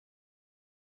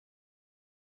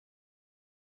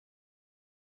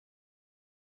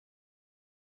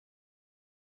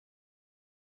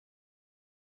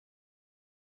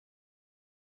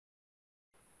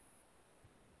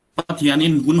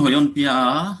pathianin hun hoyon pia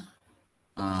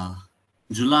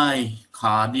July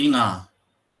khadinga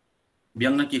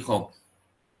Biakna ki khop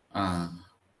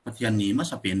pathian ni ma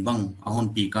sapen bang ahon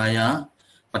pi kaya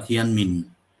pathian min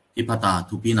ipata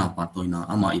thupina patoina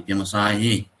ama ipema sai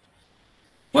hi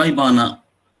wai bana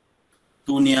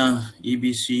tunia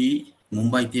EBC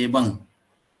Mumbai te bang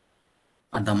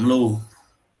adam lo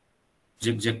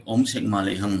jek om sek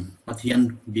male hang pathian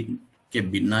bit ke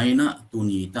bit nai na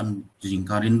tuni tan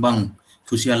jingkarin bang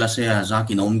thusia la se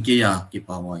zakin om ke ya ki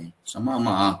pawai sama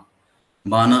ma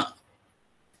bana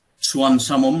suan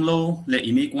samom lo le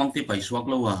imi kwang te pai suak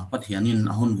lo wa pathianin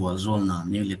ahon wal zol na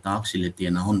ne le tak silete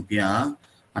na hon pia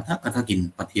athak athakin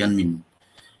pathian min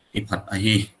iphat a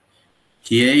hi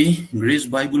thiei Grace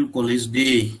Bible College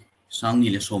Day sang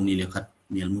ni le som ni le khat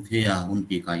nial mu thea hon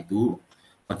pi kai tu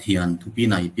pathian thupi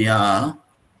nai pia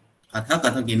athak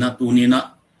athakina tu ni na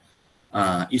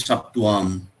isap tuam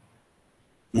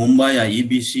Mumbai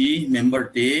EBC member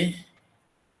te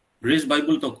Grace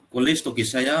Bible to College to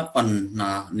kisaya pan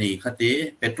na nei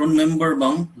khate patron member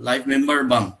bang live member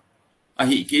bang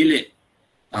ahi kele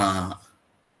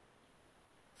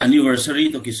anniversary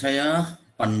to kisaya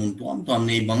pan mun tuam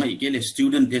nei bang ai kele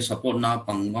student te support na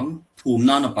pang bang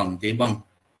Thumna na pang te bang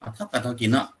athak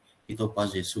athakina ito pa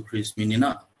Jesus Christ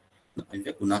minina in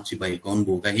fact kunak si bai kon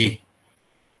bu ka hi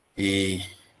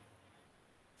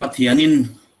pathianin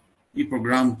i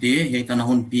program te he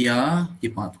tanahon pia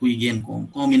ki pathui gen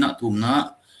ko mina Thumna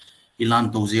ilan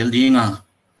to zel dinga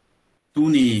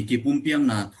tuni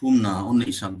Kipumpiakna Thumna on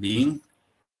isak ding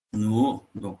nu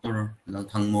Dr.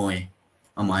 Lalthangmawi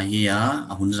amai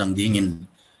hiya ahun jang dingin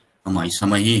amai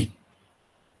samahi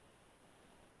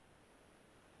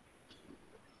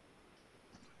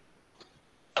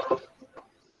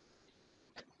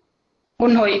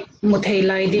un hoi muthei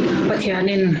lai din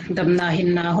pathianin damna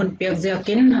hinna hon pek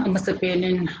jakin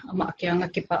amasapenin ama kyanga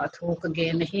kipa thu ka ge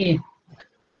na hi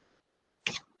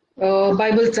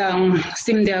Bible chang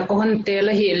simdia ko hon te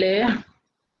la hi le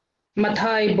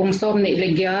mathai bungsom ni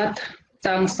legiat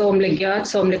chang som legiat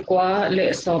som le kwa le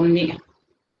som ni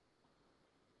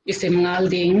isim ngal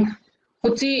ding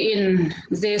huchi in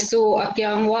Jesu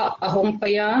akyangwa ahong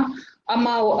paya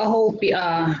amau aho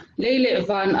pia leile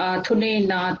van a thune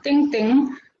na ting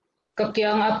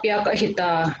kakyang apya ka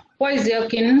hita wai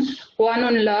ziakin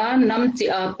wanon la namchi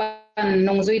a pan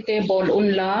nongzuite bol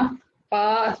unla pa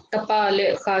tapa le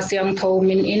Lalsiangthou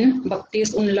min in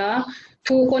baptis unla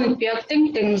thu kon piak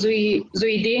ting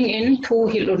zui ding in thu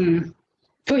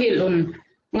hilun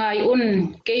ngai un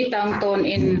ke tang ton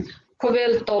in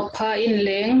khovel top pha in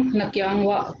leng nakyang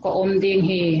wa ko om ding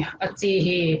hi achi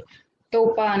hi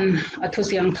topan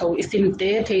Thusiangthou isimte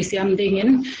theisiam dingin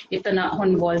itana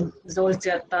honbol zol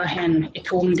chata hen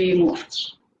ithum dingu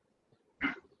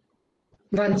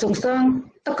van chungsang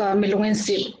taka milungin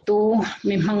sip tu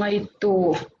mimhangai tu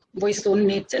voisun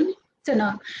ni chena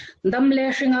damle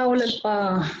hringa olpa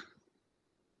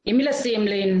imila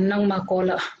simlein nangma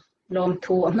kola lom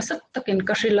thu amasat takin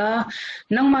kashila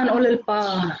nangman olpa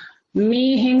mi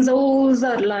hingzo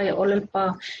zar lai olpa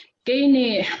keini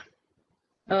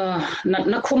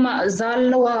na khoma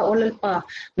zalwa olpa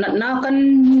na kan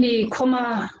ni khoma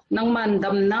nangman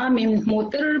damna min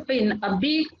motor pin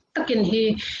abi takin hi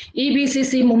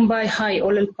EBCC Mumbai hai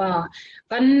olpa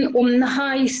kan na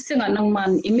hai singa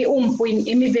nangman imi puin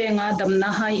imi benga damna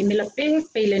hai imi la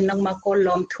pe nangma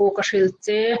kolom thu ka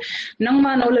shilche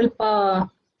nangman olpa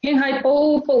hing hai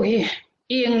po hi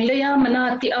ing leya mana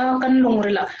ti a kan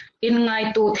lungrila in ngai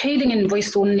tu theding in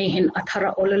voisun ni hin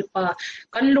athara olpa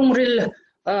kan lungril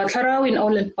Tharawin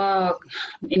olpa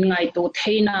in ngai tu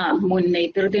theina mun nei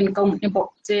tirdin kong ni bok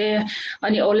che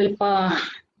ani olpa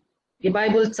di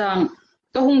Bible chang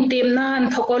to hung tim nan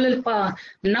thokolpa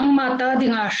nang mata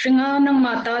dinga hringa nang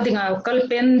mata dinga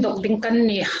kalpen dok ding kan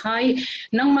ni hai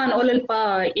nangman olpa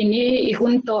ini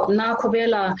ihun to na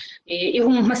khobela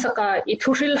ihung masaka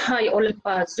ithuril hai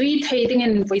olpa zui theiding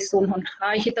in voisun hon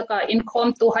hai hitaka in khom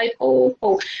tu hai po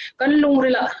kan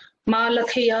lungrila mala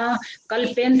thea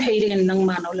kalpen theiding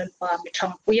nangman olpa mi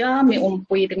thang puya mi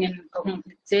pui dingin kong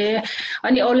che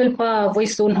ani olpa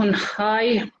voisun hon hai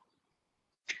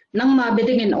nangma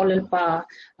bedingin olpa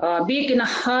bikina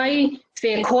hai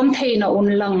fe khom theina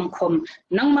unlang khom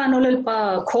nangma olpa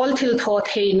khol thil tho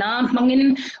theina mangin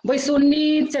voisun ni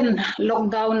chen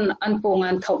lockdown an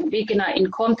pongan thok bikina in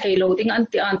khom thei loading an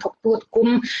ti an thok tut kum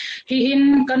hi hin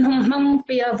kan hum mang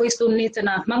pia voisun ni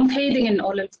chana mang thei dingin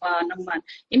olpa nangman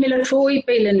imila throi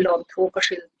pelen lob thu ka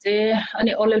shil che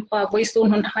ani olpa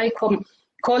voisun hun hai khom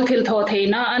call thil tho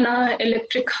theina ana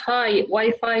electric high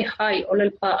wifi high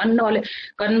olelpa annole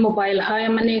kan mobile high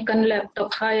mani kan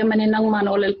laptop high mani nangman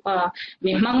olelpa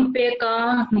mi mangpe ka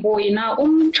boina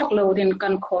thaklo din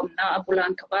kan khomna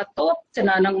abulan thoka top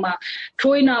chena nangma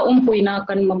thuina puina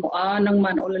kan mamoa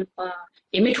nangman olelpa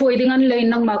imi thui dingan le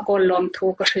nangma kolom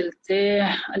thu ka hrilche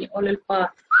ani olelpa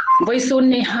voisun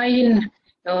ni hain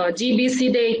GBC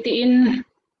day tin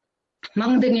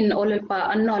mangdingin olelpa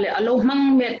annole alo mang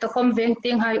met to kom veng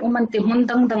ting hai umanti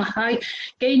hundang dang hai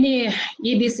keini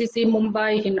EBCC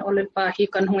Mumbai hin olelpa hi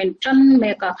kan hungen tran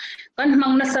meka kan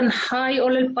mangna san hai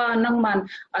olelpa nangman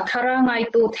athara ngai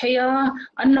tu theya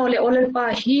annole olelpa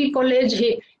hi college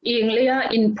hi inglea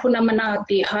in phunamana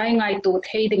ti hai ngai tu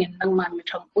theidingin nangman mi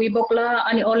thang uibokla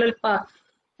ani olelpa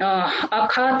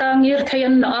akhata ngir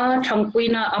thayan a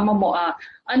thangpuina amamoa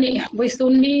ani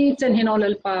voisunni chen hin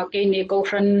olelpa keini ko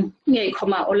fran ngei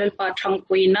khoma olelpa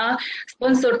thangpuina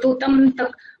sponsor tu tam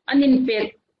tak anin pet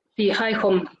ti hai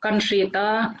khom country ta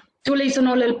chulei sun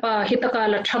olelpa hitaka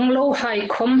la thanglo hai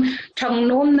khom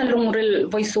thangnom na lungril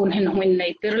voisun hin huin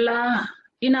nei tirla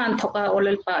inan thoka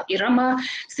olelpa irama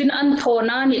sin an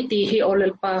thona ni ti hi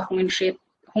olelpa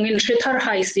hungin shithar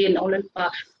hai sin olelpa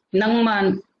nangman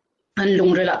an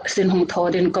lungrela sin hung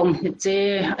thodin kom che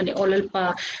ani olelpa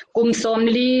kum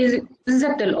somli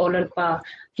zatel olelpa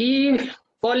hi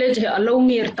college he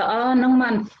alongir ta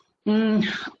nangman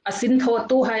asin tho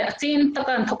tu hai achin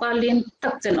takan thokalin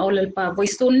tak chen olelpa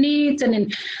voisunni chenin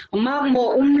mak mo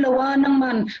lawa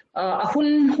nangman ahun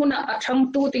huna athang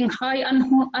tu ting hai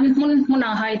an hun huna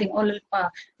hai ding olelpa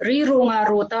ri runga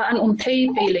rota an thei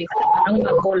pele nang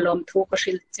kolom thu ka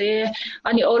shil che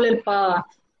ani olelpa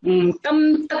tam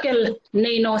takel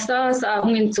nei no sa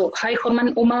hungin chok hai khoman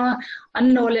uma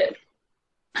annole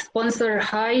sponsor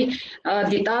hai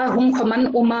dita hung khoman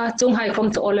uma chung hai khom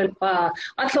cho olelpa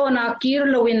athlona kir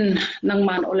lowin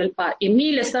nangman olelpa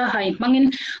emile sa hai mangin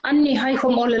anni hai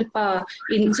khom olelpa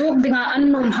in chuk dinga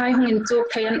annum hai hungin chuk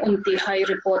thayan ti hai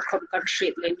report khom kan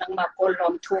sheet le nangma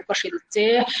kolom thu ka shil che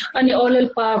ani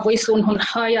olelpa voisun hun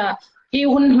haya hi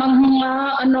hun manghunga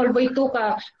anol boitu ka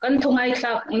kan thungai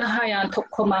thlak na hayan thok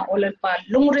khoma olelpa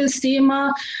lungril sima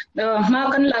ma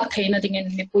kan lak theina dingen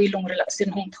mi pui lungril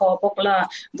sin hung tho bokla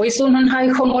voisun hun hai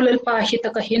khom olelpa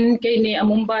hitaka hin ke ni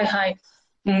Mumbai hai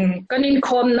kanin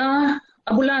khom na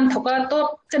abulan thoka top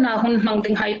chena hun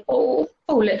mangding hai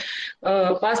pole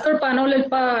pastor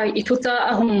panolelpa ithucha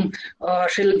ahum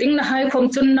shilding na hai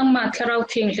khom chun nang ma tharau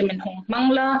thing himen hung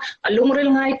mangla alungril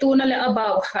ngai tu na le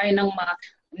abaw hai nang ma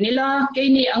nila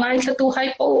keini angai thatu hai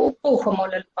po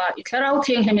khomolelpa itharau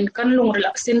thing hemin kan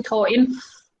lungrila sin tho in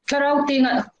tharau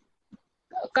tinga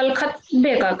kalkhat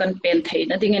beka kan pen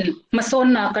theina dingin mason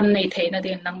na kan nei theina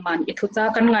din nangman ithucha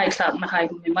kan ngai thlak na hai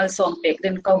mi mal som pek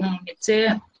den kaum mi che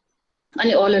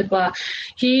ani olelpa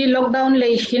hi lockdown le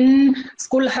hin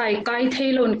school hai kai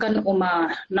theilon kan uma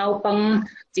naupang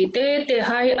chite te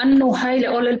hai annu hai le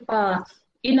olelpa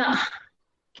ina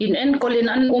in en kolin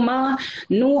an uma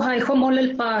nu hai khom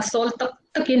olelpa sol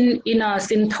takin ina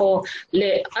sin tho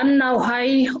le an naw hai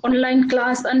online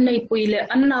class an nei pui le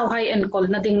an naw hai en kol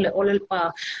na ding le olelpa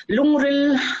lungril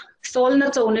sol na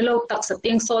chaw ni lo tak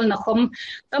sating sol na khom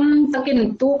tam takin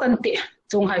tu kan ti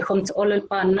chung hai khom ch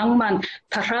olelpa nangman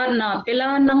thara na pela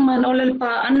nangman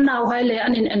olelpa an naw hai le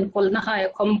anin en kol na hai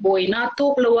khom boina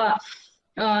tuk lowa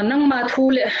nangma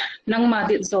thule nangma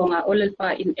dit zonga olelpa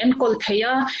in enkol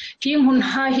theya king hun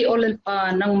ha hi olelpa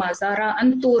nangma zara an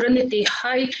turani ti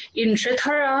hai in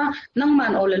shethara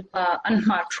nangman olelpa an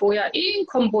ma thoya in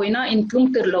khomboina in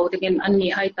tlungtir lo dingin anni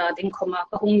hai ta ding khoma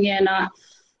ka hungnena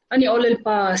ani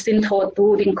olelpa sin tho tu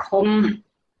ding khom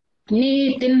ni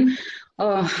tin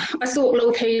asuk lo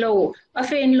theilo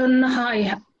afen lon na hai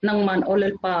nangman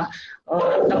olelpa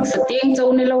tak sating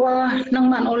chawni lawa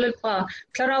nangman olelpa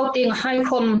tharau ting hai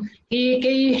khom hi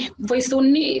ke voisun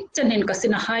ni chanin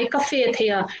kasina hai ka fe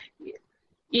theya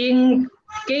in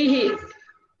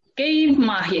ke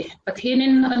ma hi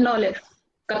pathinin anole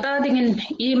kata dingin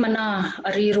I mana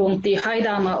ari rong ti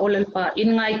haida ma olelpa in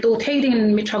ngai tu theiding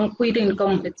mi thang puiding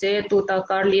kom che tu ta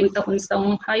karlim ta hun sang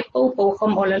hai po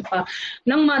khom olelpa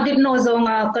nang ma dip no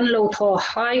zonga kan lo tho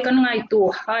hai kan ngai tu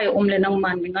hai omle nang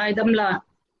man mi ngai damla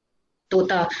tu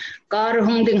ta kar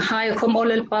hung ding hai khom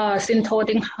olelpa sin tho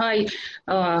ding hai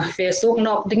facebook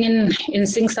nok dingin in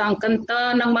sing sang kan ta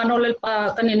nang man olelpa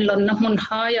kan in lon na mun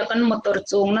hai kan motor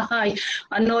chung na hai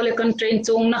anole kan train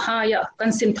chung na hai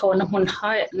kan sin tho na mun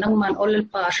hai nang man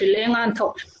olelpa hrilengan tho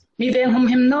mi veng hum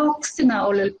him nok singa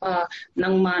olelpa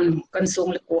nang man kan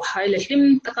sung le ko hai le him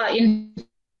taka in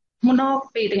munok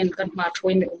pe dingin kan ma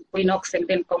thoi mi pui nok seng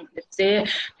den kom che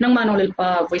nang man olelpa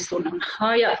voisun nang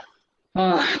hai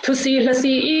Thusi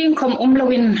lasi ing khom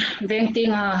lawin veng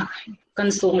tinga kan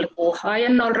sung le ko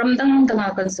hayan nol ramdang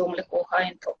danga kan sung le ko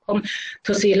hayan to khom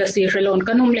thusi lasi relon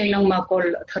kanum le nang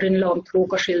makol tharin lom thru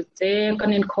ka shil che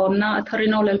kanin khomna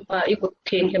tharin ol pa ikut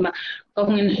theng hema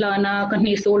kongin hlana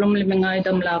kanhi solom le mengai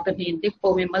dam la kanhi dik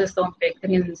po mi mal som pe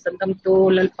kanin sandam tu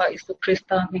lalpa isu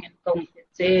krista ngin kong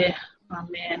che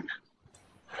amen.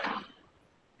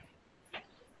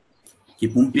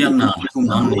 Kipumpiakna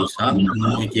Thumna Nisa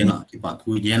Ngaihte na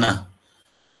Patu Diana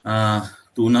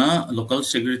Tuna local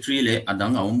secretary le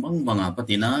adang bangbang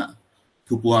patina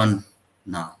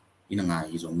Thupuanna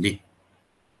Inangaihmoi.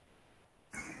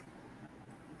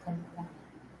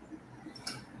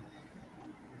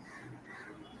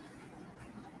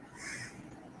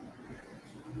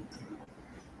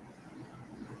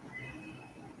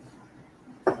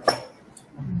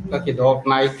 Kakidok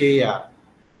Ngaihte ya.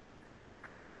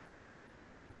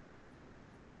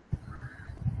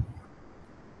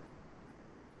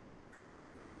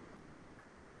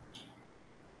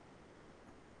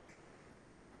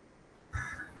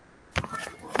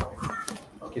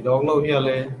 Kidok lo hiya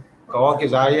le kawa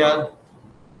kizaya.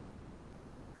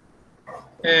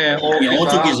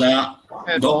 Otu kiza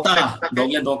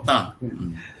dokta.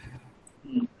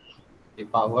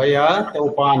 Ipawaya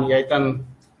teupan yaitan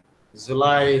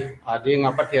Julai adi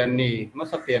ngapatian ni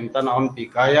masapian tanam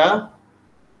pikaya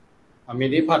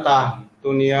amidi phata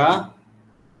dunia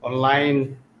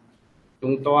online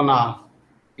tungtona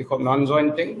ikop non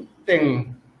join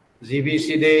ting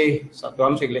GBC day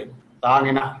satuam sikle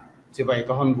tangina sibai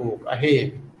kahon buk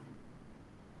ahi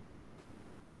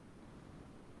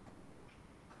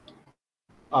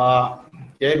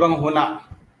bang huna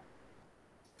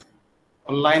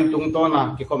online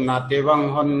tungtona kikom na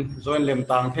tebang hon join lem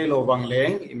tang thelo bang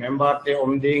leng I member te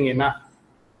omding ina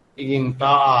iging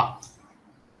ta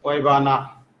koi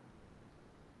bana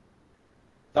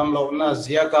tamlo na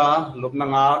ziaka lupna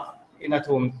nga ina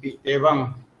thum pi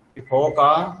tebang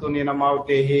iphoka tunina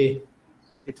maute hi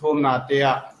ithum na te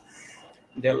a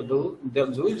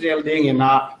delju zel ding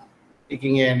ina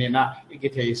ikinge nina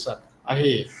ikithei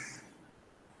ahi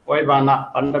koi bana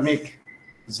pandemic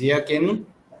ziakin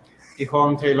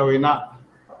ikhom theloina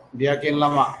biakin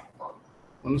lama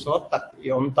unso tak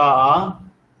yomta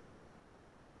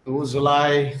tu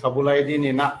Julai khabulai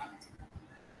dinina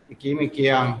ikimi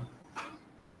kiang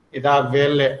ida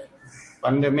vele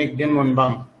pandemic din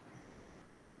munbang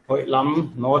hoi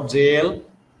lam no jail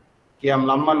kiam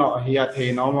lamma no hiya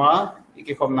theinoma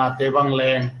ikikhom na tebang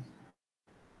leng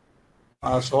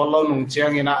solo nung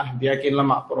chiang ina biakin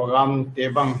lama program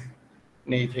tebang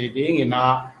nei theiding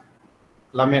ina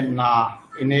lamet na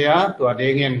inea tua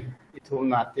dengin ithum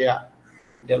na tia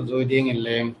del zoi dengin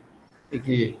leng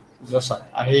iki josat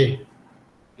ahi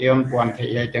eon puan the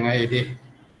yai tengai di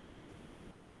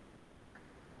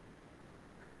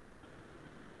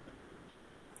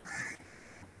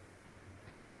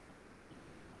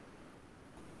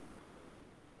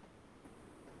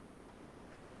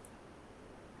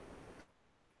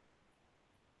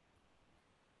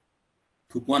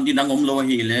Thupuan di dangom lo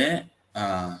hi le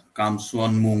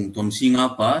Kamsuanmung tom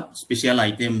singa pat special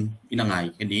item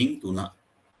inangai keding tuna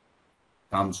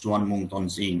Kamsuanmung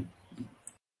tom sing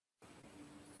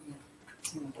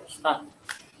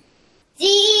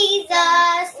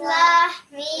Jesus love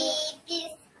me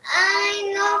this I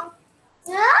know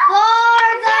for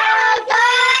the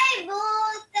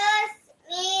Bible tells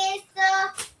me so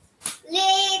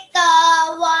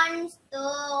little ones to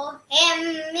him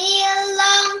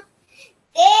belong.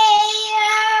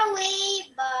 There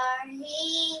we bar,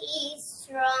 he is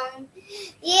strong.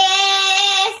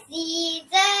 Yes,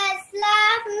 Jesus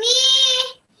love me.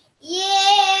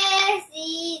 Yes,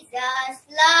 Jesus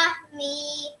love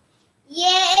me.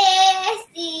 Yes,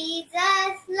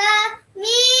 Jesus love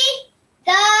me.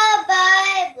 The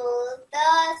Bible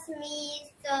tells me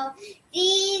so.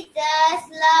 Jesus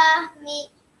love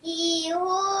me. He who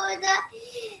the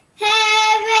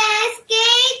heavens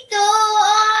gate to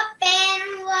open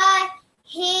wide,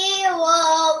 he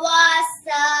will wash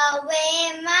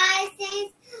away my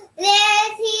sins.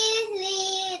 Let his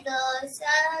little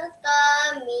son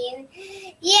come in.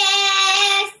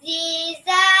 Yes,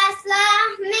 Jesus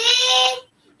love me.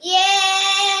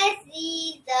 Yes,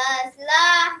 Jesus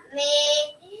love me.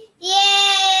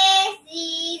 Yes,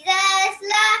 Jesus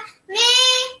love me.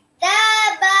 The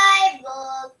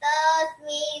Bible tells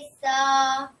me so.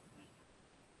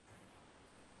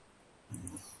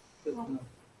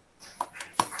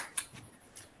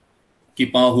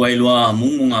 Kipa huai lua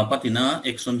munga patina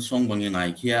action song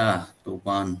bangengai kia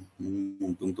topan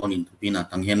mung tungtonin tupina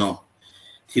tangheno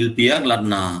Thilpiak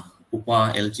Latna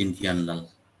Upa Chinthianlal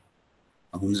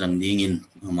ahun zang dingin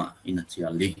ama ina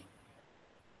chiali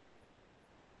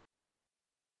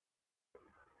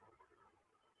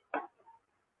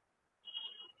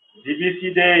GBC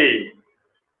Day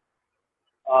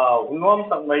unom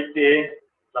sang Ngaihte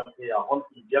sang thia hon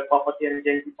biak pa patien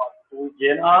jeng ki pa tu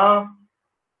gen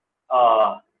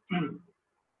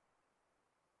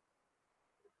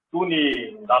tu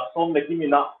ni daksom de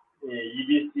kimina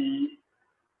EBC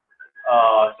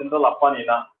central apan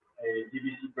ina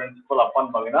GBC principal apan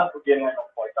bangina tu gen ngai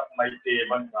poi tak Ngaihte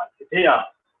bang thia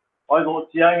oi go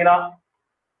chiang ina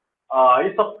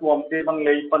isap tuam te bang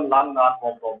lei pan lang na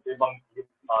tom te bang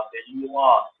na te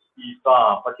inua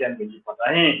isa patien mi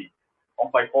patahi om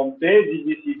pai kom te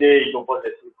GBC Day to pa de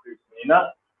Christina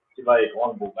sibai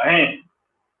on bu kai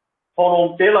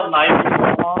forum te la nai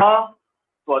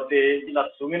to te ina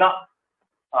sumina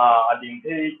ading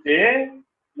te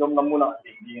yom namuna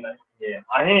ding na ye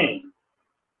ahi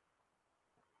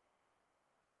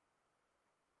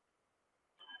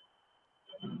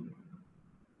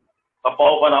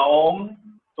kapau kana om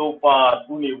to pa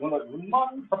tuni hunman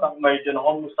patak mai jen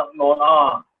hom sak non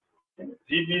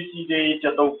GBC Day cha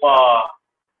to pa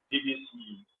GBC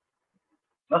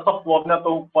na sapwam na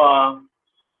to pa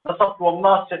na sapwam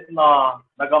na set na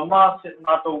nagam na set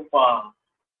na to pa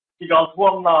tigal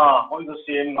thuam na hoi do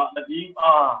sem nga na di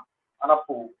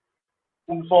anapu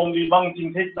som di bang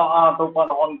jing thek na to pa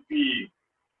on pi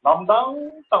lamdang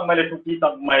tang mai le tu pi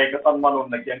tak mai ka tan manun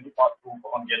na kian ki pa tu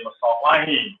on gen ma saw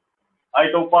ai ai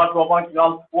to pa to bang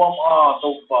tigal thuam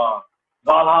to pa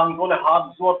galang ko le hat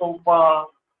zo to pa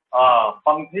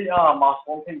pang thi ma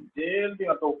song thi jel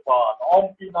ding to pa om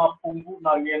pi na pungbu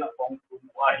na nge na kong tu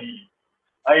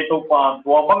ai to pa to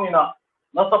bang ina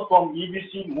na sap from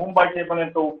EBC Mumbai ke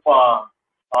bang to pa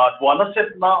to na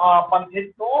set na pan thi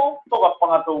to ka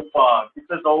pang to pa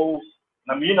kita zo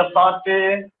na mi na sa te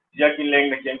ya kin leng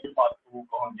na ken ki pa tu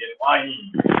ko hon gen ai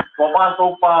to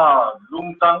pa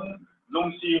lung tang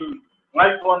lung sim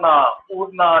ngai ko na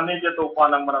udna ne je to pa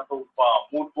nang mana to pa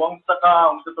mu tuang saka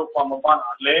to pa ma ban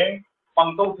le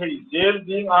pang to thei jel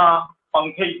ding pang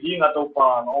thei ding to pa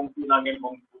om pi na ngen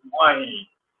bong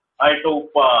ai to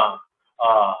pa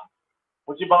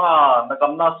uji banga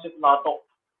nagam na sit na to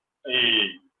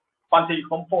pan thei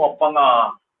khom po pang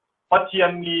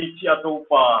pathian ni chi to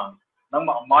pa nang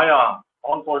ma maya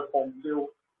on to pom deu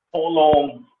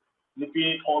tholong ni pi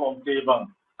tholong te bang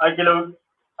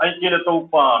ai kile to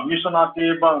pa misona te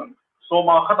bang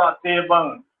soma khata te bang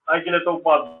ai kile to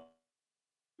pa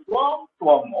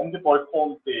tuam ong di poi khom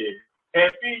te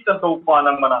happy tan to pa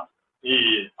nang mana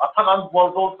athakan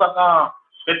bolzo saka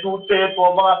petu te to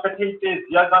ba pethi te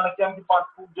zia gan kyam ki pa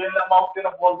tu je na mau te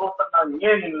na bolzo saka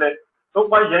nge nin le to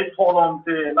pa yai tholom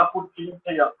te na put ki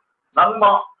te ya nang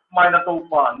ma mai na to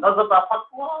pa na zata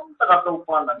patwam taka to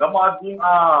pa na gama ding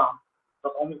to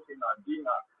ong ti na ding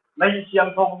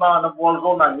Laisiangthou na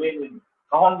bolzo na ngenin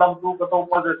kahon dam tu ka to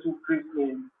pa Jesu Christ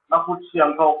ni na put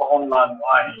siang thou pa online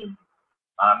ai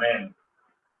amen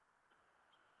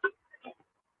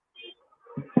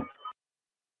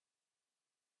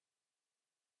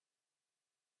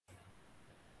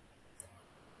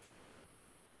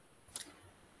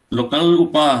local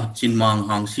Upa Chinmang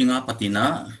Hangshing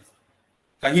patina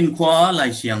hinkhua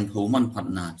Laisiangthou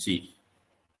manphatna chi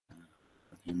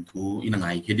Hiamtuah ina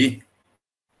Ngaihte di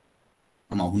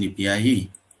ama huni pia hi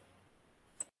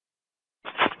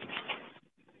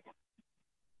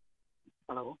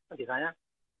Halo, tadi saya.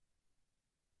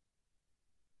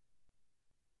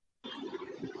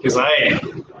 Kisah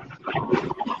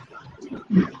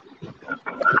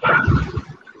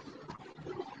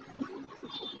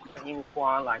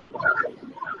hinkhua lại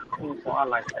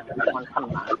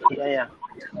manphatna thì đây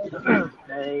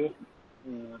đây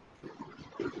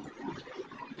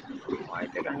ngoài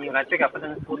tất cả nhiều lại tất cả các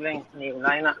thành phố lên nhiều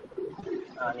lại nào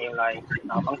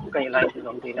bằng cây lại sử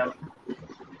dụng thì là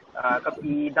các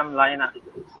y đâm lại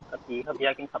các y các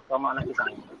việc kinh sắp có mà nó cái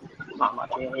này mà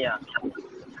thế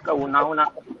các u nào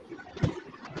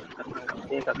các thằng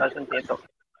thế các cái sinh thế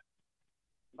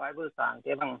Bible sang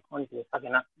thế bằng on chỉ sắc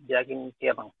na việc kinh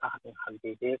thế bằng các hành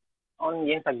vi thế on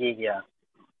những cái gì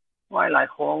ngoài lại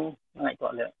không ngày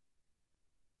tuổi lệ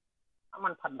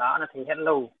manphatna nó thì hết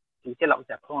lâu thì sẽ lậu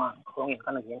จากkhông nhìn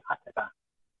cái này khác cả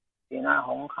thì na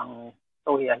hong khang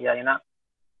tôi hiện na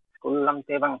cũng làm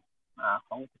thế bằng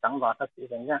không chẳng vào thật sự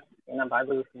nhá thì na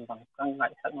Bible xin bằng các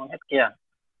ngày sắc non hết kia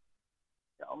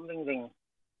cho ông vinh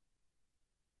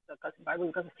các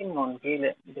Bible các kinh ngôn kia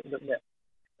lệ được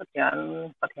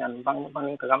phát hiện bằng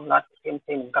những cái gam lát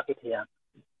thêm các cái thiền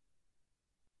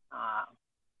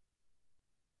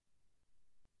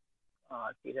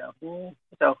chỉ là cũng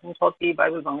cho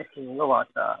Bible bằng cái hình đó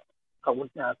là cậu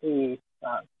cái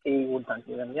ที่วุ้นสัน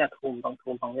ติเนี่ยทุ่มบาง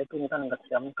เนี่ยตุ้งตั้งกระเ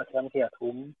ทียมเที่ย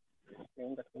ทุ่มเลี้ยง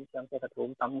กระเทียมเที่ยกระทุ่ม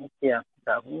ตำเที่ยแ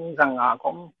ต่รังข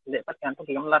องเด็กปัจจัยต้อง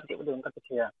กินกำลังเดี๋ยวเดินกระเ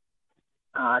ทีย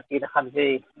จีนขัดเว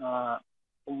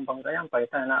ทุ่มบางก็ยังไป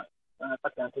แต่นะปั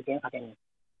จจัยทุกอย่างขัดเอง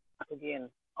ทุกอย่าง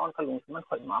อ่อนขลุ่มมัน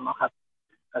ค่อยมาขัด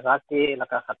กระซาเจแล้ว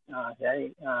ก็ขัดใช้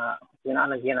จีนอะ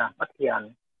ไรเงี้ยนะปัจจัย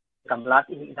กำลัง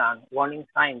อีกด้าน warning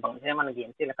sign บางทีมันเกี่ยง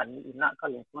ที่ละกันอีน่าก็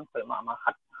หลงมันค่อยมา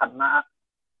ขัดหน้า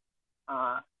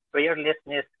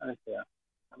prayerlessness อันนี้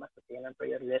สมัยที่นั้น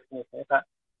prayerlessness เนี่ยก็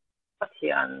ปัจ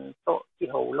จัยโตที่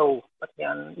หัวโลปัจจั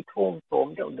ยอีทุ่มโสม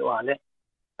เดี๋ยวเลย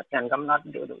ปัจจัยกำลัง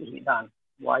เดี๋ยวอีกด้าน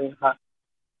ไว้ค่ะ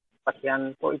ปัจจัย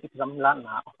โตอีกกำลังน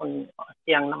ะคนเ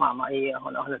ชียงน้ำมาค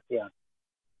นเชียง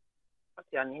ปัจ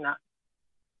จัยนี้นะ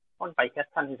คนไปแค่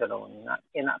ชั้นจะโดนนะ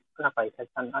น่าไปแค่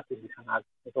ชั้นอาทิตย์ขนาด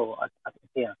โตอาทิต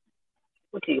ย์เชียง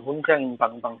ผู้ที่หุ่นเจง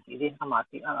บางทีที่ทำมา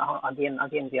ที่อาเดียน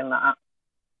นะ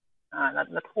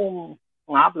นัดทุ่ม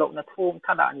งับโลนัดทุ่มถ้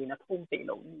าด่านี่นัดทุ่มตีโ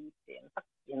ลนี่เสียงสัก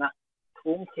ทีนะ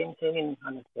ทุ่มเชียงอั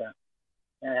นนี้เสีย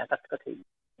ตัดกระถิ่น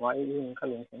ไว้ยิ่งข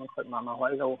ลุ่มมันเกิดมาไว้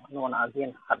เราโน่นอาเดียน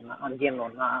ขัดนะอาเดียนโน่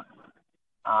นนะ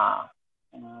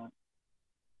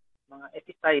มัน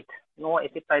appetite no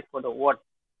appetite for the word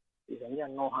ที่เรียก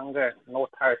no hunger no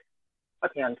thirst ปัจ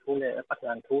จัยทุเลยปัจ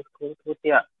จัยทุเ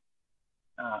ตี้ย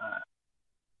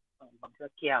บางที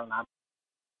เกี่ยวนะ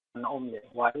มันอมเลย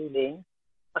ไว้เลี้ยง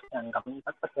ปัจจัยกับ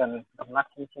นัด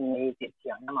ชิ้นนี้ติดเสี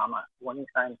ยงน้ำมาวันนี้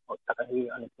ใช้หมดตะกี้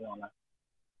อันนี้เนาะ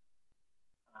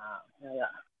เนี่ย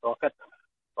prophet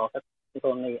ตั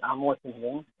วนี้อาโมส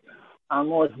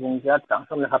วงจัดจังส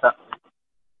มเลยครับ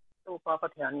ตัวป้าปั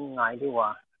จจัยนี้ง่ายดีว่า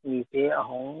มีเจ้า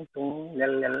หงตุงเล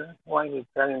ลไว้นี่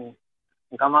จัง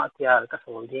กามาเทียร์ก็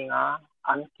สูดีงา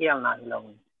อันเกี่ยวนาลง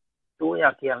ตัวอยา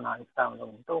กเกี่ยวนาสามล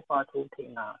งตัวป้าทุกที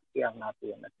นาเกี่ยวนาเป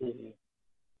ลี่ยนนาที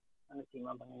อันนี้ม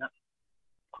าบังนะ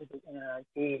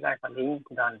ที่ได้ผลิต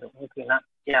ด้านตรงนี้คือนะ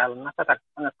เกี่ยวนะสักกัน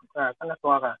ตั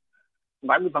วกันบ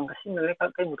างบางกระสิ่งเล็ก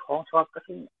ก็หมดของชอบกระ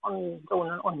สิ่งอ่อนตัว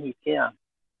นั้นอ่อนหิเกี่ย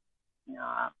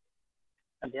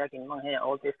อันเดียกินบางให้เอา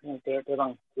เทสต์เตะบาง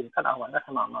กินข้าวหวานก็ส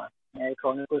ม่ำมาในครา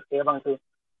วนี้ก็เตะบางคือ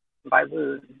ไบเบิล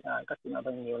ก็สิ่งบ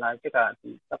างนิวไลน์ที่ก็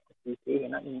ที่สักที่เห็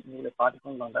นนะนิวเลยพาที่ค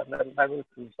นบางแบบไบเบิล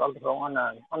ที่สอนที่เขาอันนั้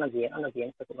นเกี่ยง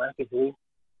สักวันที่ดู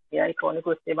ในคราวนี้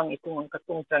ก็เตะบางอีกตัวมันก็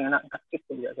ต้องใจนะก็คิด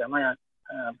ตัวเดียวแต่ไม่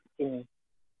จริง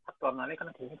ทักตัวมาเลยก็น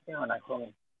าทีที่เราได้คง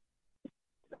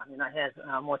อันนี้นะแค่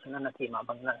โมชั่นนาทีมาบ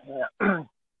างนะเนี่ย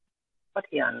ปัจ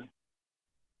จัย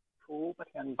ปัจ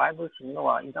จัยไบเบิลสิ่งที่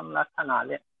ว่าอินทำลักษณะเ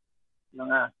ลยนั่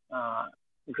น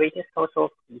greatest source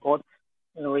of God's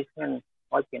innovation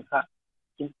ว่าเป็นค่ะ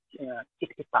จิ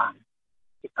ต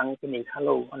ตังที่มีฮัลโห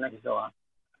ลอันนั้นจะว่า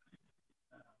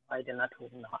ไอ้เดนัทถูก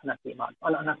นะนาทีมาอั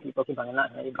นนั้นที่ตัวที่บางนะ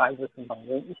ในไบเบิลสิ่งบางเ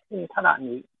รื่องสิ่งท่า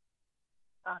นี้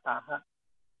ตาฮะ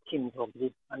ชิมถูกดี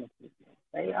อันนี้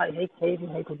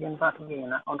ให้ทุกอย่างทุกอย่า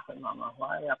งนะอ่อนขึ้นมาว่า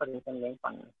อย่าปฏิเสธเลี้ยง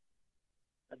ปั่น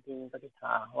ปฏิช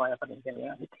าว่าอย่าปฏิเสธเลี้ย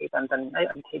งที่ตันไอ้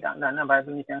ที่ด้านนั้นนะไบเบิ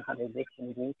ลนี่ยังขาดเด็กสิ่ง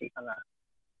นี้ที่กันละ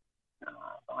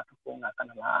ต้องทุกคนนะกั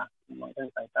นละมันเป็น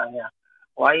สายตาเนี่ย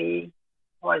ไว้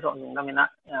ส่วนหนึ่งก็มีนะ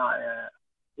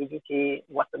EBCC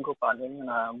วัดเป็นกุปานนี่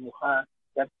นะมุขะ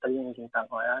ยัดตรีจริงต่าง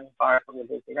หอยฟาร์ก็มีเ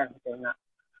ด็กที่ได้เป็นนะ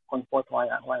คนโพสต์ไ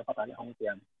ว้ภาษาในห้องเรี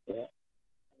ยนเ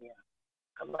นี่ย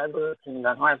กับไบเบิลสิ่งต่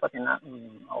างหอยปฏินะ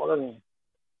เอาเรื่อง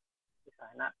ที่สา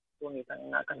ยนะตัวนี้ต่าง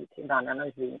นะกันที่ด้านนั้น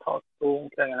จริงทอดตูง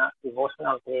เรื่องนะ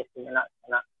devotional day สิ่งน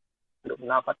ะดู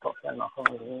น่าพัฒนาขึ้นมาของ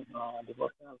นี้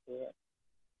devotional day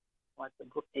ว่าจะ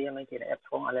พูดที่ไม่กี่แอป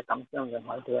ช่องอะไรตั้มเชื่อมอย่างไ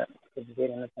รตัวเป็นเรื่อง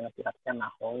นั้นจะติดตั้งมา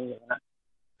ของอย่างนั้น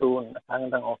ตูนทาง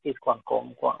ทางออฟฟิศกวางกอ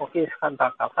อฟฟิศขั้นตอ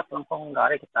นการลำพองกา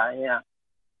รกิจการเนี่ย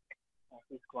ออฟ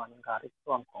ฟิศกวางการที่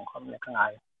ช่วงของเขาในข้างใน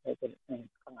เป็น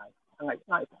ข้างใน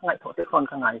โถที่คน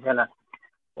ข้างในใช่ไหม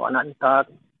วันนั้นก็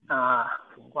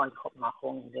ถึงวันขบมาค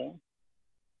งเด้ง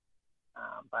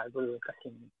ไบเบิลก็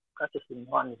สิ่ง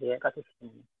วันเดียวก็สิ่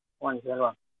งวันเดียวว่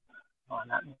าวัน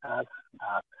นั้นก็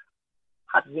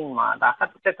คัดยิ่งมาแต่คัด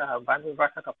จะกับไบเบิลรั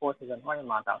ฐกับโพสต์กันว่า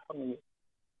มาแต่ก็มี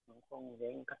คงเด้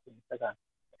งก็สิ่งจะ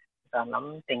การน้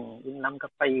ำติ่งอินน้ำกั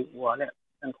บไปวัวเนี่ย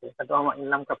นั่นคือกระตัวมาอิน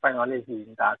น้ำกับไปวัวเลยสิ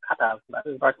แต่คัดแต่ไบเ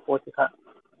บิลรัฐโพสต์ค่ะ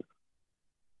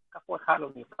ก็โพสต์ล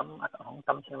งนี่ตั้มอัตของ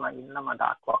ตั้มใช่ไหมอินน้ำมาด่า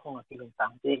กว่าคงที่ลงต่า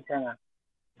งที่ใช่ไหม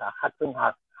ด่าคัดซึ่ง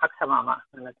หักสมามา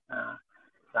นั่น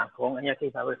หลังของอันนี้ที่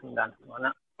ไบเบิลสิ่งดันวัน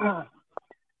นั้น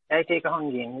ไอ้ที่ก็ห้อง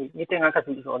ยิงนี่เป็นงานก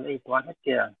สิกรไอ้ตัวนี้เ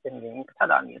กี่ยเป็นยิงถ้า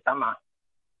ด่านี่ตั้มมา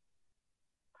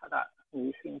ถ้าด่ามี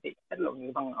สิ่งที่เอ็ดลงนี้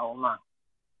บางเอามา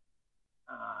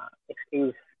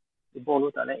excuse ที่บอกรู้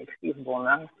แต่ละ excuse บอก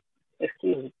นั้น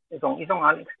excuse อีกอั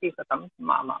น excuse ก็ตั้ม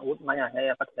มาอุดมาอย่างไร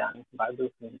ปัจจัยไบเบิล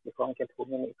สิ่งที่ของเกิดทุกข์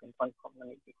นี่เป็นคนของมัน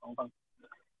ที่ของบาง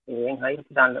เรื่อง leng hai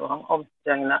dan lo hang om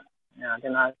chang na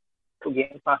dena thu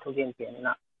gen pen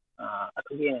na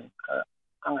thu gen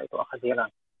ka ngai to khazela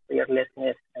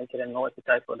fearlessness ai kira no ti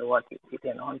for the what ti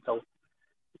ten on so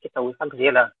ki to sak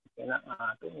zela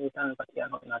na tu ni tan pathian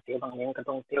na te bang neng ka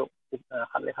tong teu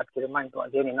khat le khat kir man to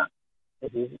je ni na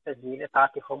ji le ta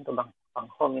ti khom to bang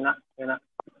khom ni na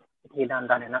thì đàn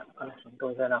đàn này nè, con chúng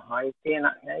tôi ra là hỏi thế nè,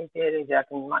 cái thế gia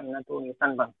đình mạnh là tôi nghĩ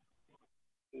tan bằng,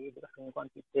 thì các con quan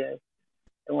chỉ thế,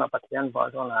 trong là phát triển bỏ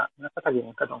ra là nó có thể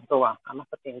dùng cái đồng tôi à, mà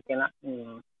phát triển thế nè,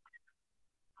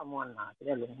 không muốn là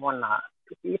cái lượng muốn là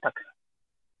cái thật,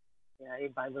 cái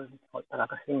Bible hội là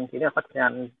cáiสิ่งที่ได้phát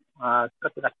triểnก็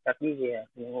จะจัดที่อ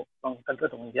ยู่ตรงกันก็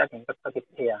ตรงนี้อย่างก็ติด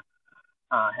เสีย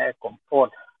ให้กลมโพด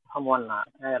không muốn là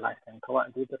ให้หลายแสงเขาว่า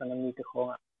ที่จะมีที่เขา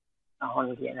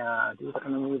hon kia na di ta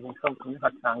nami bung som kun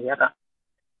khat sang ya ta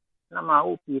nama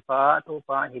u pi pa to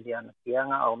pa hi dia na kia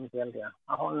nga om tel dia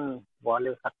hon bo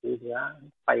le khat ti dia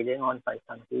pai le ngon pai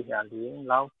sang ti dia li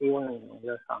lao tiu ni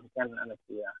le sam chen an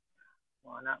kia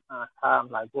wa na tham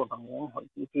lai bu bang ngeng hoi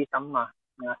ti tam ma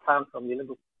na tham som ni le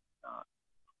du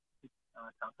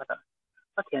sang ta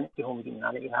phát triển ki hom din na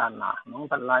le ha na nong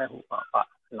ta lai hu pa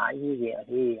nai hi ye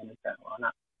hi an ta wa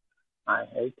na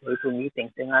ấy tôi nghĩ tình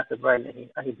tình á vậy là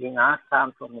cái gì ngã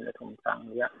sam trong mình là thùng trắng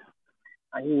vậy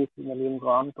ấy thì mình liên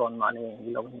quan toàn mà này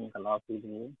lâu hình cả lo thì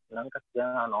lắng các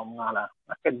nhà nó ngã là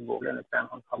nó kết buộc lên là trang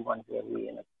không quan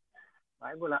gì này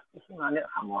vậy bữa là cái mà này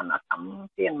không muốn là tắm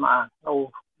tiền mà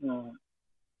đâu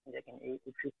vậy cái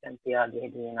efficiency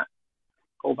đi nè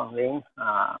cô bằng lên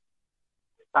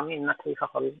tắm in nó thìเข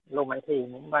าlâu mấy thì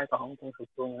Mumbai có không từng sụp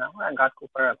xuống nó là gạt cô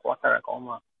phải quarter có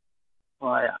mà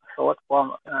short form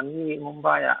ni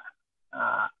Mumbai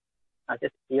อาจจะ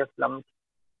เทียบล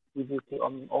ำที่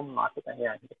มาที่กันเนี่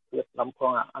ยเทียบลำพอ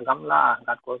งagam la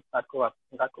กัด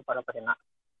กูparaประเด็น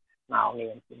หนาวเนี่ย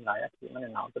สิ่งหลายที่มัน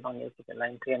หนาวจะต้องเนี่ยที่เป็นแร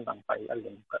งเคลื่อนบางไปอะไรอ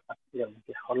ย่างก็เรื่อง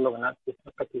ที่เขาลงนะที่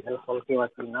ก็ที่เขาเกี่ยวกับ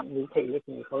สิ่งนั้นมีเทคนิค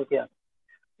มีเขาเกี่ยว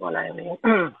ว่าอะไรนี่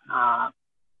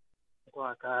ว่า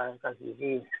การที่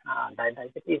ได้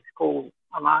ที่สกู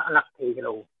มาหนักที่เร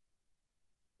า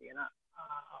เนี่ยนะ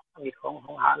มีของ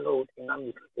หาโลที่นั่น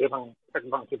มีเรื่อง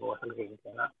บางที่บอกสักสิ่ง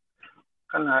นะ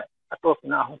ก็นะตัว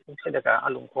น่ะของเสด็จอา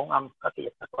รมณ์ของก็ที่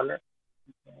จะก็เลย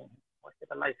ว่า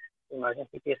จะไล่ที่มาที่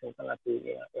ที่สิ่งต่างๆที่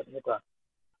นี่ตัว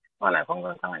ว่าอะไรของก็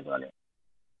ทั้งหลายตัวเลย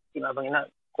ที่มาบางทีน่ะ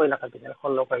คุยแล้วก็เป็นค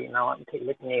นโลกไปน่ะที่เ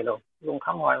ล็กนี่เราลุง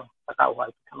ข้ามไว้ปะเต่าไว้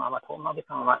ทำมาโทษมาไป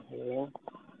ทำมาอย่างนี้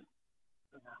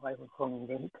ไว้คง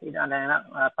ยังที่ด้านใดนะ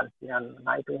ปัญญาไหน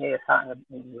ตัวนี้สร้าง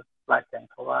ปลายแสง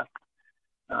เพราะว่า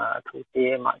ทุกที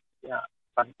มา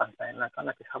ปันใจนะก็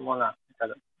น่าจะทำมาละแต่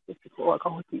ที่ตัวเข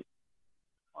าที่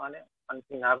ว่าเนี่ยปัน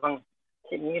ที่น่าบาง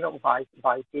ที่นี้เราไป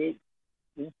ที่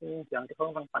อย่างที่เขา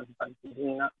บางปันที่นี่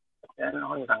นะแต่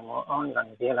ห้องกัน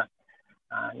เดียวละ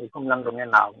นี่กำลังตรงนี้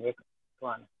หนาวนี่ตัว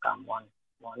กามวัน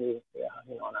นี้เดี๋ยว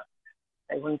นี่นอนนะไ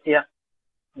อ้คนเจี๊ย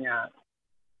เนี่ย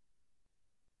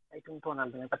ไอ้ตรงตัวนั้น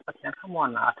เป็นปัจจัยข้ามวัน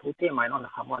ทุกทีไม่นอน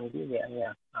ข้ามวันที่เนี่ย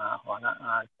หัวน่ะ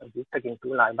จะกินตั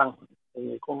วหลายบาง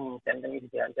มีคุ้มเส้นนี้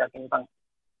จะกินบาง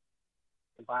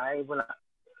สบายบุละ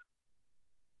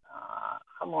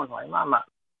ข้ามวันหอยมาก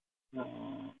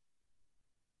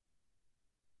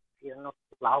ที่นก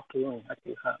เล้ากิน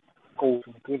ที่ค่ะกู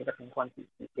ที่จะเป็นคนที่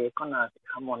เด็กก็น่า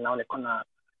ข้ามวันเราเลยก็น่า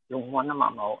ลุงวันน้ำหมา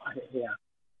เอาอะไรเหี้ย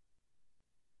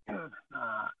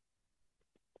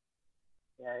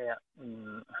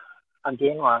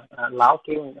again ว่าเล้า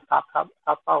กินซับ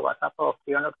เป้า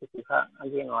ที่นกที่ค่ะ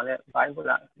again ว่าเลยไปบุ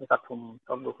ละนี่ก็ทุ่ม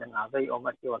ดูเป็นอะไรออกม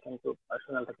าที่ว่าเป็นตัว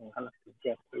personal ที่กันนะที่เ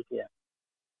จ็บที่เหี้ย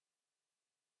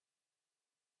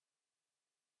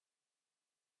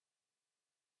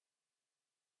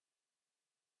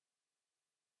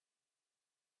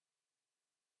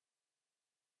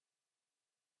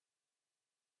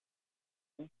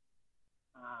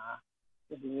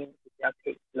ที่นี่จะ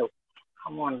ติดลูกข้อ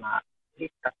มูลที่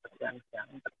ตัดประเด็นเสียง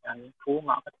ทู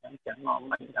มาประเด็นเสียงนอม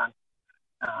มันกัน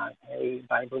ในไ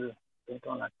บเบิลเป็นตั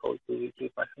วนักโคที่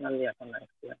personal เรียกกันไหน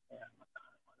เสียง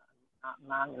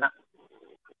นั่นนะ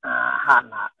หาด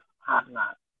หนา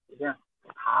เนี่ย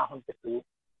หาคนจะดู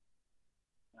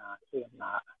เสียง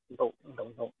ดง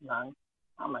นั้น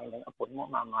ทำไมเนี่ยผล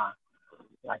มา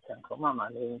หลายเสียงเขามา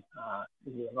เอง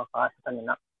เรียนว่าฟ้าสันนิษ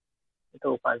ฐานตั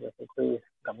วไปจะคุย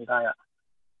กับได้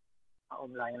อ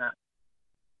มไลน์นะ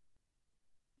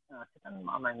ฉันม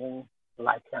าเองหล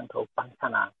ายเสียงถูกปัญห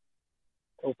า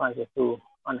ตัวไปจะดู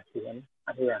อันเขียนอ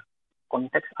ะไร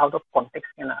context out of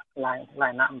context เนี่ยนะลา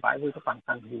ยน้ำใบวิธีปัญห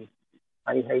าดี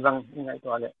ให้บางยังไงตั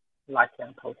วเลยหลายเสียง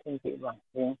ถูกสิ่งที่บาง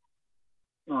เอง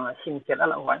สิ่งเกิดอะ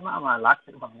ไรไว้มาลัก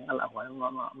บางอะไรไว้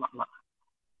มา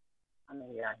อัน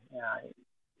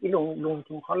นี้ lùng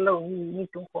chúng khó lâu như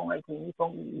chúng phong ấy thì như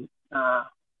phong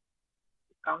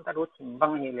cao ta đốt chỉnh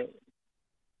băng như lệ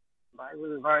vài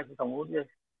vừa vài thì tổng út đi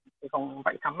thì không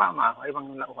vậy thắm mà hỏi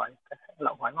bằng lậu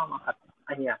hỏi mà thật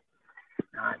anh nhỉ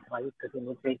hỏi từ từ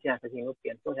một cái kia từ từ một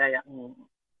tiền tôi hay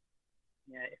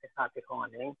cái sao thì không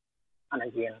anh anh là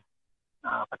gì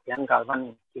phát triển cả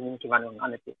văn chính văn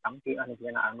anh là tắm thì anh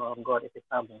là anh nó gọi cái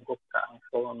sao bùng cục cả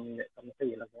số để tâm cái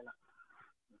gì là thế nào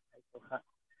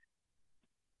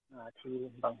thì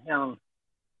bằng nhau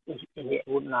hệ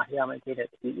út là hiam thì để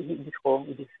đi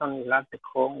khong đi sang là cái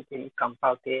khong thì cầm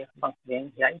bao thế bằng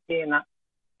tiếng Ngaihte na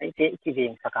Ngaihte chỉ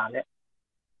viên sắc đấy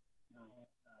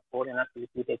Korea na thì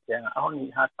để tiếng ông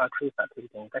đi hát phát huy phát thì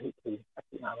tiếng cái thì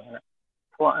nào vậy nè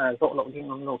qua rộ lộ đi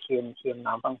ngắm lộ chiêm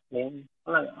nào bằng tiếng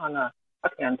là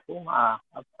phát hiện thú mà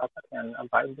phát hiện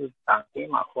bài du tàng thế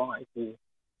mà khong ấy thì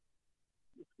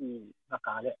là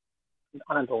cả đấy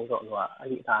anh đồ rộ rồi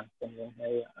anh đàn tiếng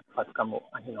hay Phật cầm mộ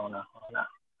anh nói là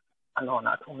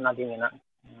Hanthawnna Thumna đi nè,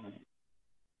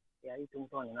 cái chúng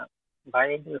tôi nè,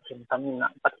 bài du lịch tâm nè,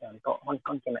 phát hiện tổ Hong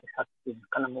Kong cái này sát tin,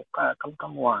 cái nào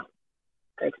cũng mua,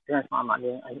 cái experience mà đi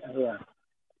anh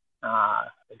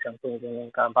example như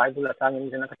cái bài du lịch sang như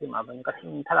thế này cái mà bên cái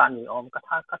thắt đạn gì om cái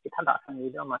thắt đạn sang gì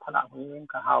đó mà thắt đạn không những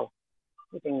cái hào,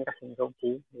 cái cái sinh giống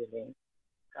chỉ về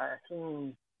cái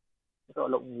sinh độ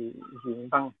lụng gì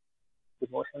bằng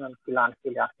emotional kilan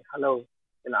hello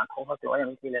cái là không có lỗi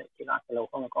em thì lại cái là lâu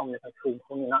không có người phải dùng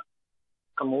không như nó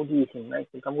cái mũ gì thì đấy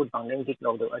cái mũ bằng lên dịch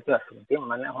đầu được ở chưa sử tiếng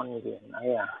mà lại hơn như vậy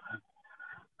này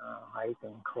hay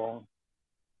từng không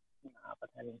phát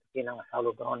hiện kỹ năng sao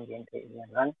lúc đó hiện thị hiện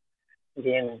lớn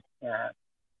hiện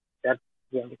rất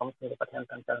hiện thì công ty phát hiện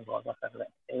tăng trưởng vào và phát lại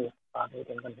thì và đối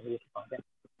tượng cần phải có đấy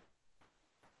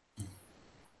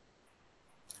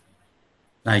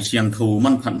Laisiangthou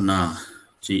manphatna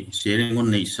chỉ sẽ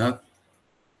ngôn này sắc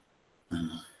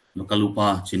local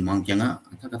Upa Chinmang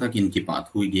Hangshing thắc kin kipa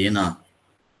thui ge na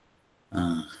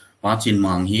pa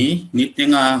Chinmang hi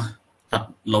nitenga tat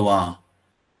lowa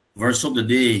verse of the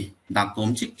day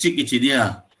dakom chik ichidia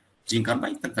jingkar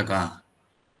bai taka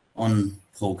on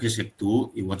phoke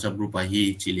sektu I WhatsApp group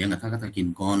hi chilianga thak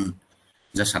kin kon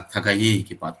ja sak thaka hi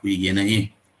kipa thui ge na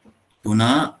hi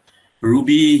tuna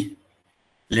ruby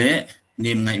le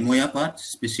Nemngaihmoi pat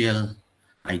special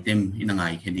item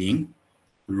inangai heading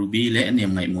Ruby le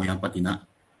Nemngaihmoi patina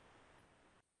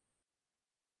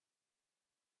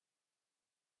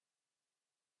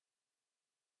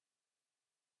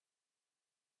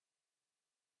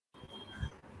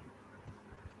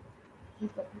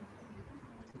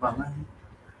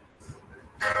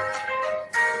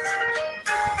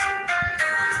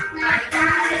My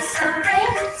God is so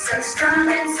great, so strong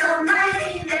and so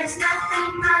mighty, there's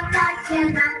nothing my God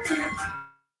cannot do.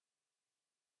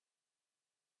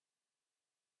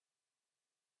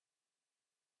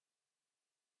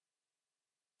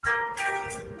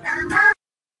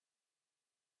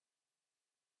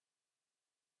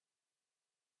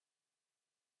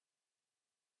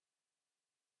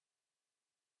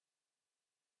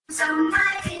 So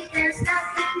mighty, there's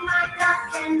nothing my God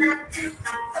cannot do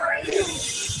for you.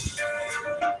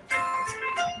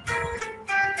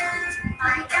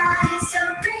 My God is so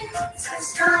great, so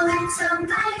strong and so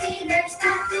mighty, there's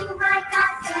nothing my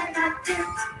God cannot do.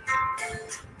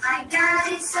 My God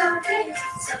is so great,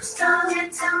 so strong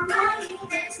and so mighty,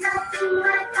 there's nothing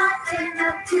my God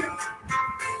cannot do.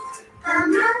 The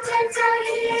mountains are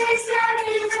His, the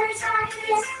rivers are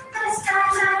His, the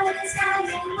stars are His,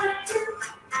 Ngaihmoi too.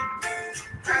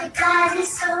 My God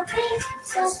is so big,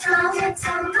 so strong and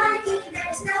so mighty,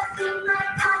 there's nothing my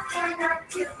God cannot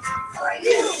do for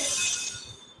you.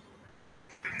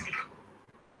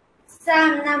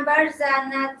 Psalm number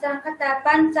Zana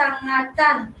Katapan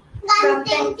Sangatan From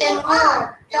Teng O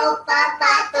Topa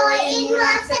Patoy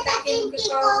Inwan sa Tating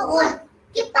Pikoun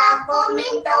Kipa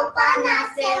Komin Topa na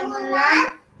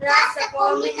Semulan Rasa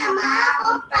Komin na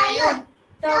Mahaong Payon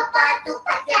Topa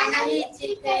Tupatyana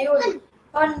Hichikayun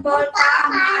Onbol pa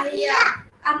Amahira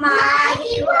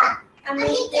Amahiwa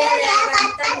Amitere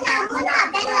Kantan na Muna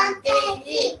Belante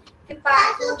Kipa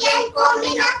Tugen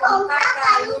Komin na Kongka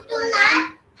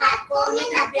Kalutunan Hat Komin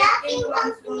na Biaking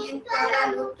Wangsungin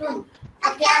Kalalutun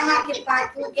Agyanga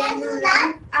Kipatu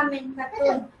Genulan Amin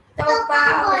Patun Topa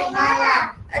Hoy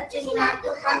Ngala Achina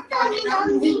Tuhan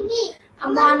Toninong Dini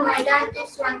Amon Maidan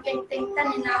Tuswan Ting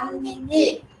Taninong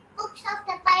Nini Books of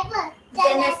the Bible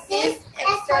Genesis,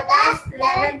 Exodus,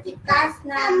 Leviticus,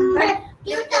 Numbers,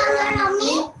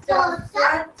 Deuteronomy,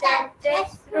 Joshua,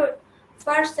 Judges, Ruth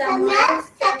 1 Samuel,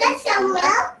 2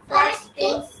 Samuel, 1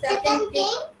 Kings, 2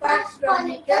 Kings, 1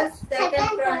 Chronicles, 2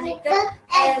 Chronicles,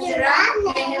 Ezra,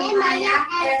 Nehemiah,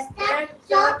 Esther,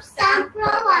 Job,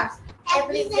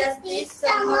 Justice,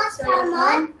 Song of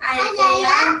Solomon,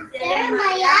 Isaiah,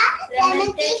 Jeremiah,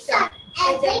 Lamentation,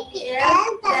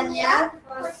 Ezekiel, Daniel,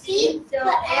 Hosea,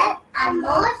 Joel,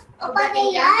 Amos,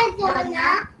 Obadiah,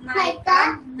 Jonah,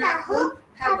 Micah, Nahum,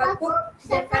 Habakkuk,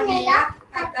 Zephaniah,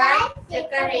 Haggai,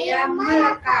 Zechariah,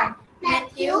 Malachi,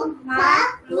 Matthew,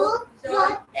 Mark, Luke,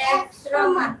 John, Acts,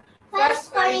 Romans, 1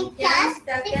 Corinthians,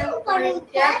 2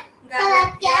 Corinthians,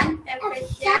 Galatians,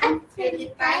 Ephesians,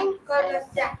 Philippians,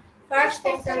 Colossians, 1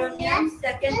 Thessalonians,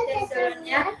 2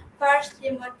 Thessalonians, 1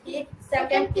 Timothy,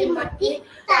 2 Timothy,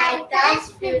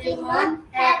 Titus, Philemon,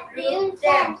 April,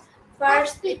 James,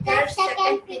 1 Peter,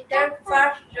 2 Peter,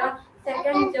 1 John,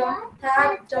 2 John,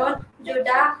 3 John,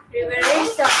 Judah,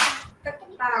 Revelation. Các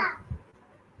bạn.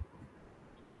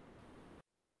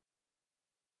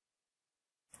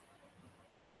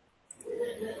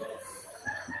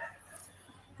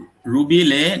 Ruby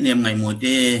le Nemngaihmoi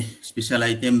te special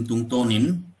item tung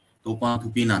tonin topa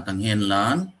thupina tanghen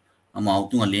lan amau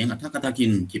tunga leng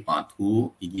athakatakin kipathu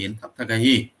igen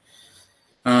thakthakahi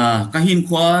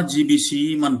hinkhua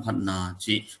GBC manphatna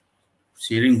chi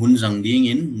siring hunjang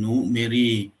ding in nu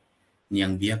Mary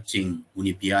Niangbiakching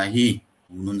unipia hi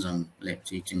ununjang le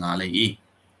chi chinga le i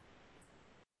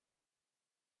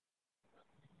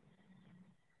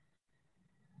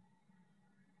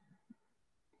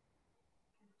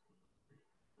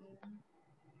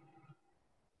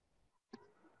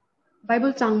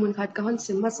Bible chang mun khat ka hon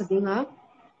sim ma sadinga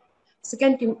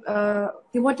second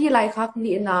Timothy lai khak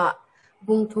ni na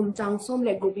bung thum chang som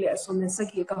le google som le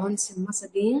sagi ka hon sim ma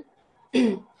sading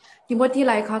Timothy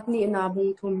lai khak ni na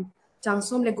bung thum chang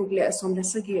som le google som le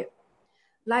sagi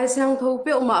Laisiangthou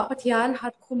pe uma pathian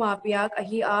hat khuma piak a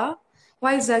hi a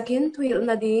wai zakin thuil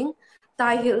na ding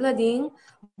tai hil na ding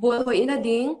bol hoi na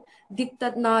ding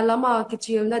diktat na lama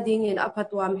kichil na ding in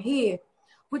aphatwam hi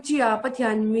Puchia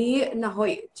pathian mi na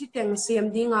hoi chiteng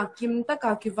sem dinga kim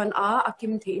taka kivan a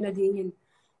akim the na dingin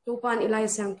tupan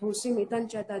Laisiangthou sim itan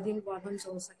chata din wan hon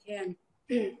so sakhen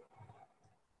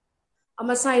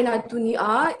amasai na tuni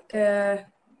a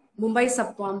Mumbai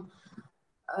sapwam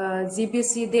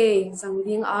GBC day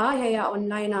sangding a heya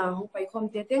online a hong pai khom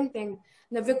te teng teng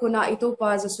na vekuna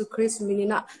itopa Jesu Christ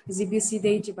minina GBC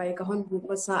day chi bai ka hon bu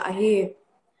masa a he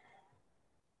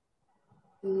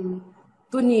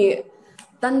tuni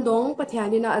Tandong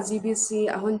pathianina GBC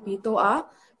ahon Pitu a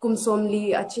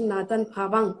kumsomli achina tan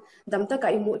phabang damta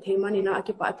ka imu themanina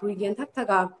akipa thui gen thak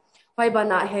thaka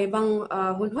paibana hebang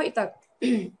hun hoi tak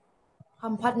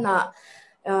Hamphatna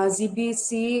GBC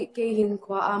ke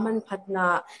hinkhua manphatna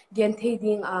gen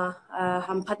theding a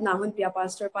Hamphatna hun pia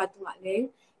pastor patunga leng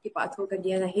kipa thu ka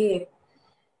gen he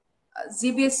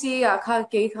GBC akha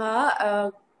ke kha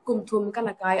kumthum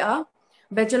kana kai a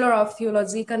Bachelor of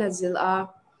Theology kana zil a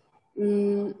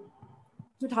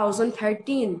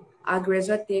 2013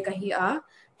 graduate te kahi a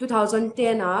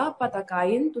 2010 a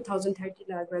patakain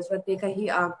 2013 graduate te kahi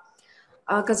a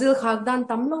kazil khagdan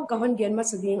tamlo kahon gen ma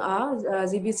sading a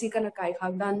GBC kana kai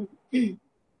khagdan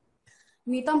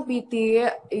mitam piti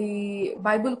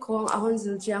Bible khong ahon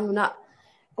zil chiang na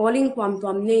calling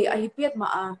pam nei a hipiat ma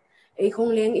a e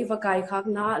khong leng iwakai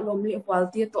khagna lomli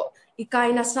kwalti to ikai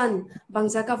na san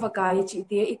bangza ka wakai chi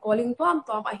te I calling pam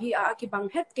a hi a ki bang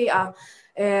het ke a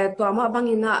to ma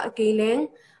bangina ke leng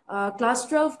class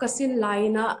 12 kasin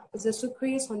laina Jesu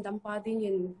Christ hondam pa ding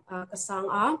in kasang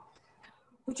a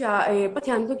pucha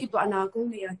pathian to ki to ana kong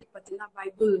ne a patina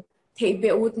Bible theibe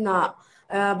ut na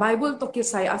Bible to ki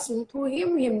sai asung thu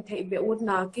him theibe ut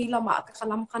na ki lama ka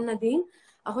khalam khan na ding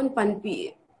ahon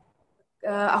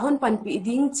panpi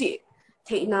ding chi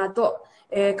theina to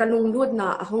kalung lut na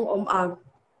ahong om a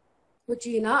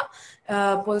puchina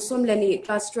polsom leni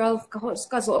class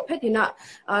 12 ka zo phetina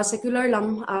secular lam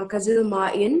kazil ma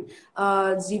in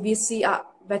GBC a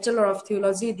Bachelor of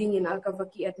Theology ding in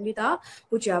alkavaki admita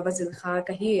pucha bazil kha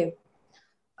kahi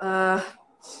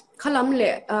khalam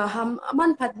le ham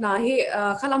manphatna hi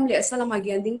khalam le salama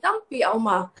gen ding tampi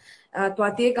auma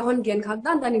twate ka hon gen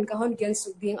khagdan danin ka hon gen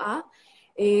suding a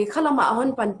khalama ahon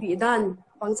panpi dan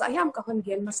bangza hiam ka hon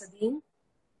gen masading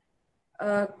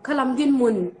khalam din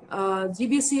mun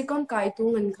GBC kon kai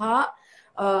tungan kha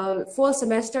fall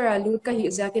semester alut ka hi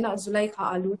zakina July kha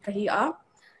alut ka hi a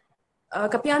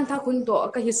kapian tha kun to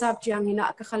ka hisab chiang hina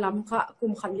ka khalam kha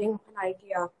kum khaleng phanai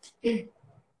kia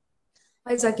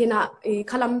ai zakina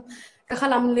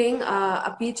khalam leng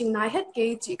api ching nai het ke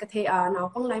chi ka the a naw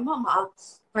pang lai ma ma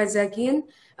ai zakin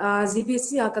GBC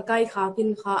ka kai kha kin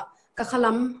kha ka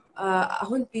khalam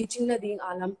ahun pi ching na ding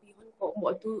alam pi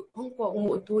hong ko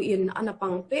mu tu in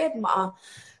anapang pet ma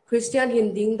Christian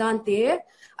hinding dan te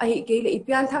a hi ke le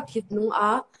ipian thak hit nung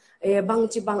a bang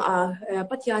chi bang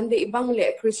pathian de bang le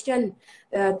Christian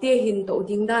te hin to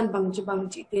ding dan bang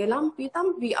chi te lam pi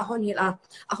tam pi ahon hil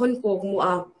ahon pok mu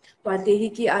pa te hi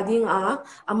ki ading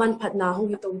aman phatna hong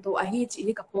hi to a hi chi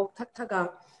hi ka pok thak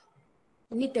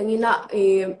ni tengina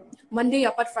Monday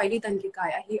apat Friday tan ki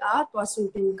kai hi to sung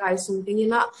ting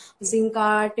ina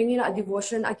zingkar tengina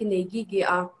devotion akinegi ge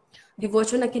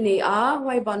devotion akine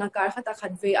wai bana kar khata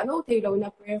khatve ano theilo na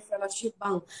prayer fellowship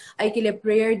bang ai kile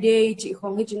prayer day chi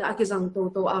khong hi china akizang to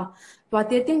to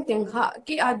te teng kha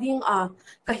ki ading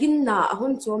kahin na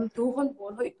hon chom tu hon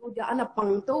pol hoi tu dia ana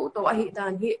pang to a hi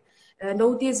dan hi no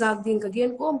ti zak ding ka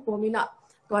gen kom pomina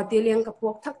to te leng ka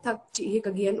pok thak chi hi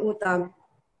ka gen utam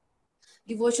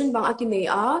devotion bang akine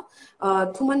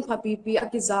thuman phapi pi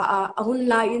akiza ahun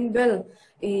la in bel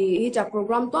hi cha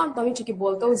program to am tami chiki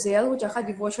bol to zel hu cha kha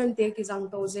devotion te ki jang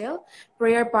to zel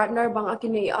prayer partner bang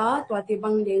akine to ati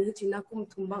bang le hi china kum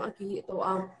thum bang aki to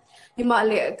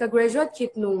himale ka graduate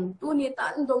kit nung tu ni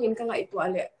tan dong in ka ngai to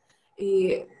ale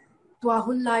to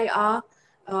hun lai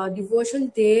devotion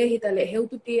te hitale heu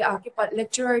tu te akipat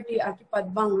lecturer te akipat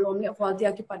bang lom le fal te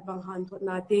akipat bang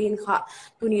Hanthawnna te in kha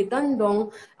tuni tan dong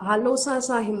halo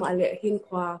sa himale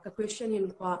hinkhua ka Christian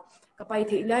hinkhua ka pai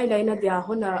thei lai na dia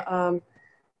hona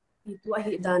Pitu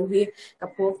hi dan hi ka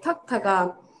pok thaka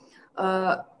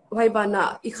wai bana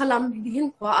ikhalam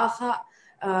hinkhua akha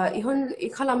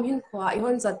ikhalam hinkhua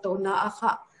ihon zato na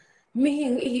akha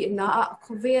mihing hi na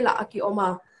khuvela aki oma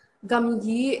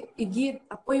gamgi igit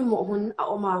apoi mo hun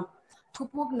oma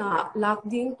Thupuanna lak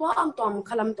ding to am tom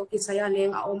khalam to ki saya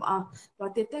leng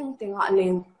wate teng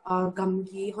leng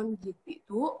gamgi hon gi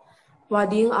Pitu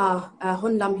wading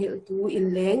hon lam hil tu in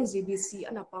leng GBC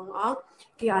anapang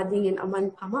ki ading in aman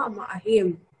phama ama ahim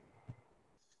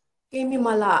kemi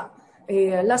mala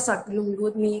lasak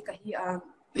lunglut mi kahi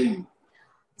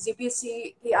GBC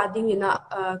ki ading ina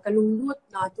kalunglut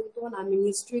na tungto na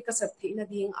ministry kasapthi na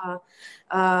ding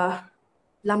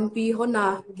lampi hona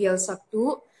gel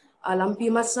saktu lampi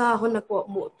masa hona ko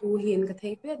mo tu hin ka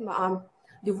theipet ma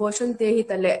devotion te hi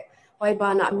tale wai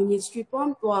bana ministry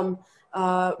pom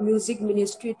music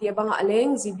ministry te banga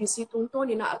aleng GBC tungto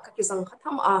ni na kakizang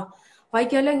khatham wai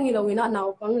keleng hi lowina naw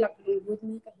pang lak lunglut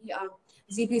ni kahi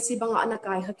GBC banga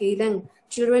anakai hakeleng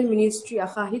children ministry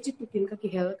akha hi chitukin ka ki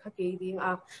hel kha ke ding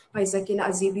pai zakina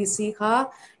GBC kha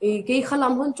ke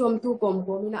khalam hon chom tu kom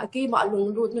mina ke ma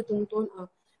lunglut na tungton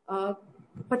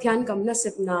pathian kamna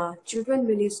sepna children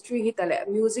ministry hi tale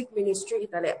music ministry hi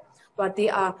tale pati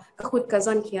ka khut ka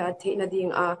zan khia the na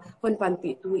ding hon pan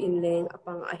Pitu in leng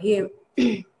apang ahem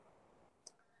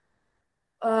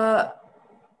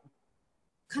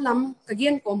khalam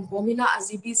kagen kom pomina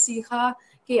GBC kha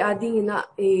ke ading ina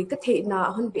ka theina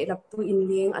hon be lap tu in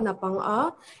leng anapang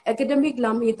academic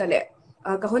lam hi tale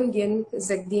ka hon gen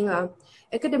zekding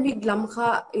academic lam kha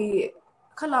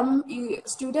khalam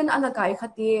student anakai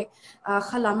khati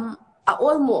khalam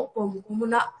all mo pom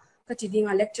kumuna ka chiding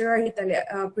lecturer hi tale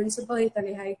principal hi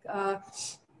tale hai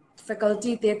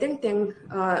faculty te teng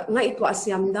ngai to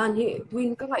asiam dan hi twin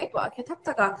ka ngai to khathak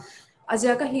taka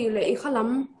azia ka hi le khalam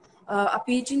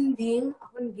api chin ding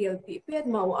hon gel pi pet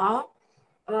mau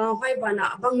vai bana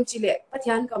bang chile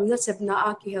pathian kamna sepna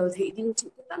ki hel thei ding chi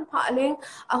tan pha leng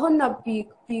ahon na pi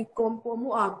kom pomu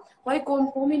vai kom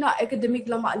pomina academic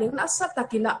lama leng na sa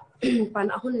takina pan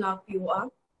ahon la piwa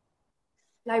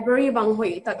library bang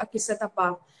hoi tak akiseta pa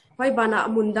vai bana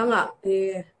mundanga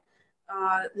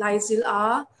laizil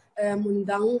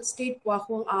mundang state kwa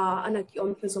khong anaki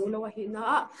om phezong lo hi na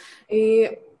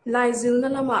laizil na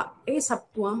lama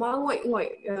saptua ma ngoi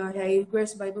hai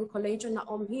Grace Bible College na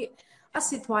om hi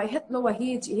asithwai het lo wa hi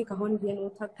chi ka hon gen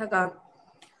thak thaka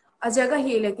ajaga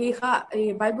hi le ki kha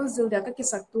Bible zil da ka ki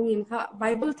saktung in kha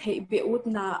Bible thei be ut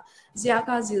na zia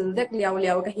ka zil dek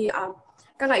liaw ka hi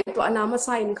ka ngai to anama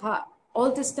sign kha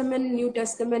Old Testament New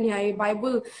Testament hi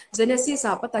Bible Genesis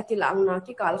patakila ang na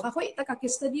ki kal kha khoi ta ka ki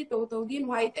study to din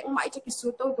wai tek mai cha ki su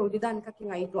to didan ka ki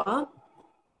ngai to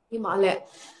hi ma le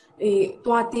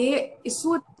tuate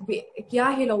isut be kya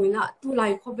helowina tu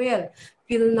lai khovel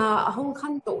pilna ahong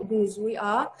khan to dung zui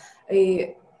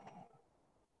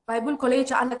Bible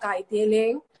College ana kai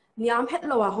teleng niam het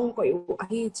lawa hong koi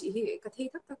hi chi hi ka thei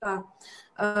thak taka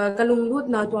kalung lut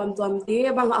na tuam te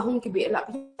bang ahong ki be la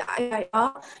ai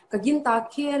ka gin ta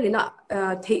khelina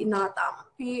thei na tam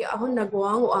pi ahon na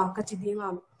goang ka chi dinga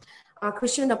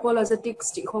Christian apologetics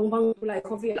chi khong bang tulai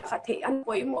khovel kha thei an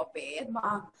koi mo pe ma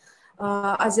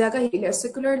azia ka hi le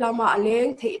secular lama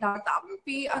aleng thei da tam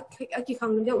pi aki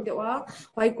khang dewa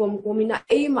wai kom komina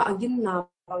ma agin na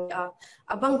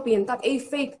abang pin tak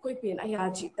faith koi pin aya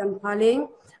chi tan phaleng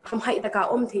ham hai taka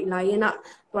om thei lai na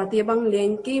to te bang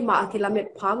leng ki ma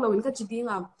kilometer phang lo in ka chi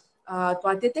dinga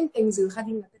tua te teng teng zil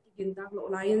khading na ti kin dak lo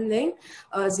lain leng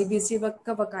GBC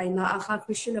ka vakai na akha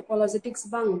Christian apologetics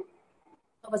bang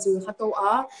ka zil khato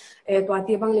a tua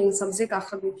te bang leng subject a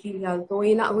khagu khilial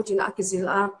toina hu china akizil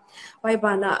a pai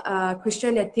bana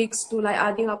Christian ethics tu lai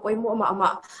ading a poimo ma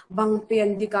bang pen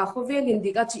dika khovel in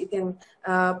dika chi teng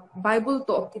Bible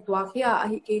to ki tua khia a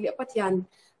hi ke le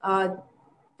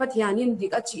pathianin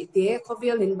dika chi te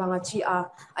khovel in banga chi a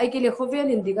ai ke le khovel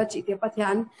in dika chi te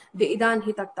pathian de idan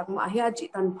hi tak ma hi a chi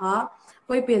tan pha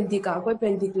koi pen dika koi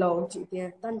pen dik lo chi te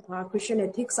tan pha Christian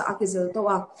ethics a akizil to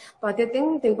a pa te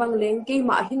teng bang leng ke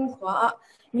ma hin khwa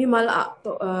mi mal a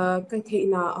to ka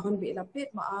theina hon be la pet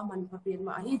ma a man pha pet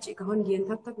ma hi chi ka hon gen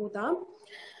thak uta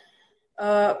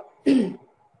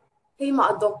ke ma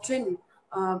doctrine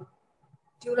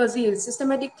theology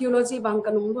systematic theology bang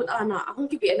kanung lut ana ahong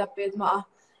ki be la pet ma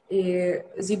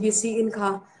GBC in kha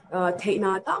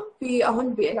theina tam pi ahon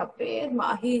be la pet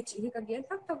ma hi chi ka gen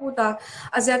thak uta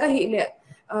azya ka hi le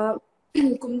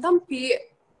kum tam pi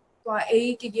tua a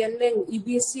ki gen leng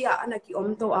EBC a ana ki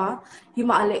om to a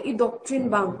hima ale I doctrine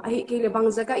bang a hi ke le bang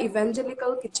zaka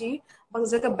evangelical kichi bang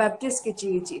zaka baptist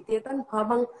kichi chi te tan pha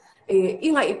bang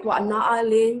inga itwa na a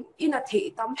leng ina the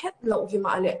tam het lo hima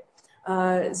ale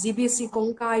GBC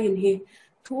kongka in hi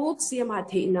thuk siama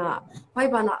theina pai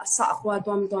bana sa khwa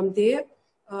tom te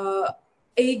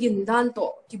agin dan to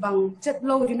ki bang chet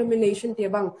lo denomination te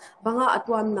bang banga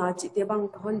atwam na chi te bang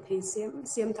hon the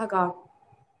sem thaga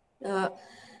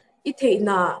I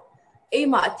theina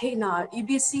ema theina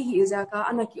EBC hi zaka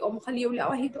ana ki om khaliu la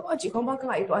hi to chi khoma ka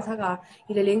I to thaga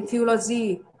hileleng theology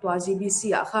to GBC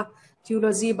a kha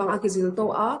theology bang akizil to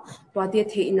a to te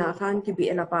theina khan ki bi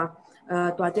elapa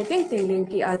to te teng leng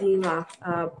ki adinga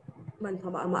man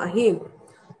phama ma hi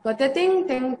to te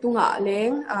teng tunga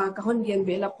leng ka hon gen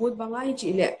be la put bangai chi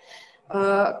le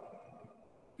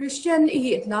Christian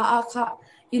hi na a kha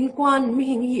inkwan mi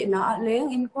hing hi na leng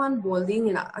inkwan bolding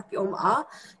na akiom a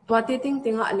to te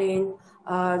teng a leng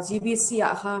GBC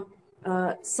a kha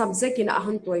subject in a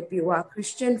han toy piwa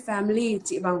Christian family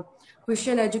chi bang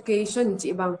Christian education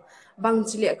chi bang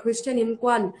chile Christian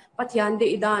inkwan pathian de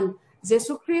idan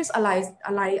Jesus Christ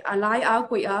alai a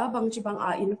koi a bang chi bang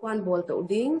a inkwan bol to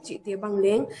ding chi te bang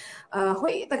leng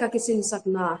hoi taka kisin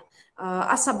sakna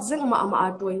a subject ma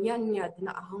toy yan nya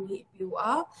dina ahong hi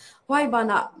piwa why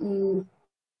bana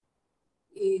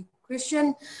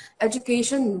Christian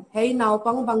education hey now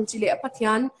bang chile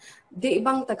pathian de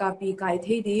bang taka pi kai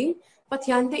thei ding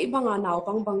pathian de bang a now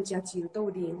bang cha chil to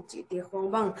ding chi te khong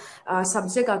bang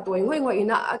subject a toy ngoi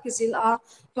ina akisil a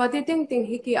to te teng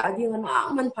hi ki ading na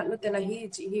man phatlo te la hi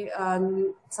chi hi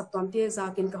saptom te za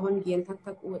kin ka hon gen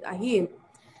thak ut a hi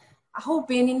a ho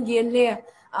penin gen le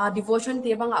devotion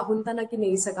te bang a hunta na ki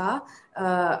nei saka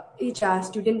icha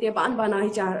student te ban bana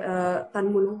icha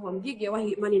tanmun hom gi gewa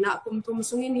hi manina kum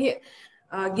sungin hi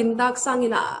gindak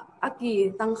sangina aki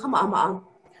tang khama ama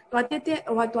to te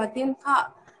wa to ten kha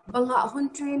banga hun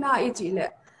trina ichi le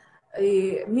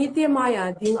mi te maya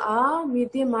ding a mi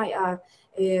te maya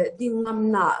ding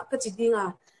namna ka chi dinga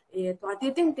to te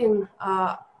teng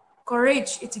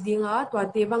courage ichi dinga to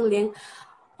te bang leng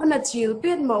hona chil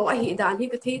pet mo a hi dan hi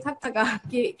ka thei thak taka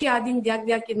ki ading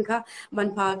diak kin kha man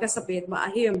pha ka sapet ma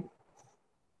hem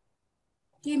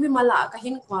ki mi mala ka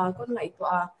hin khwa kon ngai to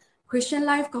a Christian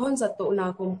life ka hon zat to na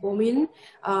komin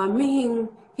mi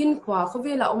hin khwa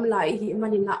khowela lai hi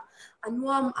manina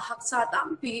anwam haksa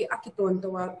tampi akiton to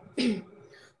wa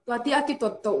to ti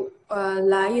akitot to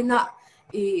laina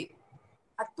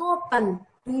atop tan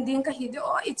ding ka hi de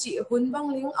o ichi hun bang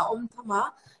ling a thama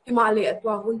himale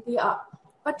atwa hun ti a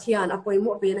pathian apoi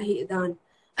mo be na hi dan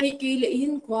ai ke le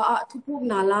hin khwa a thupuk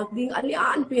na lak ding ali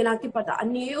an pe na ki pata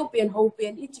ani o pen ho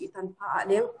pen ichi tan pha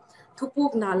leng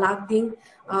thupuk na lak ding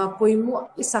poimo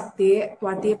isakte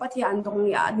twate pathian dong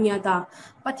ya nia ta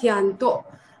pathian to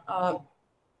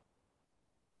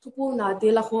thupu na te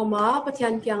la khoma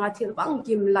pathian kyanga thil bang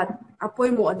kim lat apoi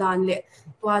mo dan le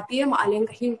twate ma aleng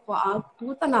ka hin khwa a tu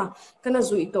tana kana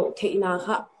zui to theina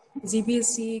kha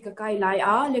GBC ka kai lai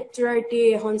a lecturer te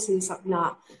hon sin sakna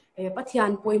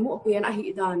pathian poimo pen a hi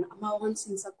dan ama hon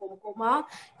sin sakom koma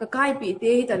ka kai pi te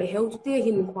hi tale heu te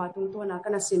hin khwa tung to na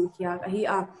kana sim khia a hi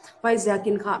a pai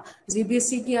zakin kha GBC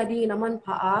ki adi naman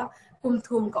pha a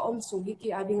kumthum ka om su hi ki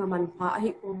adi ngaman pha a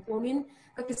hi komin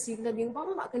ka kisik na ding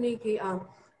bang ma kani ki a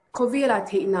khovela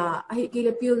theina a hi ki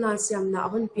le pil na siam na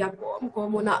hon piak ko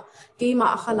mona ke ma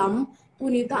khalam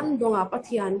tuni dan donga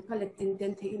pathian collecting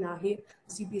ten theina hi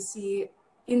GBC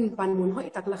in panmun hoi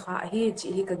takla kha hi chi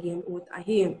hi ka gen ut a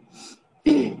hi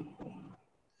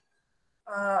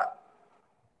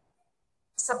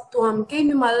saptuam ke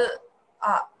mi mal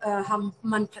ham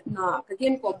manphatna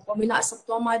kagien komina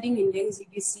saptoma ding in leng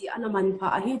GBC ana manpha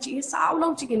ahi chi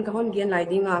saulo chicken kahon gen lai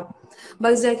dinga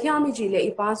bagza khyami ji le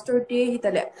I pastor te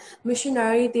hitale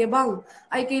missionary te bang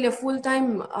ai ke le full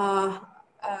time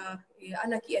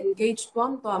ana ki engaged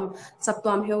tom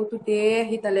saptom heu tu te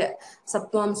hitale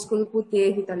saptom school pu te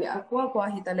hitale akwa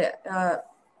hitale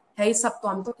hei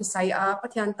saptom to kisai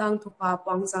pathian tang thupa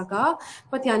pangzaka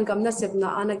pathian kamna sepna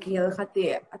ana gel khate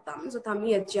atam zotam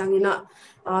ye changina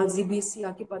GBC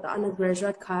akipata ana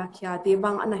graduate kha khya te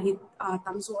bang ana hit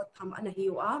tamzo tham ana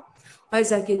hiwa pai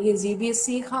zakin hi GBC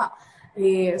kha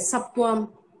saptom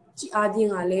chi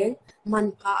adinga le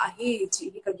manpha ahi chi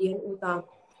ka gen uta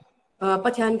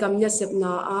pathian kamna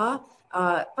sepna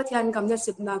pathian kamna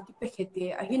sepna ki pekhete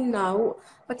ahin nau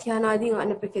pathiana ding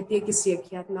ana pekhete ki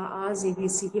sekhyatna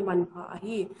GBC ki manpha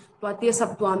ahi to te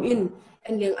saptuam in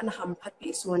enleng an ham phati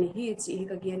soni hi chi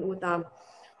ka gen utam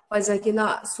pazakina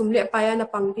sumle payana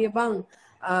pangte bang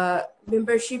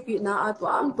membership na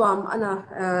tuam ana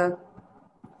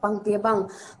pangte bang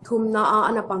thumna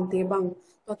ana pangte bang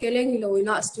to keleng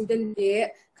loina student de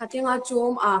khatenga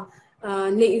chom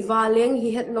nei valeng hi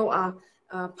hetlo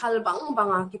phal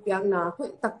banga Kipumpiakna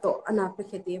takto ana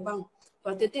pekhete bang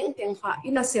to teng kha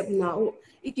ina sepna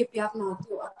Kipumpiakna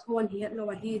to athon hi lo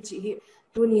hi chi hi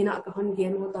tunina ka hon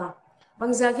gen uta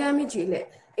bangza khami chi le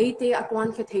eite akwan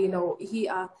khe theilo hi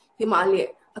himale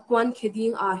akwan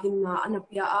kheding hinna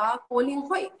anapya calling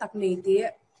khoi taknei te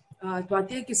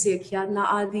twate ki se khya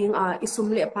ading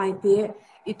isumle paite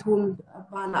ithum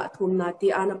bana thumna ti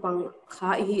anapang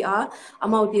kha hi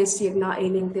amauti siegna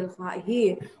eling tel kha hi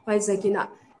paizakina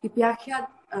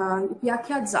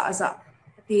ipyakhya za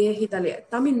te hitale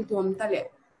tamin tom tale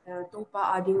topa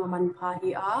ading manpha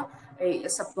hi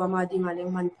sapwa ma ding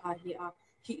aleng manpha hi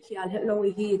hi khial hello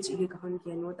hi chi hi kahon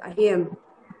kenot ahem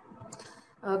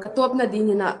katop na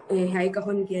dinina hai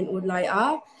kahon ken ulai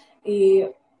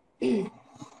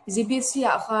GBC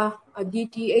kha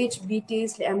DTH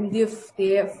BTs le MDiv te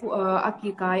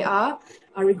akikai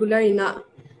regular ina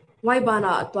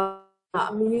waibana to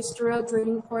ministerial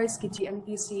training course ki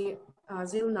GMTC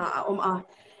zilna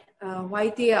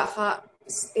YT kha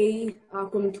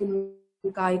kumthum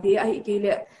kai de ai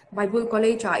kele Bible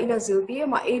college ina zilte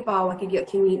ma bawa ki ge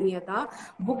khingi niata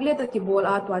booklet ki bol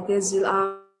to te zil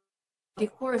ki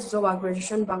course zo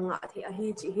graduation banga the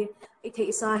ahi chi hi ithe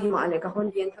isa hi ma le ka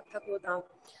hon gen thak ta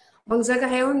bangza ka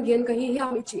heon gen ka hi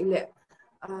hiam chi le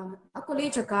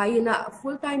college ka ina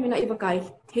full time ina iba kai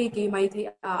thei ki mai thei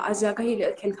azia ka hi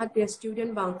le khen khat pe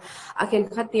student bang khen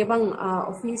khat te bang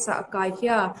office ka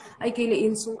khia ai ke le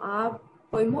insung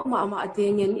poimo ma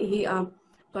atengen hi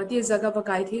pati zaga ba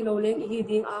kai thi lo leng hi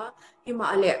ding hi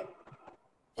ma le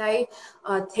tai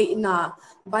theina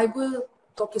Bible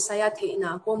to kisaya theina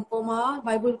kompoma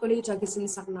Bible college ki sin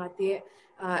sakna te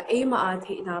ema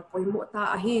theina poimo ta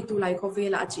hi tu lai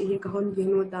khovela chi hi ka hon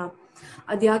genu da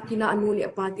adia kila anu le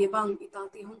pate bang ita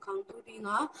ti Hunkhang tu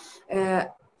dinga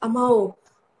amao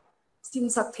sin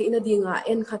sak theina dinga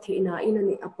en kha theina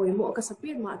inani apoimo ka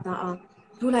sapir ma ta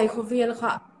tu lai khovel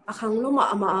kha akhang loma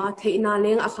ama theina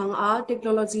leng akhang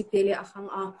technology tele akhang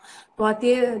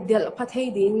twate del phathei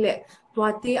ding le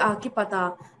twate ki pata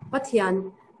pathian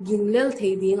ginglel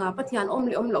thei ding pathian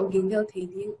omlo ginglel thei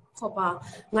ding khopa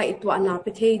ngai tuana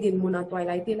pethei din muna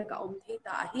toilai te la ka thei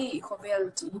ta hi khovel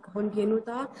chi hon genu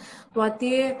ta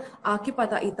twate ki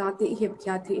pata ita te heb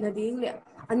kya theina ding le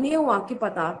anewa ki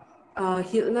pata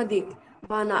hilna dik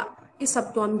bana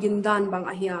isaptom gindan bang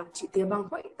ahia chite bang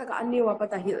hoi taka anewa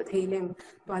pata hil theileng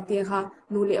twate kha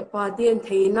nule pa den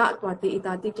theina twate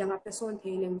ita te kyanga peson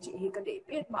theileng chi hi ka de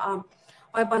pet ma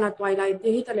oi bana twilight te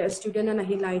hi tale student na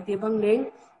hi lai te bang leng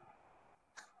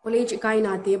college kai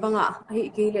na te banga hi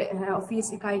ke le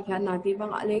office kai khan na te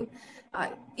banga leng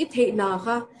I theina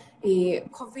kha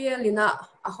khovelina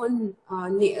ahon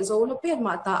ne zo lo pet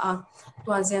ma ta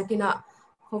twa zakina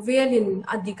khovelin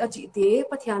adik achi te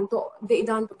pathian to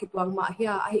deidan to kitwang ma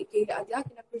hia ai ke le adia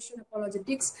kina Christian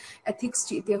apologetics ethics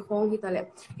chi te khong hi tale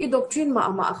I doctrine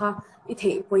ma kha I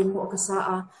thei poimo ka sa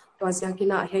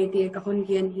Zakina Ngaihte kahon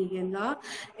gen hi gen la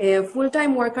full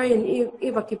time worker in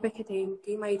evaki pekheteng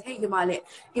ki mai thei himale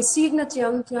ki signa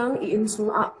chiang I insung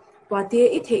twate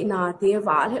I theina te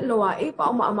wa lowa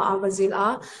pa ma awazil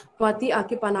twati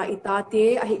akipana ita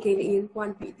te ahi ke in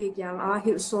kwan pi te kyang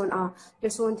hilson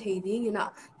person thei ding ina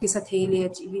ki sa theile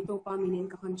chi hi to pa minin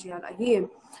kahon chial hi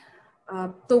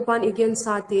topan igen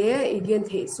sa te igen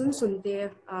thei sun te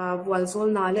walzol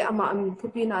na le ama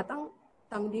thupi na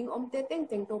tang ding te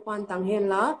teng topan tang hen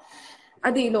la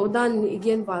adi lo dan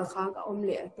igen wal kha ka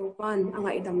le topan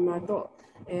anga idam na to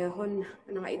hon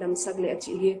anga idam sagle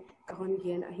chi hi ka hon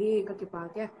gen hi ka ki pa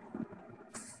ke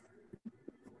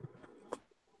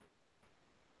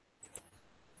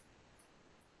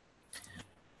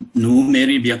nu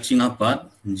Mary Niangbiakching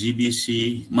apat GBC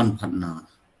manphatna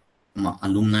ma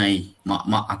alumni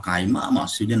ma akai ma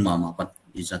student ma pat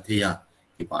izathea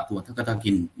kipa tu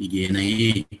thakatakin ige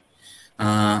nai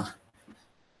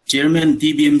chairman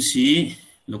TBMC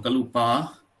local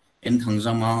upa en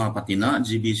Thangzamang patina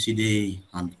GBC de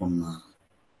Hanthawnna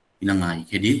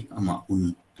Ngaihte ama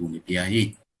un tu ni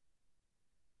piahi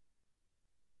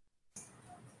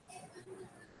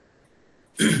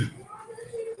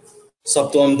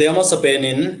Sabtuam dema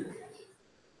sapenin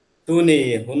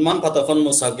tuni hunman patafan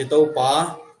musakito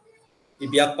pa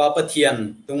ibiak pa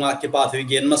pathian tunga kipa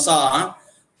thuigen masa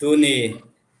tuni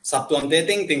sabtuam de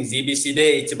ting GBC de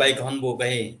chibai khon bu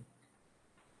kai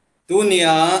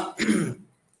tunia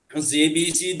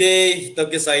GBC de to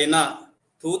ke saina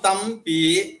thu tam pi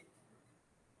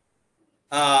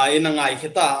ina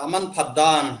Ngaihte aman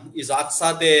phadan izak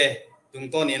sa de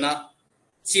tungton ina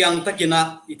chiang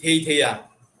takina ithei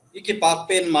ikipak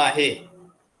pen mahe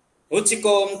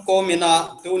uchikom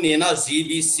komina tunina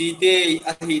GBC de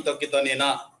ahi to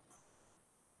kitonina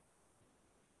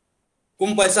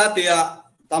kumpaisa tia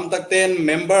tamtakten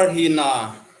member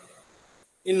hina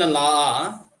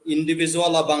inala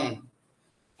individual abang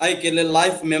ai kele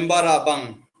life member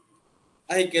abang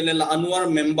ai kele la annual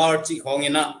member chi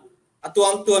khongina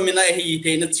atuam tuamina hi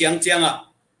theina chianga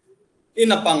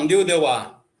ina pangdiu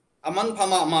dewa aman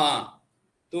phama ma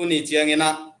tuni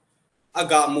chiangina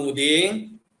aga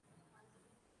muding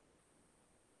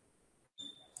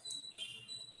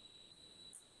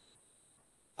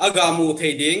aga mu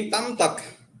theding tam tak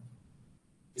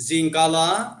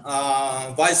zingkala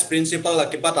vice principal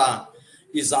akipata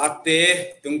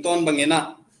izakte tungton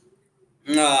bangena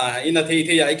ina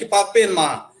thei ai kipa pen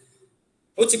ma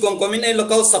uchikong komin ai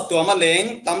local sabtua ma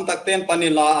leng tam tak ten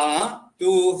panila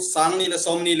tu sangni le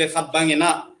somni le khat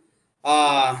bangena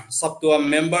sabtua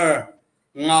member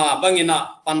nga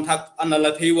bangina panthak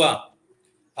anala thiwa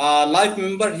life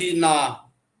member hi na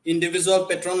individual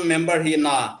patron member hi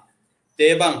na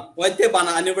tebang waite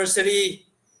bana anniversary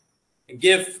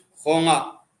gift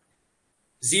khonga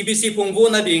GBC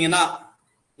pungbu na dingina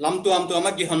lamtuam tu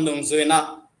ama ki handong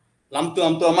zoina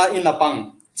lamtuam tu ama ina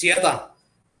pang chiata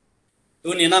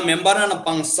tunina member na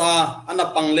pangsa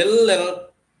ana panglel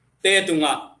te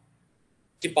tunga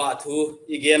kipa thu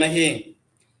igena hi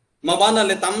mabana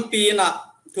le tampi na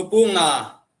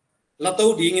thupunga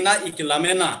latau dingina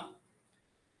ikilamena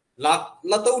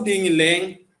latau ding leng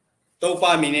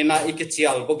topa minena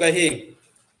ikichial bogahi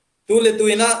tule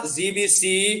tuina GBC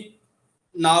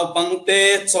naw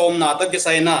pangte chomna ta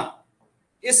kisaina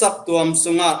isap tuam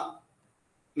sunga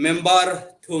member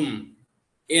thum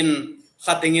in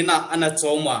khatingina ana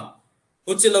choma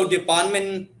huchilo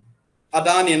department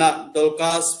adanina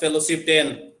dolkas fellowship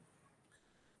ten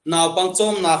now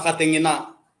pangchom na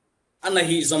khatingina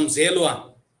anahi zom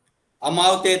zelwa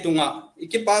amaute tunga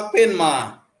ikipak pen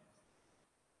ma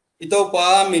ito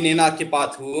pa minina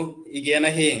kipathu igena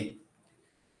hi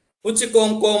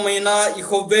uchikom komina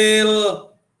ikhovel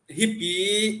hipi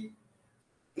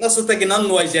nasutagina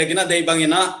noi jagina dei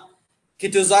bangina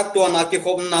kituzak to na ki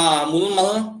khobna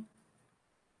mulmal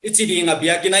ichidinga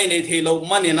biakina nei thelo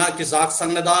manina kizak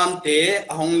sangnadan te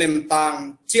ahonglem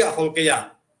tang chi ahol keya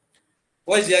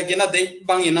wajia gina dei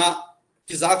bangina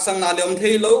kizak sang na leom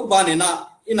thelo banina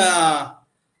ina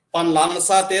panlang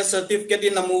sa te certificate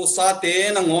in namu sa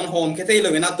te na ngon hom ke thelo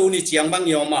ina tu ni chiang bang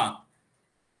yoma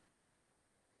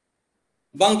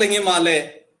bang tengi male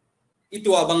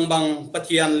itua bangbang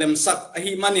pathian lem sak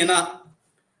ahi manina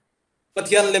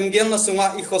pathian lem gem na sunga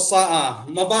ikhosa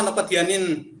mabana pathianin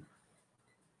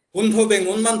huntho beng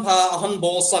unman pha ahon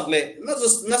bo sakle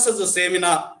na sa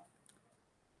semina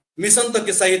mission to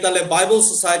kisai tale Bible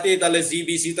Society tale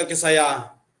GBC to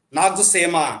kisaya nagjo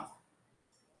sema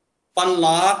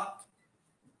panlak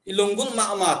ilunggun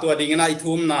ma ama to dingina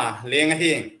ithumna lenga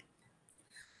hi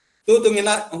tu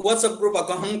tungina WhatsApp group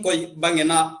akaham koi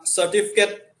bangena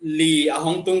certificate li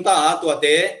ahong tungta to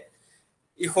te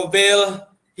ikhobel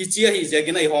hichia hi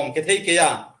jagina i hom ke thei ke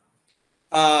ya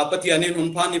patianin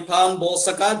hunphan iphan bo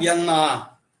saka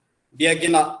biangna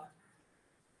biagina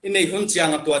inei hun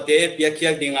chiang tua te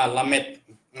piakhiak dinga lamet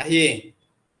ngahi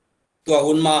tua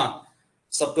hunma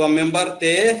sabtua member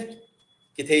te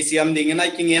ki thei siam dingena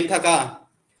kingen thaka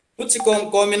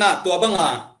puchikom komina tua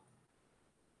banga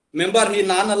member hi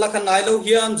nana lakhanai lo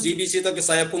hiam GBC to ki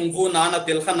saya pungbu nana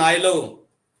tel khanai lo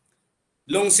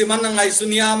lungsiman ngai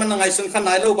sunia man ngai sun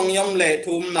khanai lo bangyom le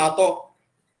thum na to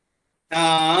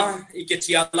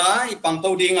ikechiala ipangto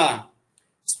dinga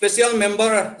special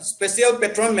member, special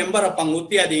patron member of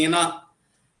Pangutia Dina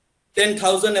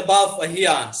 10,000 above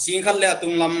here, Singhal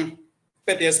Latunglam,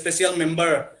 Pet special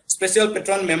member, special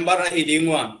patron member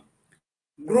Hidingwa.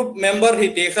 group member hi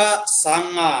te kha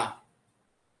sanga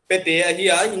pete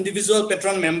ahia individual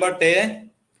patron member te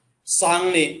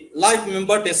sang ni life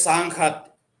member te sang khat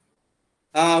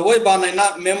woi ba nai na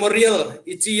memorial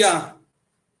ichia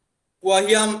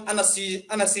Wahiam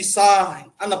anasisa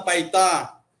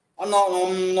anapaita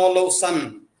no lo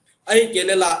san ai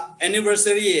kelela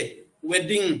anniversary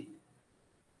wedding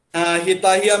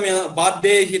hita hiam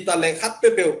birthday hita le khat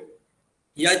pe pe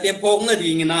ya te phok na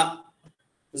ringina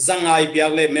zangai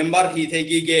biagle member hi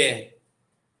thegi ge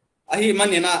ahi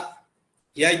manina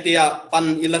ya te pan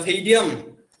ila theidiam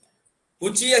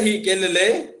uchi hi kelele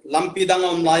lampi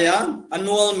dangom laya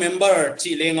annual member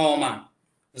chi lengoma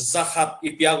zakhat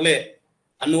ipiagle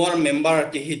annual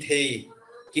member ki hithei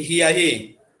ki hiahi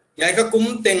yaika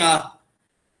kum tenga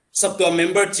sabto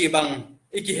member chi bang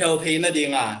iki hel theina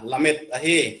dinga lamet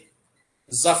ahi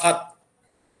zakhat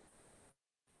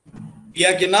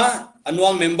biakna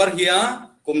annual member hia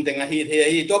kum tenga hi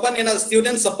thei to ban ina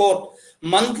student support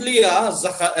monthly a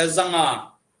zakhat zanga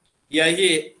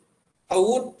yahi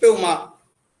out peuma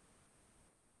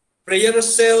prayer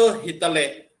cell hitale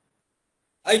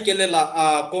ai kelela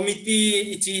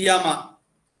committee ichi yama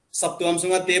sabtuam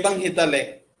sunga tebang hitale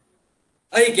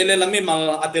ai kelela mi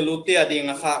mal atelute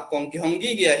adinga kha kongki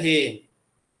hongi ge hi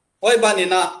oi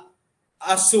banina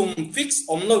asum fix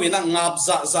omno wina ngap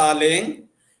za leng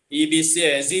EBC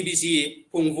GBC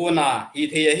Thupuanna hi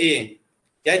the hi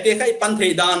yai te khai pan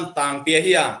thei dan tang pe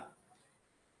hiya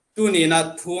tu ni na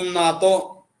Thumna to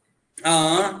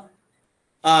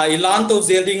ilan to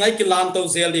zeling ai kilan to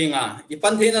zelinga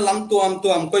ipan theina lam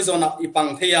tuam koi zona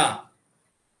ipang theya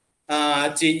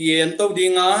chi yen to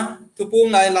dinga thupung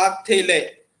nai lak thele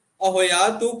ahoya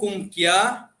tu kum kia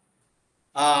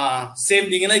sem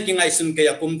dinga ki ngai sun ke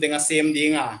ya kum tenga sem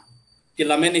dinga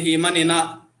kilamen hi manina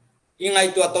ingai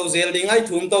tu to zelinga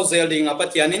thum to zelinga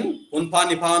patianin un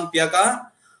phani phan piaka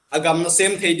agam na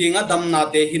sem thei dinga dam na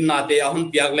te hin na te ahun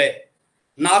piakle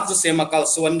nak ju semakal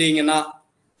suan dingina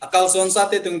akal son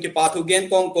sate tung ki pathu gen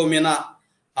kong komena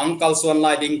angkal son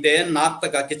lai ding te nak ta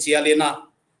ka chialina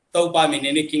to pa mi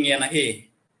ni kingena hi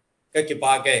ka ki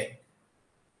pa ke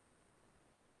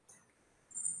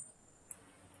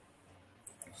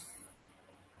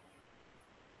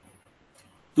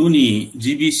tuni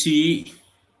GBC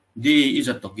de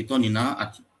izat to kitonina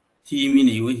at thi mi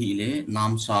nei we hi le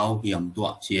Namsau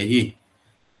Hiamtuah che hi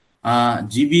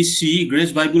GBC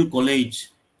Grace Bible College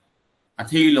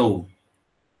athelo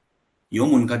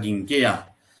yomun ka ging ke ya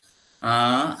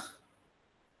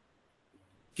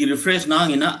ki refresh na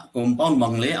ngina compound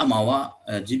bangle amawa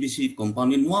GBC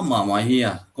compound in wa ma hi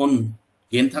ya kon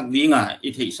gen thak dinga I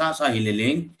thei sa hi le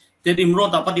leng te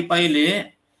dimro ta pati pai le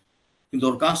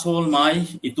dorka sol mai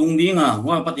itung dinga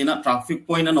wa patina traffic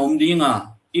point na nom dinga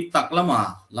itak lama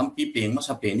lampi peng ma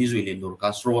sa pe ni zui le dorka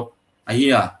road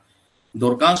ahia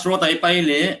dorka road ai pai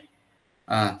le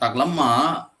tak lama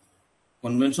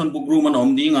convention book room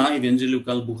anom dinga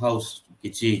evangelical book house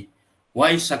kichi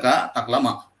wai saka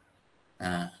taklama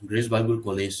Grace Bible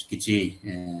College kichi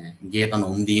gate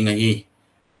anom dinga hi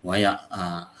waya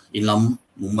ilam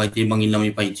Mumbai te bang ilam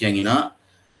ipai chiangina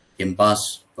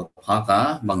campus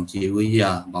phaka bangchi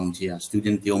huia bangchi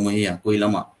student te omia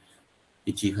koilama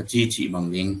ichi hachi chi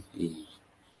bangleng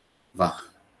wa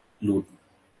lut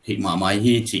hi ma mai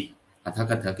hi chi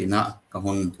athaka thakina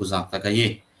kahon thuzak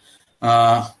takai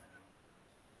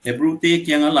Ebrute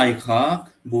kiang alai kha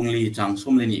bungli chang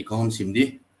som le ni ka hon sim di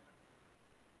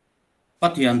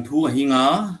pathian thu hinga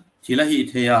thila hi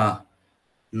theya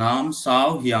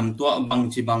Namsau Hiamtuah bang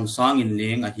chi bang sang in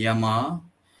leng a hiama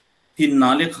thin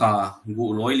na le kha gu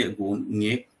loi le gu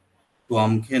ngek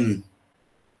tuam khen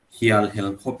hial hel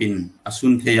khopin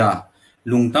asun theya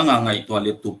lungtanga ngai to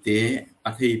le tupte a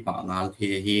thei pa ngal the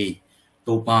hi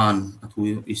topan athu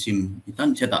isim itan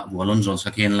cheta bolon zon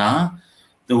sakhen la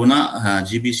Tuna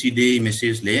GBC Day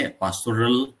message le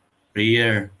pastoral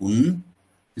prayer hun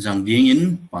jang dingin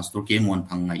pastor ke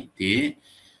Muanthang Ngaihte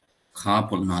kha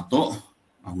pol na to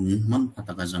hun man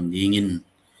pataka jang dingin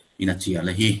ina chia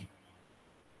la hi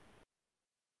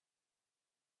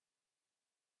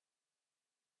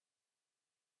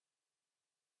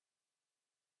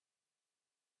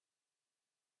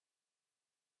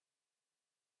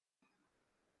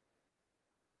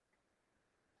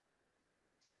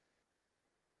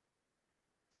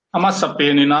ama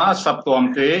sapenina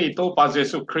saptuam te ito pa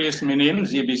Jesu Christ minin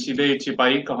GBC Day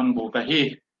chipai kahon bu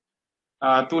kahi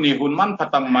tuni hunman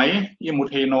Latthangmawi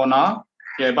imuthe nona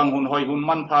ke bang hun hoi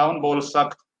hunman phaun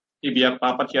bolsak ibiak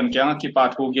pa pathian kyang ki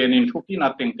pathu genin thupi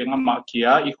na teng ma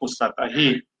kia I khusak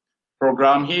ahi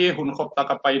program hi hun khop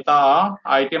takapaita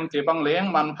item te bang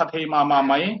leng man phathei ma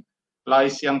mai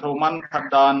Laisiangthou man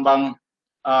phadan bang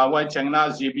ไว้เจ้าหน้า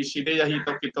GBC ได้ยังฮิต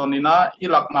กิตอนินะอิ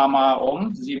ลักนามา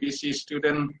GBC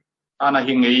student อา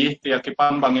หิงไงเตียกิปั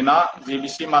นบังอินะ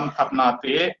GBC มันพัฒนาเต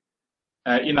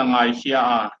อินังไงเฮีย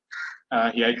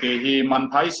เฮียเตฮีมัน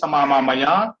ไทยสมามามาย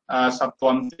าสัต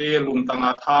วันเตลุงตังอ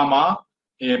าธามา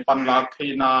ปันลักให้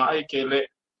นาไอเกเล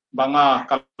บังอา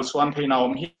กัลส่วนให้นา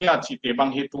เฮียจิเตบัง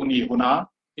ฮิตุนีหุนา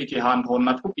อิกิฮันทน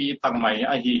นัทุปีตังไม่ไ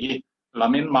อฮีลา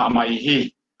มินมาไม่ฮี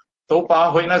ตัวป้า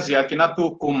หอยน่าเสียกินาตุ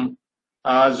กุม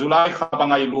จุลัยข้าบัง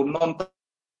ไอลุนนนต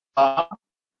า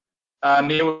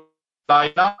นิวไล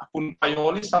นะหุ่นไปโอ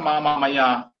ลิสมามามายา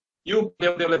ยุบเดีย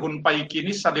วเลยหุ่นไปกิ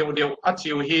นิสเดียวอา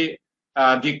ชิวฮี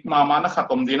ดิกมามานะขัด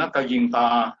ตมดีนะกะยิงตา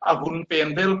หุ่นเป็น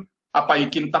เดลไป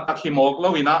กินตักหิมอกแล้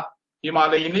ววินะฮิมา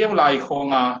เลยเลี้ยวไหลค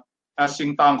งสิง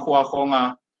ตังขวาคง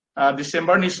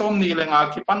December ni som ni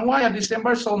lenga kipan waya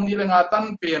December som ni lenga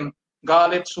tan pen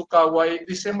galet suka wai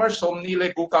December som ni le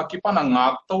guka kipan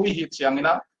angak to hi chiang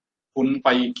ina hun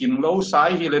pai kin lo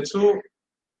sai hi le chu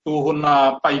tu hun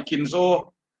pai kin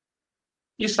zo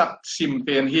isak sim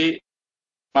pen hi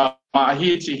ma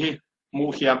hi chi hi mu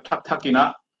hiak thak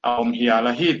thakina hia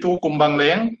la hi tu kumbang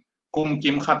leng kum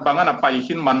kim khat bangana pai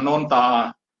hin man non ta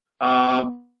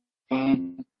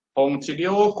hong chi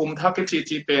dio kum thak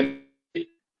chi pen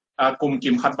กุมกิ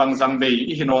มขัดบังจังเบย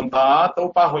อิหินอนตาตัว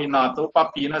ป้าหอยนาตัวป้า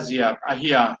ปีนาเซียอาเ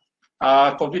ฮีย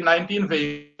COVID-19 เว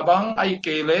บังไอเก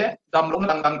เลดำลง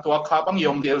ดังตัวข้าบังย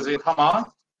มเดียวเจธามา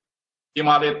ที่ม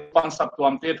าเลปังสับตัว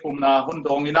เตทุมนาหุ่นด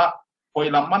งอินะหอย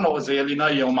ลำมันโอเซลินะ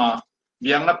ยมาเ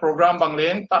บียงนักโปรแกรมบางเล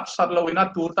นตัดสัตว์ลวินะ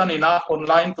ตูตันินะออน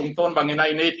ไลน์ตุงต้นบางอินะ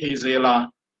อินเทเซลา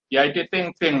ใหญ่เต็ง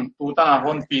เต็งตูตันห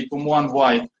อนปีตุมวนไว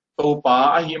ตัวป้า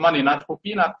อาหิมันินะทุ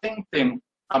ปีนะเต็งเต็ง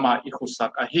อามาอิคุสั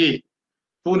กอาฮี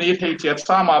tu ni thei chet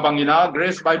sama bangina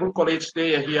Grace Bible College de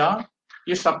hiya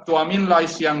i saptua min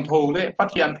Laisiangthou le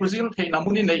pathian phuzil thei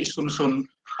namuni nei sun sun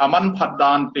aman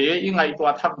phatdan te i ngai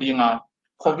tua thak dinga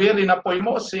khovelina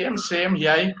poimo sem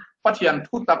hiai pathian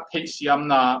thu tak thei siam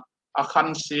na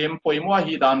akhan sem poimo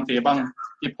hi dan te bang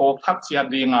i phok thak chia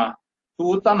dinga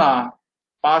tu tana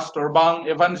pastor bang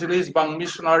evangelist bang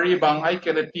missionary bang ai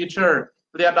kele teacher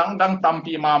le dang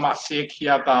tampi mama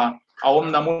sekhia ka awam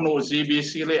namuno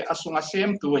GBC le asunga sem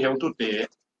tu heu tu te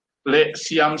le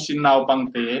siam sinnaw bang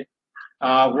te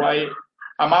wai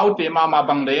amau te mama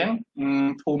bang leng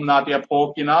thumna te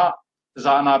phokina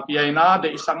zana piaina de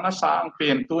isangna sang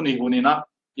pen tu ni hunina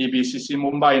EBCC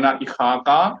Mumbai na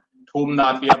ikhaka thumna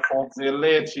te phok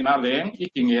zele china leng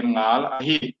ikingen ngal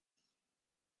ahi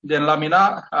den lamina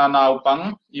naw pang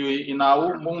inau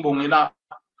mungbungina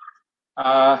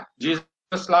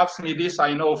Jesus loves me, this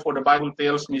I know, for the Bible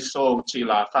tells me so.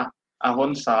 Chilaka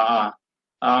ahon sa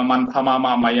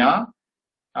manphamama maya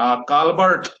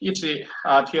Calvert ichi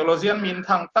theologian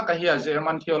Muanthang takahia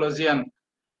German theologian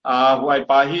huai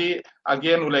pahi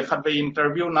again ule khatbe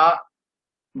interview na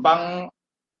bang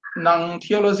nang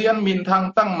theologian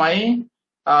Muanthang tang mai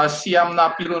siam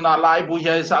na piluna lai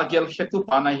buhia sa agel hetu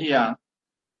panahia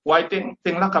huai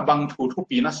teng la ka bang thu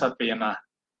pina sa pena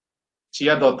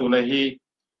chia do tulehi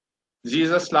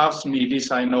Jesus loves me, this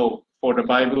I know, for the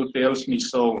Bible tells me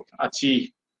so.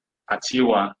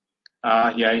 Achiwa.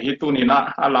 Ya hitu ni na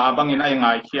alabang ina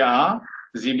Ngaihte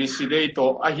GBC day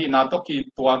to ahi na to ki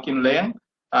tuakin leng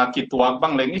ki tuak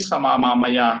bang leng isama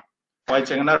mamaya. Wai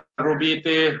cheng na ruby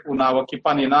te unawa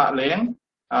kipanina leng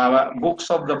books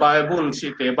of the Bible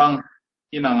si te bang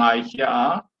ina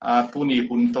Ngaihte tuni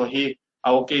hunto hi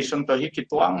occasion to hi ki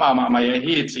tuang mamaya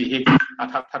hi chi hi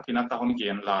athak thakina tahon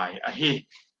gen lai ahi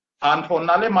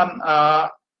Hanthawnna le man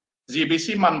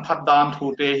GBC man phatdan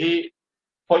thu te hi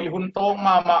hoi hun tong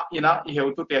mama ina i heu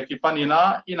tu te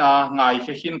kipanina ina Ngaihte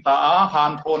hinta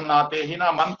Hanthawnna te hina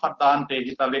man phatdan te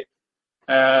hi tale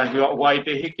huai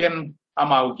te hi ken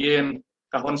amau gen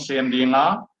ka hon sem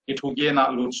dinga i thu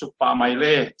gena lut sup pa mai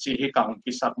le chi hi ka hon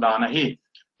ki sak dana hi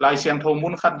Laisiangthou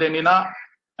mun khat denina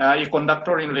i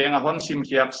conductor in lenga hon sim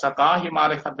khiak saka hi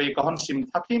male khat be ka hon sim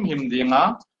thakim him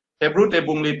dinga Hebrew te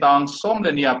bunglitang som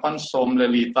le niapan som le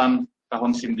litan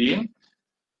kahon simding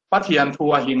pathian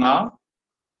thua hinga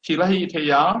thilahi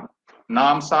theya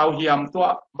Namsau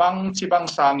Hiamtuah bang chibang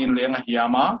sangin lenga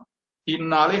hiama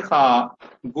hinna le kha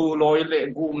gu loi le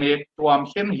gu nek tuam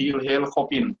hen hil hel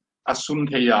khopin asun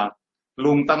theya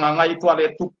lung tanga ngai tua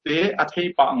le tukte athei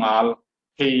pa ngal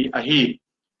hei ahi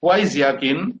wai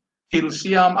ziakin thil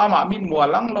siam ama min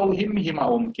mualang lo hima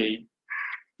omke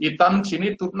itan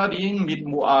chini tutna ding mit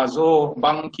mu azo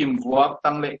bang kim vuak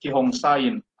tang le ki hong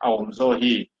sain aom zo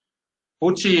hi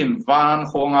puchin van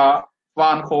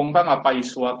khong banga pai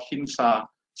suak hinsa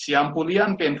siam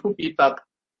pulian pen thu pitak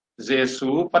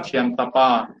Jesu pathian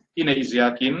tapa ine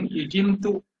iziakin igin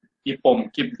tu ipom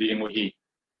kip dingu hi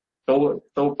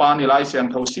to pa ni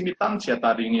Laisiangthou simitan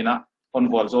cheta ringina on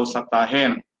volzo sakta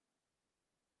hen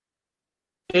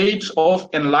Age of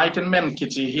Enlightenment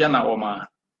kichi hiana oma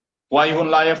wai hun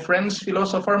lai French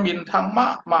philosopher min thang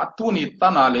ma tu ni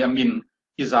tana le min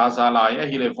izaza lai a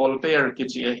hile Voltaire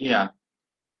kichi a hian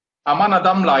amana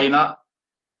dam lai na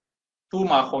tu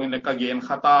ma khong le ka gen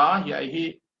khata hi hi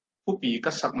pupi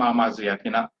ka sakma ma zia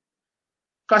kina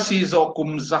kasi zo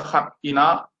kum zakhat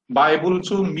ina Bible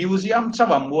chu museum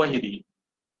chawa mua hidi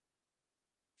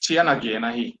chiana ge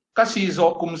na hi kasi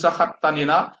zo kum zakhat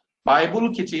tanina Bible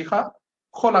kichi kha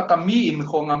khola ka mi in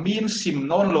khonga min sim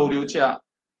non lo liu cha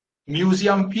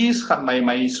museum piece khat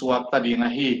mai suak ta dinga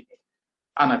hi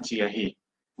ana chia hi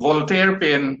Voltaire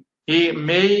pen hi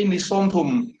May ni somthum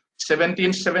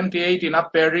 1778 in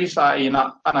Paris a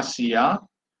ina anasia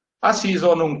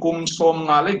asizo nung kum som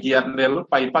nga le giat lel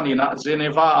pai panina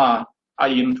Geneva a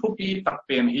in thupi tak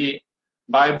pen hi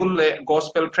Bible le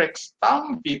gospel tracts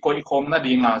tam pi koi khom na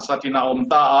dinga satina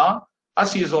omta a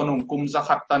asizo nung kum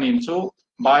zakhat tanin chu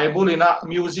Bible ina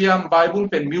museum Bible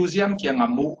pen museum kianga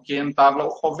mu ken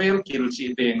taglo khovel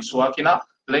kilchi deng suakina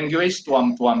language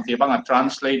tuam te banga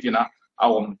translate ina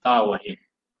awom tawa hi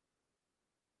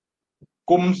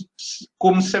kum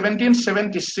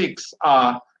 1776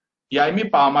 yaimi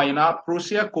pamaina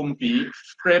Prussia kumpi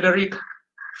Frederick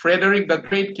the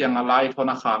Great kianga lai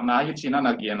thona khangna hi china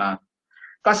nagiana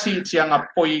kasi chianga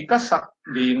poi kasak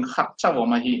ding khat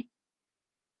chawoma hi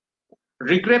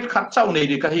regret khat chaw nei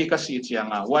di ka hi kasi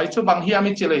chianga wai chu bang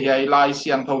hiami chile hi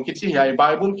Laisiangthou kichi hi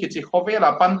Bible kichi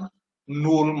khovela pan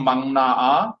nul mangna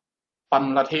a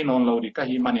pan la theinon lo di ka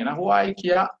hi manina wai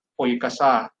kia poi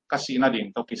kasa kasina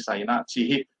ding to kisaina chi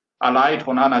hi alai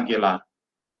thona na gela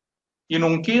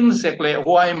inungkin sekle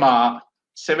huai ma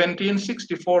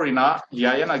 1764 ina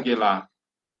yayana gela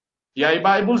yai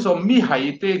Bible so mi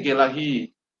haite gela hi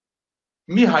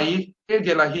mi haite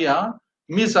gela hi a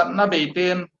mi zatna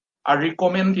beiten a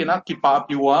recommend ina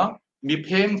Kipumpiakna mi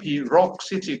pheng phi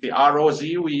rocks ichi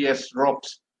ROGS rocks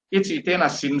ichi tena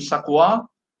sin sakwa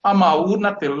ama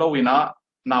una telowina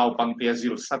naw pangte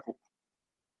zil saku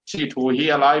chi thu hi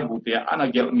alai bute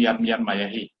anagel mian maya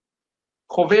hi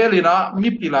khovelina mi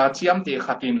pila chiam te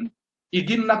khatin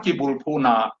igin na kibul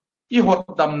phuna I hot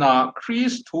damna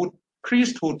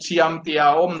Christhood chiam te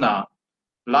a omna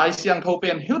Laisiangthou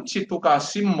pen hut chituka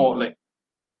simmo le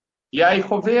yai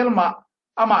khovel ma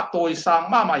ama toy sang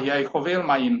ma yai khovel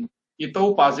ma in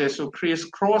ito pa Jesu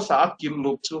Christ cross a kim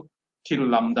lup chu thil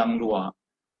lamdang lua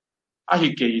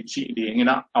ahi ke chi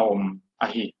dingina aom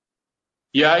ahi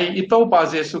yai ito pa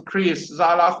Jesu Christ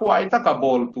zala huai taka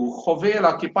bol tu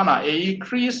khovela kipana ei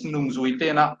Christ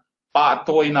nungzuitena pa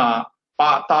toina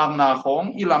pa tam na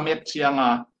khong ilamet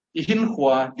chianga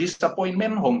hinkhua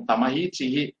disappointment hong tamahi chi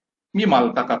hi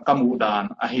mimal taka kamudan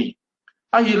ahi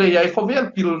le yai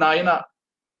khovel pil naina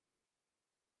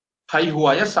hai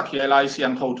huaya sakya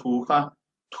Laisiangthou thu kha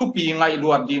thupi ngai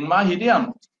luat ding ma hi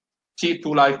diam chi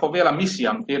tu lai khovela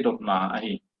misiam te dot na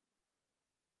ahi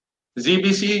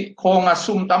GBC khonga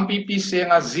sum tampi pi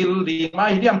senga zil di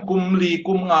mai diam kumli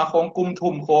kumnga khong kum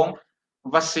thum khong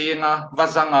vasenga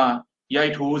vazanga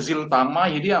yai thu zil tang ma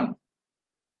hidiam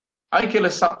ai kele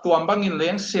sak tuam bangin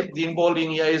leng sep ding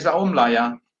bowling yai za om laya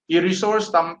I resource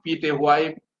tampi te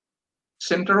huai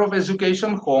Center of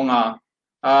Education khonga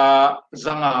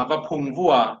zanga va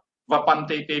phungvua va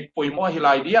pante te poimo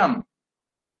hilai diam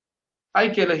ai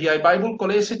kele hiai Bible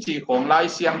College chi khong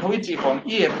Laisiangthou chi khong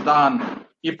iet dan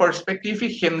I perspective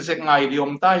hensek ngai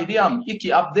diom ta hidiam iki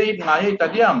update ngai ta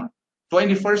diam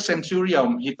 21st century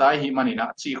hitai hi manina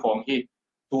chi khong hi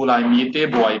tu lai mi te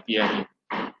boy pia hi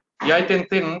yai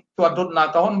teng tu adut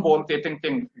na ka hon bol te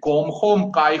teng gom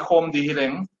khom kai khom di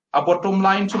hileng a bottom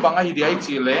line chu banga hi dai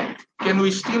chi le can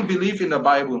we still believe in the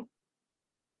Bible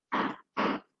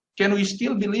can we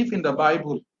still believe in the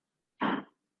Bible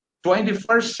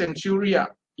 21st century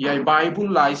yai Bible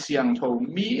Laisiangthou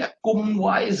mi kum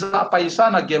wai za paisa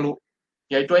na gelu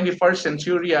yai 21st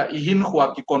century I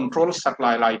hinkhua ki control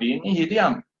saklai lai ding hi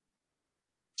diam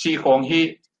chi khong hi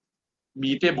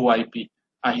mi te buai pi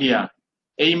ahia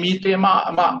ei mi te ma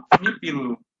mi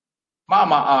pil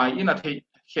ma a ina the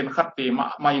khen khat te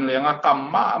ma in lenga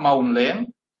kam ma maun leng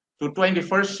to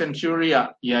 21st century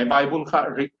yai Bible kha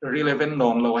relevant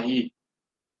nong lo hi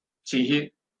chi hi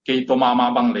ke to ma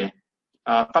bang le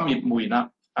kamit muina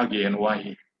again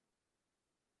why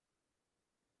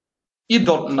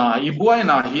idot na ibuai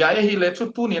na hiya hi le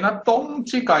chu tu ni na tom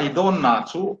chi kai don na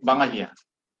chu banga hi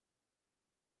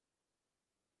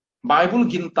Bible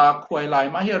ginta khwai lai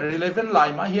ma hi relevant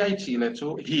lai ma hi ai chi le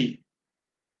chu hi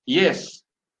yes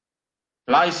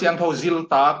Laisiangthou zil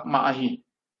tak ma hi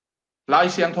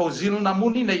Laisiangthou zil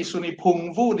namuni nei suni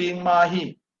phung vu ding ma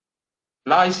hi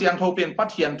Laisiangthou pen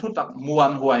pathian thu tak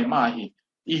muan huai ma hi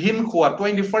I hinkhua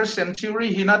 21st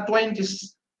century hina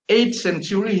 28th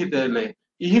century hi dele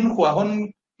I hinkhua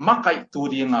hon makai tu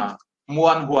dinga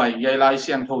muan huai yai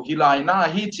Laisiangthou hilai na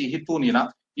hi chi hi tu ni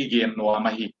na igen no ma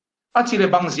hi achile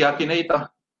bangzia kineita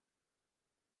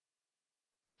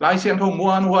Laisiangthou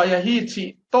muan huai hi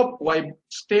chi top wai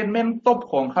statement top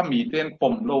khong khami ten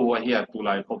pom lo wa hi tu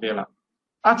lai phokela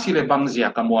achile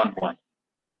bangzia ka muan huai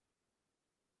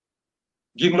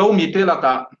ginglo mi te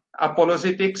laka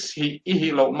apologetics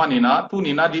hi lo manina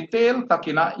tunina detail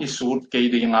takina isut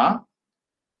keidinga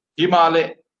himale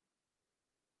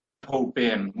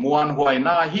thopen muan huai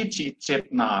na hi chi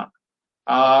chet na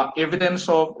evidence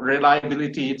of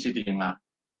reliability chi dinga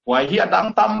wai hi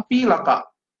adang tampi laka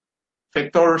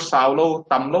factor saulo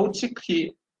tamlo chik hi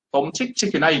tom chik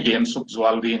chikina igen suk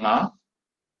zwal dinga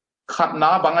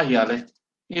khatna banga hiale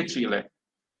ichile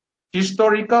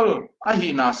historical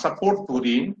ahina support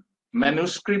turin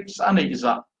manuscripts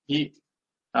aneiza hi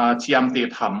chiamte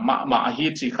tham ma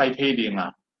hi chi khai the dinga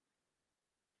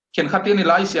ken khatini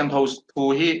Laisiangthou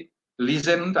thu hi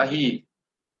legend hi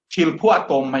Thilpiak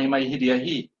tom mai hi dia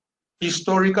hi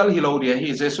historical hilo dia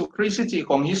hi Jesu Christ chi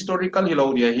kong historical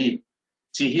hilo dia hi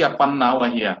chi hi apan na wa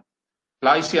hi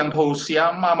Laisiangthou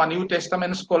siam ma New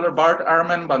Testament scholar Bart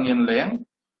Ehrman bangin leng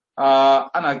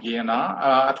anagena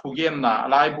athugenna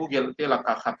laibu gelte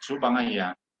laka khatsu banga hiya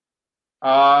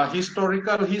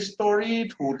historical history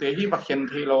thu te hi bakhen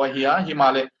thelo hiya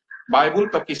himale Bible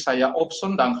to kisaya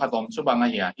option dang khatom chu banga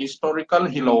hiya historical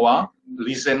hilowa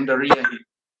legendary hi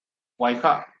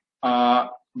waika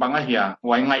banga hiya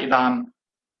wai ngai dan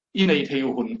inei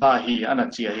theu hun ta hi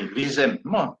anachia hi legend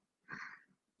mo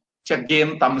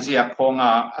chagem tamzia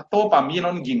khonga atopa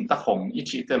minon ging ta khong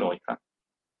ichi te loika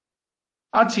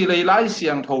achile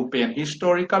Laisiangthou pen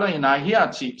historical ina hi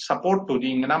achi support to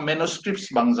ding na manuscripts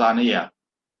bangzane ya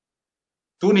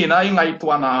tuni na Ngaihte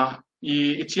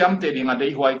I chiam te ding ade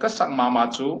huai ka sang mama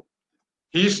chu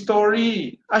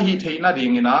history a hi theina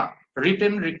ding ina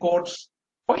written records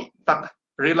hoi tak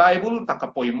reliable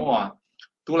takapoi moa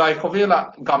tulai khovela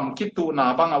gam kitu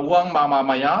na bang awang mama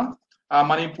maya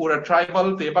Manipur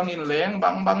tribal te bang in leng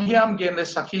bang hiam gen le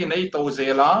sakhi nei to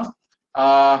zela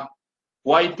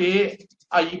waite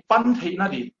ai pan theina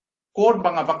di kod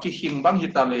banga baki hing bang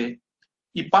hitale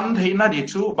I pan theina di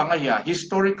chu banga ya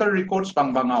historical records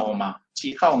bang banga oma chi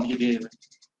khaung hi de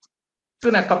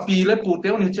tuna kapile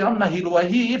puteu ni cham na hilwa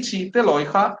hi chi te loi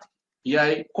kha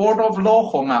yai court of law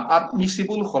khonga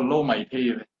admissible kholo mai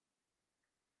the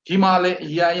himale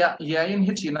ya in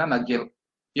hi china na gel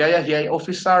ya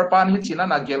officer pan hi china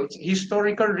na gel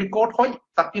historical record hoi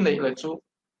takinei le chu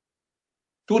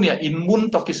tunia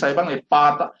inmun to kisai bang le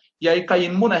pata yai ka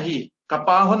inmun hi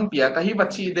kapa hon pia ka hi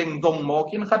bachi deng dong mo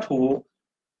kin kha thu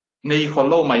nei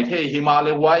kholo mai the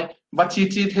himale wai bachi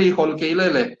chi thei khol ke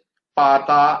le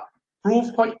pata proof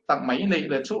hoi tak mai nei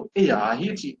le chu e ya hi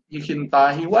chi hi khin ta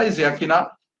hi wai zia kina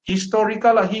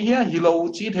historical hi hilo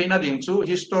chi theina ding chu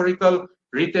historical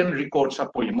written records a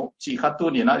poimo chi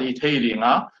khatu ni na ri thei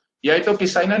ringa yai to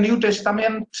kisai na New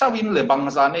Testament sawin le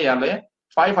bangza ne ya le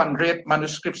 500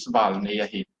 manuscripts bal ne ya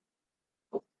hi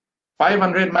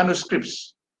 500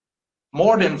 manuscripts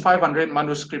more than 500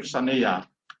 manuscripts ane ya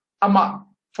ama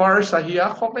first ahia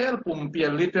khopel pumpia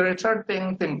literature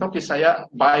teng to kisaya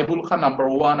Bible kha number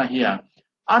 1 ahia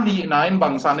ani 9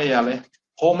 bangsa ne ya le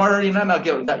Homer ina na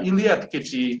gel da Iliad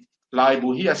kichi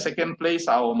laibu hi second place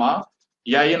aoma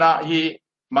yaina hi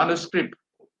manuscript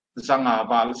zanga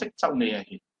val sek chau ne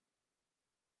hi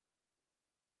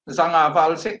zanga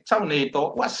val sek chau ne to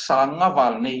wasanga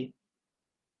val ne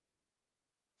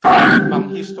bang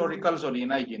historical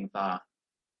zolina ginta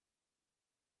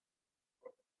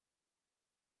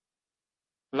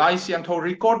Laisiangthou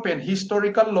record pen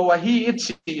historical law hi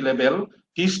itchi level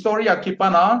historia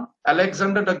kipana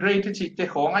Alexander the Great chi te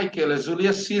khong ai kele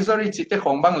Julius Caesar chi te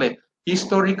khong bang le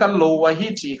historical law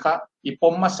hi chi kha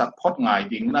ipom ma sak phot ngai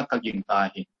ding na ka ging ta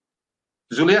hi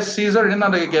Julius Caesar ina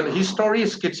de gel history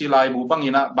sketch lai bu bang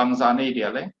ina bangza nei dia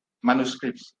le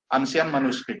manuscripts ancient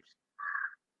manuscripts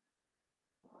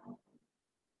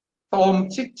tom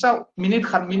chik chau minute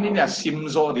khan minute ya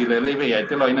simzo di le ve ya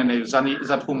te loina ne zani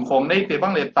zathum khong nei te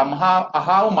bang le tamha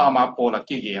ahau ma pola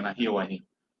ki ge na hi wa hi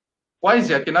why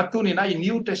zia kina tu ni na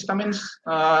New Testament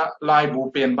lai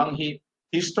bu pen bang hi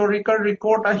historical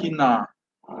record a hina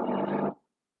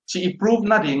chi prove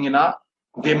na ding ina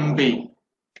dembe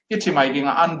ichi mai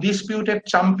dinga undisputed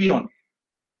champion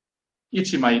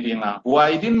ichi mai dinga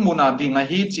why din muna dinga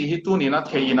hi chi hi tu ni na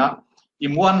theina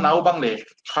imuan nau bang le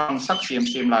khang sak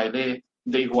sem lai le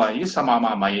de huai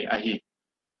samama mai ahi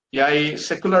yai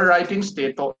secular writings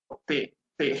te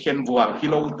hen vual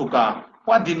hilo tuka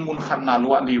wa din mun khanna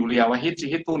lua liulia wa hi chi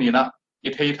hituni na I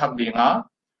thei thak dinga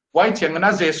wai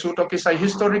chengna jesu to kisai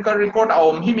historical record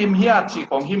aom himim hia chi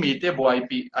kong himi te boai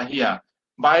pi ahia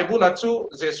Bible achu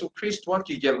Jesu Christ wa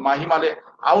ki gel ma himale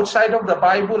outside of the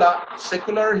Bible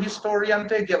secular historian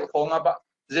te gel konga ba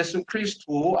Jesu Christ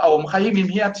hu aom himim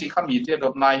hia chi khami te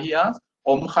dot na hia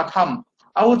om khatham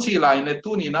au chi lai ne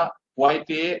tu ni na wai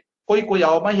te koi ko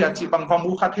yaw ma hia chi bang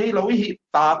pamu kha thei lo hi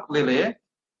tak le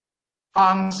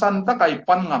hang san ta kai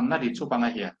pan ngam na ri chu banga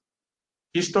hia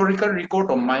historical record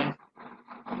of my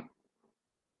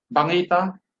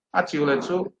bangita achiule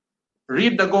chu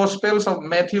read the Gospels of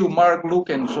Matthew, Mark, Luke,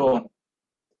 and John.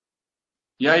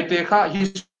 Yaite kha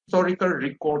historical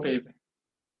record eve.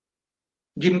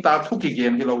 Ginta thuki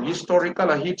gen hilo historical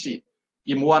hichi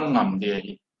imuan ngam de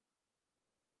hi.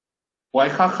 Wai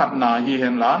kha khatna hi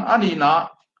hen lan anina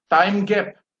time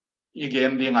gap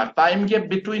again dinga time gap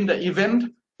between the event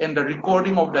and the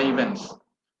recording of the events.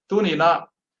 Tunina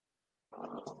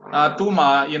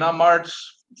tuma ina March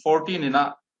 14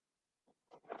 ina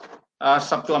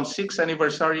Saptuam 6th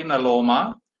anniversary na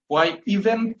Loma, why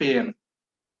event pen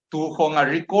to hong a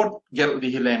record gel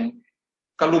di hileng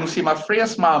kalum si ma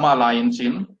fresh ma lain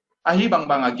chin ahi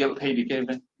bangbang a gel thei di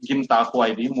keve ginta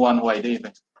huai di muan huai de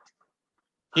ve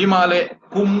himale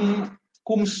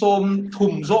kum som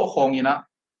thum zo hongina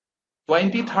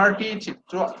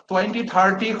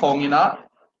 2030 hongina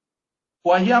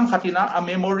wahiam khatina a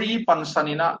memory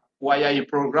pansanina wai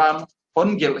program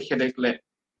hon gel hedek le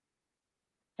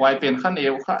why pen khan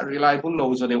eu kha reliable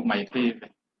lo zo deu mai the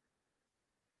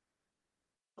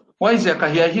why ja ka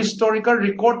hia historical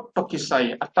record to kisai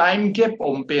a time gap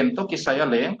om pen to kisai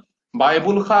ale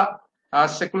Bible kha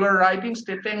secular writings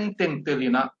te teng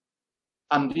telina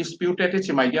undisputed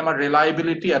chi mai dia ma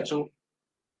reliability achu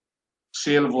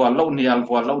sel wa lo nial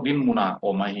wa lo din muna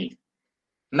o mai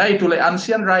nai tu le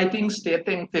ancient writings te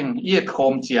teng ye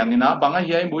khom chianina banga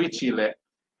hiai mui chile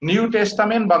New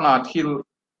Testament banga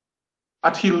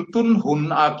athil tun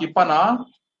hun a kipana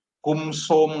kum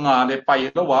som nga le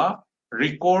pailowa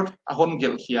record ahon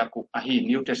gel khia ku ahi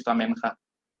New Testament kha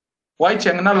wai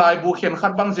chengna lai bu khen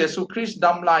khat bang Jesu Christ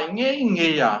dam lai nge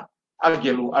ya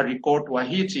agelu a record wa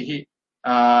hi chi hi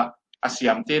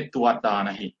asiam te tuata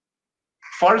na hi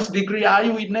first degree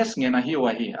eyewitness nge na hi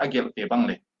wa hi agel te bang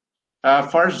le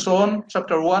first John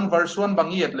chapter 1 verse 1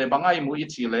 bangiet le bangai mu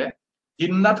chi le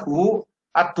hinnat hu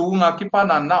atunga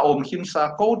kipana na om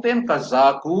hinsa koten ka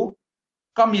zaku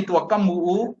kamitwa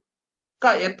kamu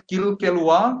ka et kil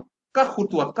kelwa ka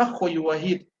khutwa ka khoywa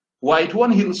hit white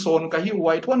one hilson ka hi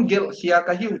white one gel hia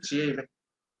ka hi uchi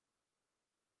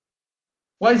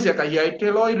why ja ka hi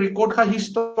teloi record ka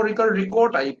historical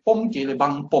record ai pom ke le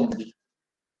bang pom di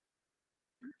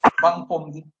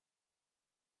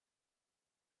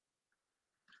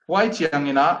why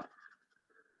chiangina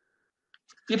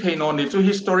it hay no ni chu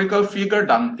historical figure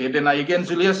dang te den again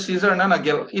Julius Caesar na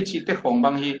gel ichi te khong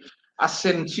bang hi a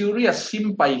century a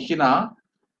simpai hina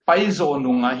paizo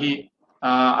nunga hi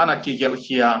ana ki gel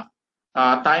hia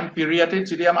time period it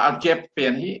chidiam a gap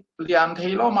pen hi lian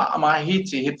thailo ma hi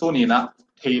chi hi tu ni na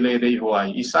theile dei huai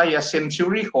isai a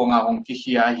century khonga hong ki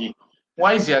hia hi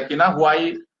why zia kina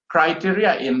why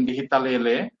criteria in the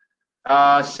hitalele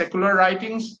secular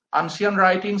writings, ancient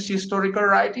writings, historical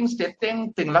writings, te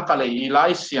teng la kale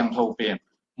Laisiangthou pen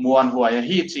muan huai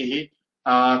hi chi hi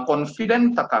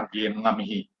confident takagin ngam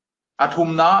hi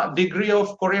Thumna degree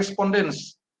of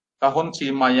correspondence kahon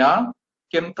chi maya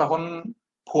ken kahon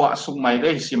phua sumai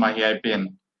le si mai ai pen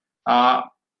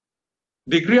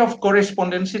degree of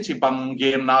correspondence chi bang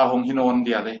gen na hong hinon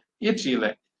dia le chi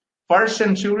le first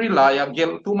century laya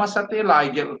gel tu masate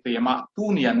lai gel tema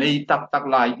tunia nei tak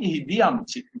lai I diam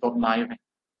chit dot nai ve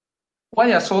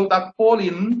waya sol tak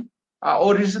polin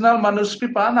original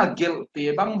manuscript na gel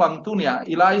te bang tunia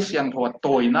Laisiangthou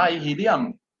toy nai hi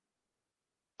diam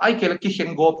ai kel ki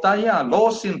hen gop ta ya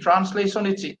lost in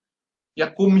translation ichi ya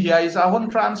kum hi is a hon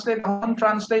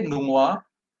translate nungwa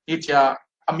icha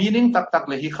a meaning tak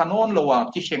le hi khanon lowa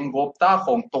ki hen gop ta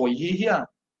khong toy hi hia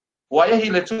waya hi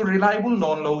le chu reliable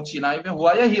non lo chinai ve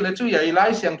waya hi le chu ya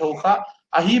Laisiangthou kha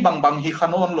a hi bang hi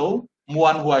khanon lo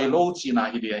muan huai lo china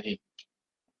hi dia hi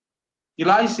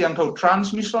Laisiangthou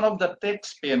transmission of the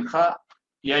text pen kha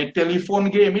ya telephone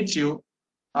game ichu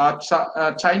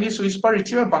Chinese whisper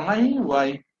ichu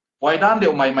bangai wai dan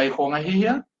deu mai khong a hi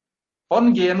hia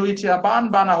hon ge nu icha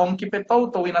ban a hong ki pe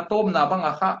to ina tom na bang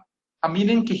a kha a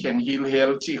meaning ki hen hil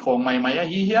hel chi khong mai a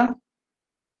hi hia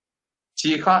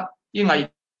chi kha i ngai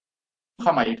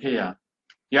khamai the ya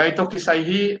yai to ki sai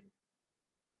hi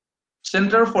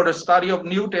Center for the Study of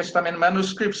New Testament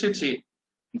Manuscripts chi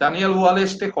Daniel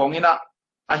Wallace te khongina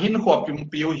hinkhua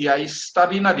pimpiu hi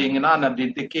study na dingina na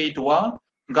dedicate wa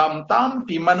gam tam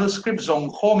pi manuscript zong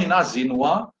khomina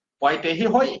zinwa waite hi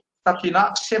hoi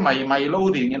takina semai mai lo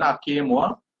dingina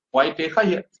kemwa waite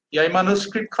kha yai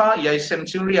manuscript kha yai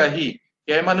century hi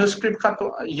yai manuscript kha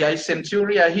to yai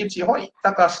century hi chi hoi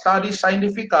taka study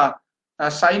scientific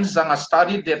science zanga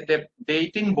study that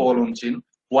dating bolun chin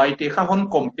waite kha hon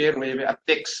compare we a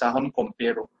text sa hon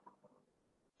compare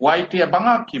waite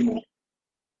banga kimu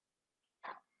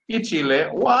ichile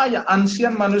waya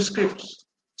ancient manuscripts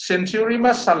century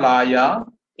masalaya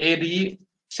AD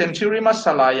century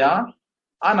masalaya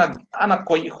ana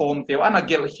koi hom te ana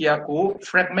gel hiaku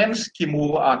fragments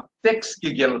kimu a text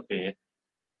ki gel pe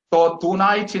to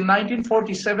tonight in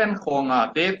 1947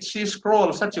 khonga Dead Sea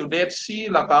Scroll such a Dead Sea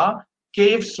laka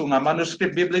cave sunga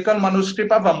manuscript biblical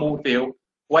manuscript ava mu teu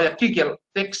waya ki gel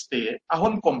text te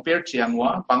ahon compare chiangwa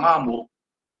pangamu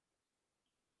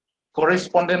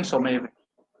correspondence omeve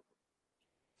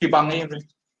kibangeve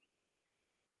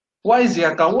why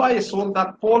ziaka why sol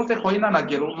that Paul te khoina na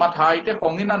gel mathai te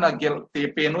khongina na gel te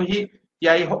penu hi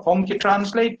yai hong ki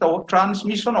translate to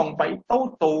transmission ong pai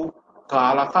to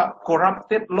kala kha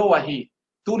corrupted lo hi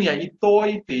tunia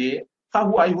itoi te kha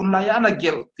hu ai hun la ya na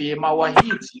gel te ma wa hi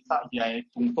chi ta yai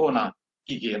tung to na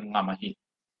ki gen ngama hi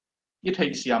i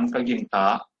thei siam ka ging ta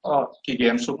ki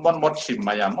gen su mon mot sim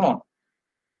mayam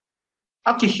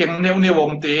aki heng neu ne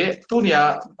wom te tunia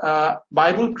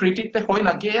Bible critic te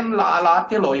hoina gen la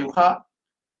te lo yu kha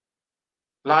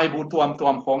lai bu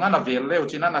tuam khonga na vel leu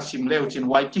china na sim leu chin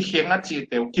wai ki henga chi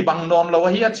teu ki bang non lo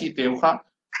hi chi teu kha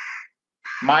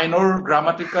minor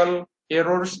grammatical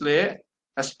errors le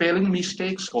spelling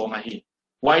mistakes khonga hi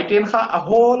wai ten kha a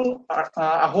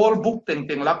whole book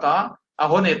teng laka a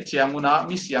honet chianguna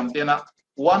misiam tena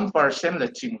 1% le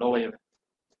ching lo ye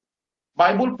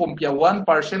Bible pumpia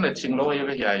 1% le ching lo ye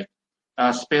hai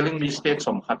spelling mistakes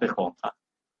som khate khonga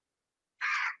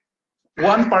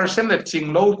 1% le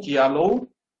ching lo kia lo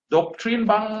doctrine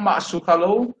bang ma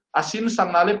sukhalo asin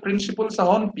sangnale principle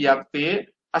sahon piak te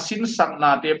asin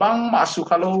sangna te bang ma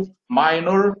sukhalo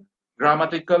minor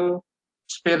grammatical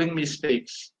spelling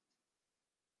mistakes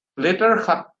later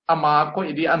khat ama ko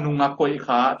idi anunga koi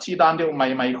kha chi dan de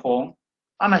mai khong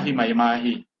ana hi mai ma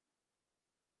hi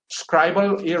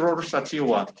scribal errors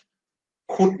achiwa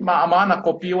khut ma ama na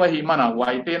copy wa hi mana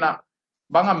waite na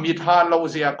banga mitha lo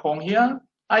zia khong hia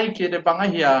ai ke de banga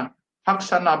hia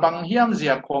haksana bang hiam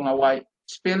zia khong awai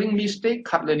spelling mistake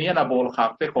khat le nia na bol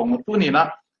khak te khong tu ni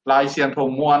na Laisiangthou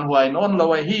muan huai non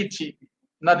lo hi chi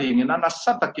na ding na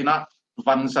satakina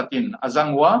van satin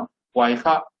azangwa wai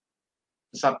kha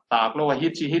zat tak lo hi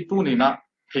chi hi tu ni na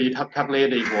thei thak le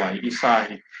dei huai isa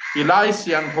hi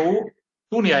Laisiangthou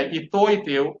tu ni ai itoi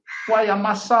teu wai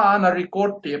amasa na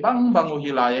record te bang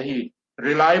hi lai hi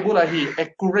reliable hi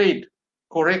accurate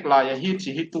correct lai hi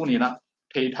chi hi tu ni na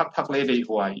thei thak le dei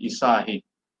huai isa hi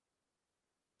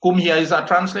kum hi is a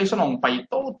translation ong pai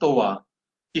to wa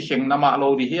ki heng nama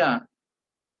lo di hia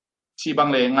chi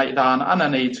bang le ngai dan ana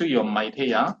nei chu yom mai the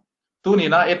ya tu ni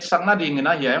na et sang na ding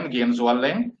na hiam gen zual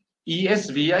leng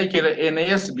ESV ai ke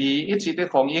NASB it chi te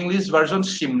khong English version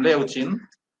sim leo chin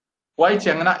wai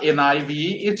chang na NIV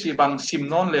it chi bang sim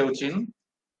non leo chin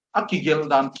a ki gel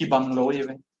dan ki bang lo ye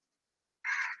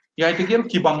yai te gel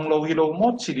ki bang lo hi lo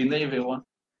mo chi di nei ve wa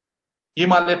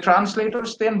himale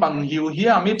translators ten bang hiu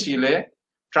hia mi chi le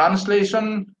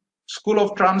translation School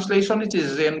of Translation it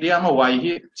is Zendia no wai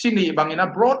hi chini bangina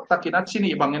broad takina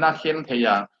chini bangina hen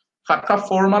theya khatka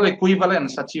formal equivalent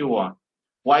sachiwa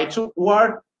why to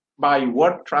word by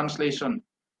word translation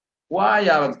why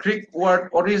a Greek word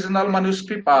original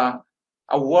manuscript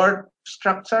a word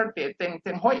structure te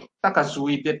teng hoi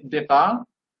takazui data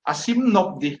a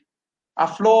simnopdi a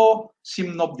flow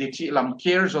simnopdi chi lam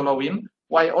care zolowin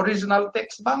why original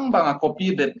text bang a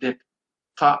copy that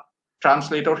ka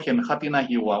translator hen khatina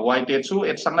hiwa wai te chu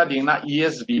et sangna ding na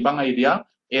ESV bang idea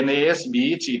NASB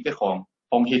chi te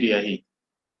khong hi dia hi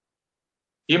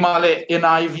himale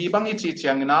NIV bang chi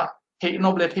chiangina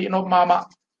theinob mama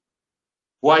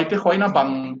wai te khoina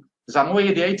bang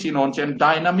zangwe dia chi non chen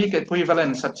dynamic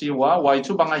equivalent sachiwa wai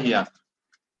chu bang hi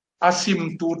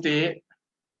asim tu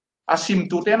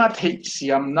te na the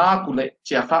siam na kule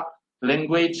chakha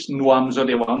language nuam zo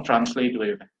de wang translate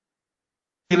we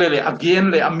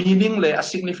again le a meaning le a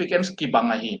significance ki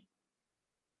bangahi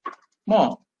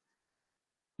mo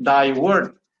dai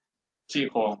word chi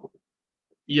ko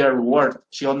year word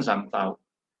chion sang tao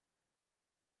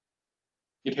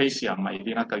it hay siam mai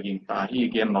dina ka ging ta hi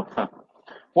again not ka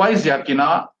why zia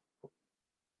kina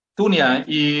tunia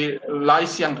I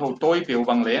Laisiangthou toi teu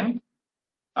bang leng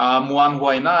มวนห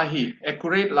วยน่าฮี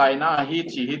accurate ไลน์น่าฮี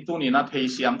จีฮิตุนี่นะเ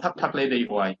ทียมทักเลยได้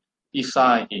หวยอีสา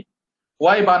ยฮีไ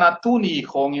ว้บานาตุนี่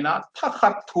ของนี่นะทักขั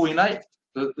ดถุยนะ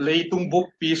เลยตุงบุก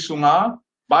ปีสุงา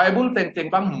ไบเบิลเต็ง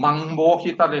ๆบางมังโบ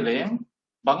คิตาเลง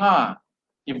บาง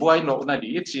อีบวยโนนาดี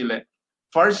อีจิเล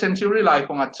first century ไลน์ข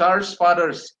องChurch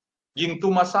Fathers ยิงตุ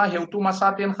มาซาเฮวตุมาซา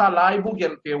เตียนข้าไลน์บุกเก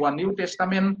ลเทวัน New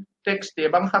Testament text เต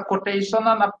บังข้า quotation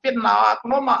นั้นเป็นนักโ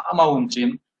นมาหุ่นจิน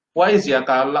ไว้เสีย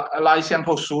กับลายเสียงท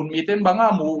อซูนมีเต็นบาง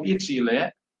มูอีจีเล่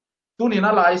ตุนี่น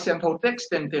ะลายเสียงทอ text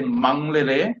เต็นมังเ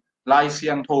ล่ลายเสี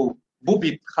ยงทอบุ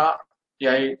บิดค่ะ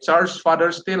ยัย Church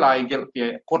Fathers เตลายเกลเต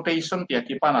quotation เตีย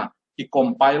กี่ปานะที่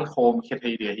compile โฮมเขต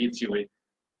เดียอีจีเว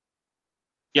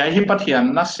ยัยฮิปัทยัน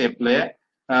นะเสพเล่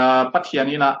ปัทยัน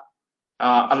นี่นะ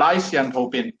ลายเสียงทอ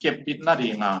เป็นเก็บบิดน่าดี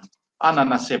งาอันนั้น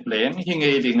นะเสพเล่หิงเอ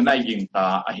ดิงน่ายิงตา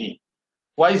อหิ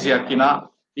ไว้เสียกินะ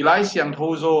อีไลเสียงทู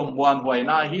โซมวนหวย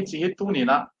น่าฮิตฮิตตุนี่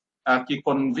นะกี่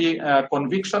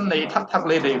conviction ในทักเ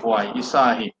ลยได้หวยอิสา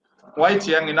ฮิไว้เ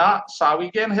จียงนี่นะสาวิ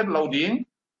เกนเฮ็ดเราดิ้ง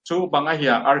ชูบางอ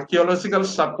ย่าง archaeological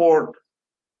support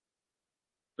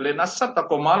เลนัสตะ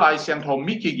กมาไลเสียงทอ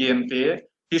มิกิเกนเต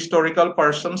historical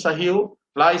person สาฮิว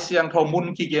ไลเสียงทอมุน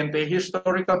กิเกนเต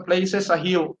historical places สา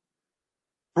ฮิว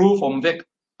proof of that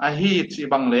ฮิตสิ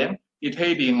บางเลงอิทเฮ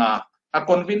ดิง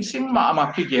convincing มา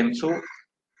กิเกนชู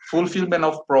fulfillment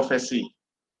of prophecy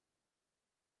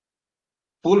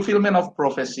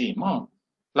มั้ง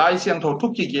ลายเสียงทอทุ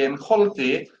กกิเกนข้อเต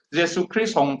เยซูคริส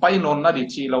ต์ของไปนนน่ะดิ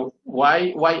จีเราไ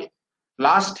ว้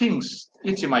last things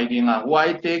อีจิไม่ดีงาไว้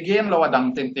เตเกนเราดัง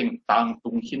เต็งต่างตุ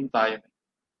งหินตาย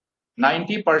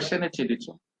 90% อีจิดิ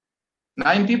จู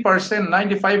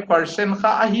90% 95%ข้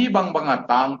าฮีบาง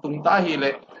ต่างตุงตาฮีเล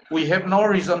ย we have no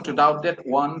reason to doubt that 1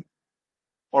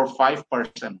 or 5%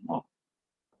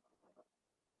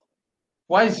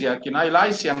 ไว้เสียกินไอ้ไล่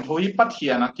เสียงทูฮิปัทเที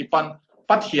ยนะกิปัน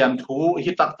ปัทเทียนทู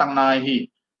ฮิตักตังนายฮี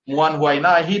มวนหวยน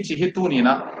ายฮีจิฮิตุนี่น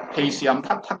ะเทียเสียม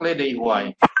ทักเลยได้หวย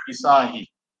อิสาฮี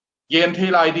เย็นที่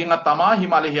ไล่ดิ่งตามาฮิ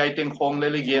มาเลยยัยเต็งคงเลย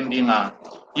เย็นดิ่ง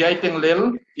ยัยเต็งเลล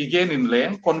อีเกนินเลง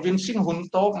convincing หุ่น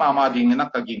โตมาดิ่งนัก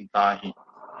กกิงตาฮี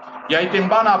ยัยเต็ง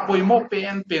บ้านปุยโมเ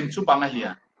ป็นชุบังเฮีย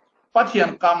ปัทเทียน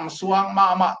คำสวงม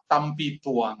าตัมปี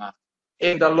ตัวงะ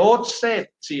and the Lord said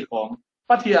ชีของ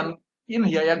ปัทเทียนอินเ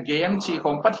ฮียเกนชีข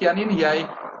องปัทยันอินเฮีย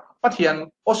ปัทยัน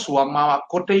อสวงมา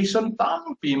quotation ตั้ง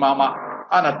ปีมา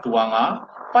อันตัวงา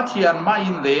ปัทยันมา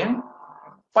อินเลง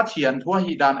ปัทยันทั่ว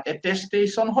ฮิดาน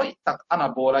attestation ห้อยตักอัน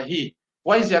โบลาฮีไ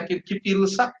ว้จะคิดติล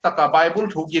สักตักไบเบิล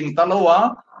ถูกยิงตลอด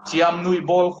เจียมนุย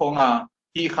บอลของ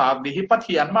ฮีขากดีฮิปัท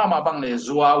ยันมาบังเล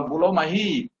จัวบุโลมาฮี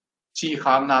ชีข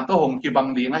างนาโตหงกีบัง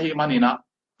ดีงาฮีมันนี่นะ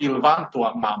อิลวันตัว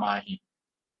มาฮี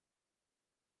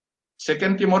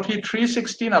2 Timothy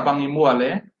 3:16 abang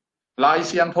imuale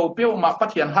Laisiangthou peu ma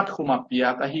pathian hat khuma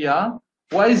pia ka hiya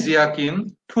wai ziakin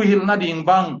thuhil na ding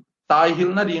bang tai hil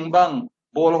na ding bang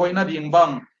bol hoi na ding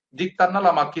bang diktan na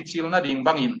lama kichil na ding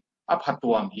bangin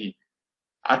aphatwam hi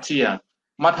achia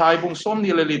mathai bung som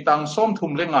ni le litang som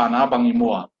thum le nga na bang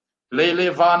imua le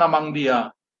vana mangdia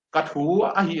kathu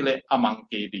a hi le amang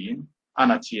ke din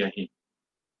anachia hi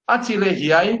achile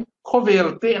hiai khovel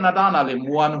te na dana le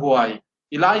muan huai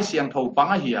ilai siang thau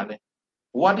banga hiya le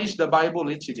what is the Bible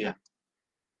ichidia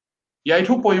yai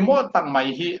thu poimo tang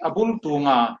mai hi abul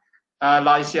tunga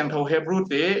lai siang thau Hebrew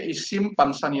te isim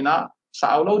pansanina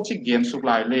saulo chi gen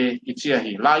suklai le ichia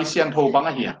hi lai siang thau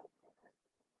banga hiya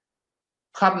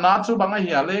khatna chu banga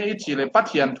hiya le ichi le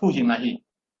pathian thu hinga hi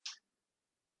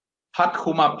hat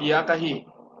khuma pia ka hi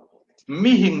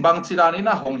mi hing bang chirani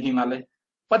na hong hinga le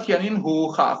pathian in hu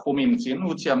kha khumin chin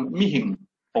u chiam mi hing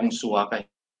hong suwa kai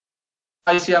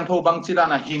ai siang thau bang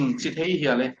chirana hing chi thei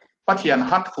hiya le pathian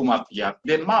hat khuma pia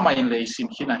den ma mai le sim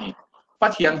khina hi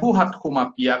pathian hu hat khuma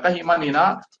pia ka hi manina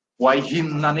wai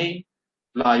hin na ni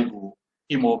lai bu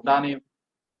imok dani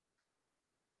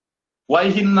wai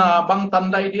hin na bang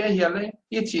tan dai dia hiya le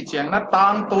ichi cheng na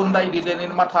tang ton dai di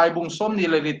den ma thai bung som ni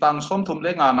le ri tang som thum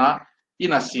le nga na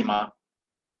ina sima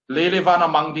le le vana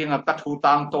mang ding ka thu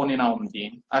tang ton ni na om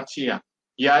ding achia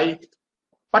yai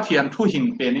pathian thu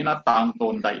hing pe ni na tang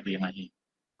ton dai di nga hi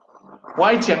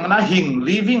wai cheng na hing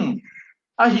living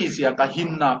a hi sia ka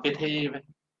hin na pe the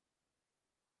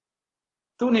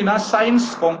tu ni na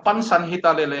science kong pan san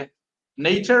hita le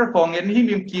nature kong en hi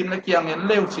mim kim na kyang en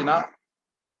leu china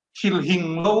hil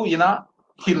hing lo ina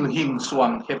hil hing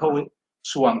suang he thoi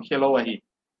suang khelo hi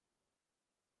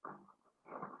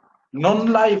non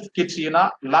life kichina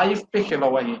life pe khelo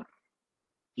hi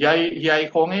yai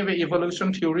kong e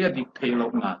evolution theory dik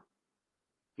thelo na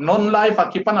non life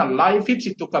akipana life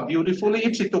ichituka beautifully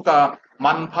ichituka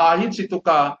manpha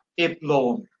ichituka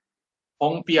etlo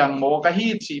ong piang mo ka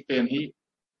hi chi pen hi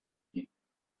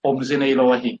zinei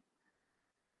lo hi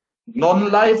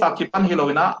non life akipan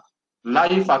hiloina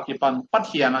life akipan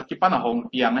pathiana kipan hong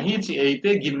piang hi chi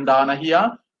ate ginda na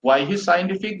hiya why hi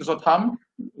scientific zotham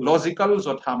logical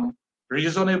zotham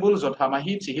reasonable zotham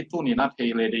hi chi hi tu ni na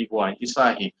theile dei why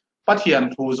isa hi pathian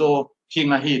thu zo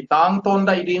hinga hi tang ton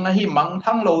dai ding hi mang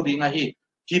thang lo ding hi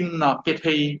hin na ke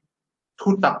thei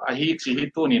thu tak a hi chi hi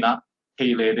tu ni na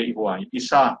theile dei why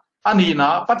isa ani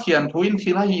na pathian thuin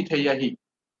thila hi theia hi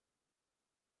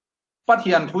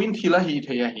pathian thuin thila hi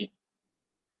theia hi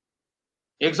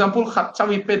example khat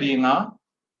chawi pe dinga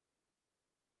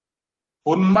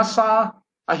hun masa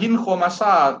a hinkhua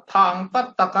masa thang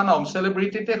tat takanom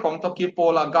celebrity te khong to ki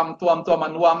pola gam tuam tuam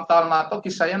anwam tal na to ki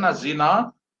sayana zina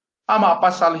ama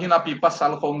pasal hina pi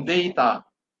pasal khong data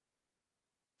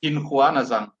hinkhua na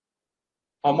jang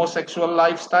homosexual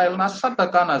lifestyle na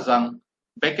sataka na jang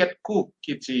beket ku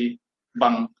kichi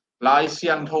bang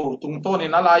Laisiangthou tungto ni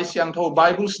na Laisiangthou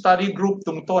Bible study group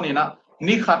tungto ni na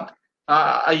ni khat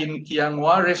ain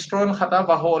kiangwa restaurant khata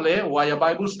wa hole waya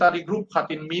Bible study group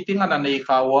khatin meeting ana nei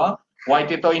khawa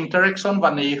waite to interaction wa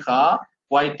nei kha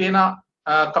waite na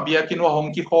kabiakin wa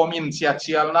hongki khomin chia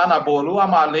chial na bolu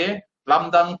amale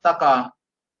lamdang taka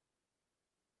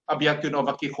abiakin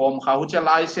wa ki khom kha hu cha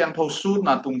Laisiangthou su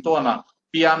na tungto na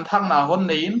pian thang na hon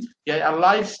nein yai a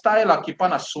lifestyle a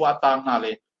kipana swatang na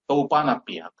le to pana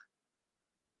piak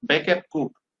Beckett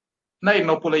Cook na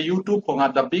no pula YouTube ko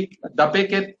nga the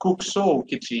Beckett Cook show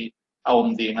kichi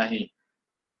aom di nga hi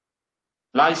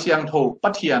Laisiangthou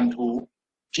pathian thu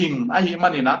thing a hi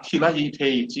manina thila hi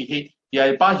thei chi hi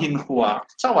yai pa hinkhua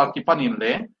chawa ki panin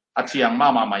le achiang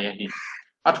mama mai hi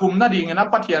athum na ding na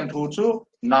pathian thu chu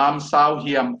Namsau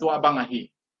Hiamtuah bang hi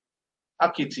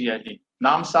akichi hi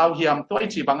Namsau Hiamtuah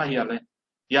chi bang hi ale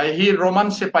yai hi Roman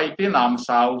sepaite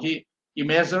Namsau hi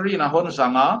imagery na hon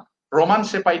zanga Roman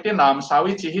sepaite Namsau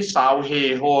chi hi sau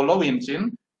he ho lo win chin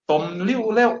tom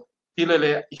liu leo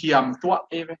tilele Hiamtuah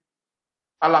eve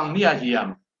alang nia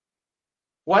hiam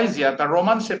why zia ta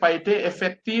Roman sepaite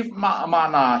effective ma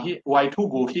na hi why thu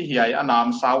gu hi hiai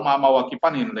anam sau ma wa ki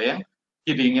panin leng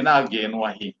kiding ina gen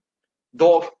wa hi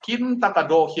do kin taka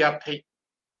do hiap thei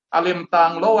alem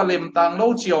tang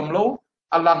lo chiom lo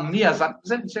alang nia zat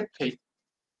zet zet thei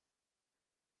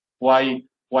why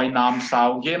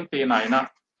Namsau gen te nai na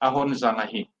ahon zanga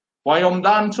hi wayom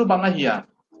dan chu banga hiya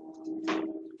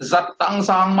zat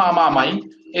Thangzamang ma mai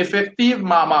effective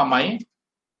ma mai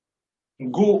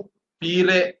gu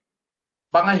pile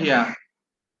banga hiya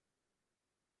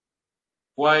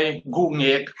why gu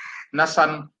ngek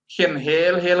nasan khen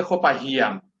hel kho pa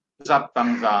hiam zat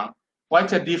Thangzamang why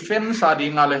cha defense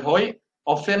adi ngale hoi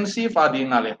offensive adi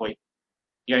ngale hoi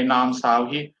yai Namsau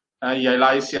hi yai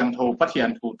Laisiangthou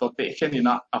pathian thu to te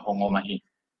khenina ahongoma hi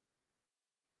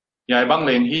yai bang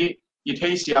leng hi i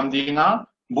thei siam dinga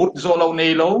but zo lo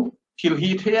nei lo thil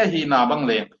hi thea hi na bang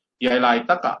leng yai lai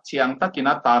taka chiang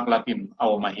takina tak lakin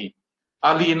awma hi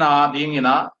alina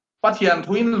dingina pathian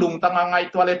thuin lungtanga ngai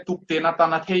toilet tukte na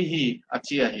tana thei hi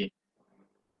achia hi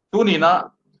tunina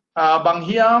bang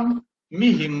hiam mi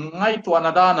hing ngai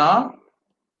tuana dana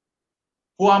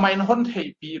huamain hon thei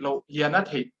pi lo hiana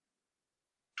thei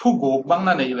thu go bang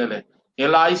na nei le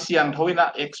Laisiangthou ina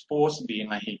expose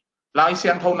dinga hi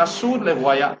Laisiangthou na sud le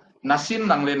waya nasin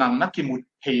nang le nang nakimut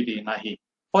hei di nga hi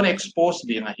hon expose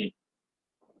di nga hi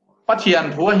pathian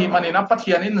thua hi manina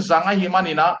pathian in zanga hi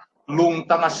manina lung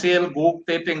tanga sel guk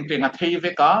te teng tenga thei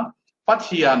veka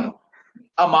pathian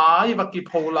amai baki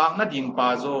pholang na ding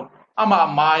pa zo ama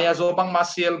maya zo bang ma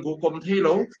sel gukom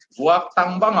thelo buak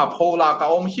tang banga phola ka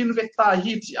om hin vekta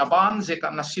hi chi aban je ka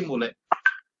nasimule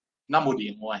namudi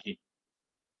ngwa hi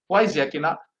why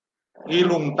zekina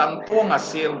ilung tang tonga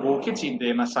sel go kitchen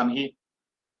de na san hi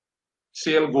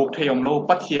sel go theyom lo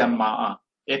pathian ma a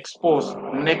expose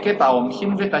neketa om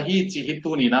hin veta hi chi hi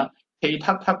tu ni na thei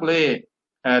thak le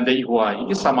dei huai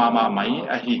i sama ma mai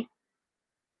a hi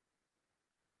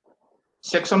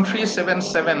section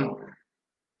 377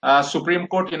 Supreme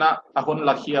Court ina ahon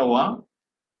lakhiawa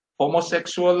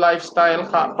homosexual lifestyle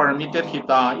kha permitted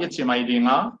hita ichi mai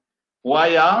dinga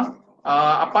waya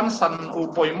apan san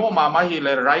upoimo mama hi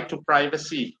le right to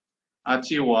privacy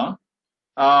achiwa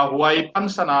huai pan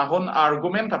sana hon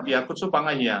argument apia kuchu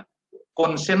panga hiya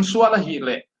consensual hi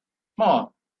le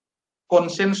mo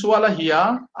consensual hiya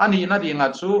ani na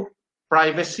dinga chu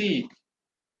privacy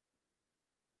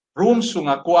room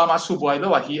sunga kwa ma subuai lo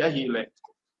hi a hi le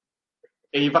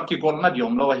ei bakki gol na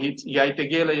diom lo hi yai te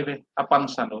gele ve apan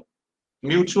sano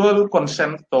mutual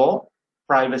consent to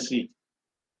privacy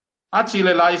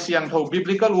achile Laisiangthou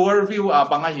biblical worldview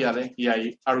abanga hiale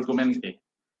yai argumente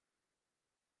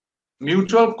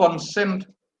mutual consent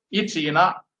ichina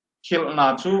khil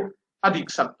na chu adik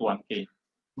sak tuan ke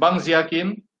bang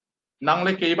ziakin nang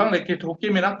le ke bang le ki thuki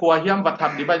mina kwa hiam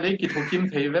batham di bai le ki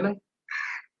thukim thei vele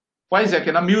wai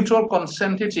ziakin a mutual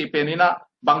consent hi chi penina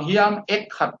bang hiam ek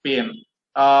khat pen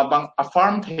bang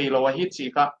affirm thei lo hi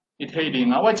chi ka i thei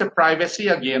ding a wai cha privacy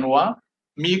again wa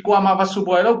mi kwa ma vasu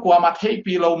boy lo kwa ma thei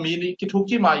pi lo mi ni ki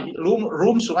thuki mai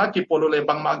room sunga ki polo le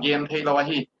bang ma gen thei lo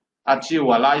hi a chi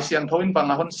wa lai siang thoin bang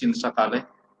hon sin sakale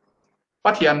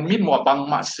pathian min mo bang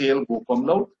ma sel bu kom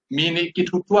lo mini ki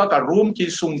thutua ka room ki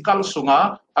sungkal sunga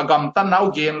agam tan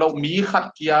nau gen lo mi khat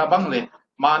kia bang le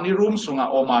mani room sunga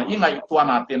oma ingai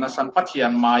tuana tena san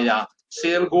pathian maya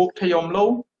sel go thayom lo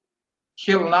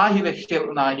khil na hi le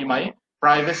khil na hi mai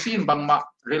privacy bang ma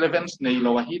relevance nei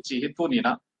lo hi chi hi tu ni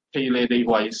na theile dei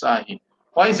wai sa hi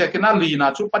wai zekina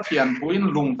lina chu pathian buin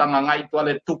lung tanga ngai to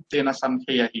le tuk tena san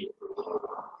thea hi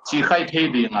chi khai thei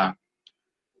dinga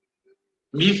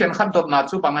mi khen khat dot na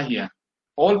chu banga hi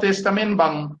Old Testament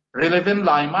bang relevant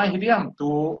lai mai hidiam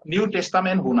to New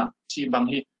Testament huna chi bang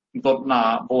hi dot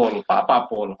na bol pa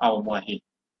pol aw mo hi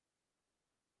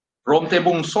rom te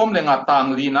bung som le nga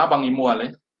tang li na bang imuale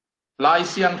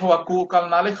Laisiangthou ku kal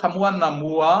na le Khamsuanmung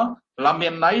mua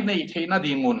lamen nai nei theina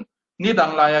dingun ni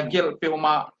dang laya gel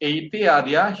peuma eite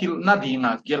adia hil na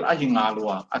dinga gel a hinga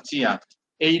lua achia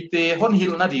eite hon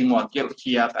hil na dingwa gel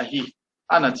khiat a hi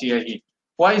ana chia hi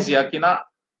wai zia kina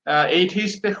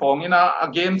atheist te khongina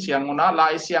again chianguna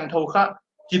Laisiangthou kha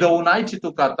kido nai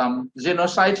chitu katam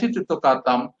genocide chitu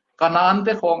katam kanan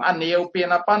te khong aneu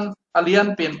penapan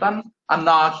alian pentan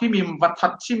ana himim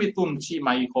wathat chimitun chi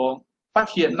mai khong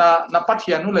pathian na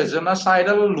pathian nu le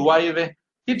genocidal luai ve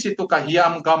ki chitu ka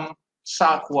hiam gam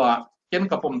sa khwa ken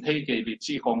kapom thei ke bi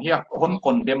chi khong hiak hon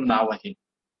condemn na wa hi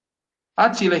a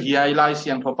chi le hiai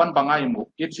Laisiangthou pan bangai mu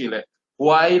ki chi le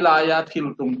wai la ya thil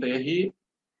tung te hi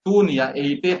tunia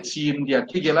eite chim dia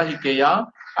kigela hikeya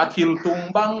athil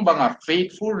tungbang banga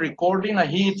faithful recording a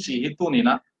hi chi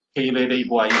hitunina hele dei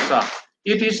boisa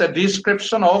it is a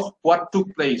description of what took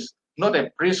place not a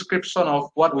prescription of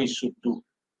what we should do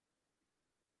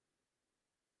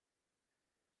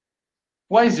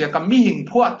why is ya kami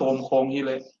hinkhua tom khong hi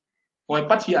le hoi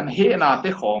pathian he na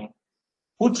te khong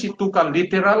huchi tu ka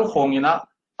literal khongina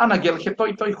anagel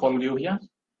khetoi toi khong liu hia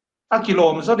a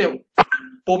kilom zo de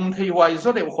pom thei wai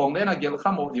zo de khong le na gel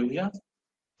khamo liu hia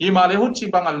himale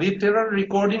huchi banga literal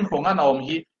recording khonga naom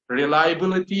hi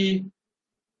reliability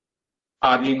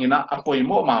adingina apoi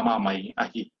mo ma mai a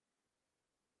hi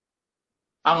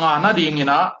anga na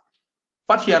dingina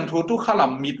pathian thu tu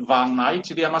khalam mit wang nai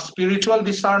chidia ma spiritual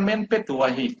discernment pe tu a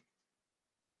hi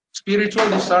spiritual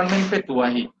discernment pe tu a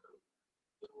hi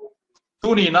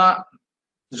tunina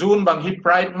June bang hi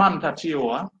pride month a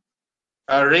chiwa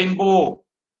rainbow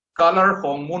color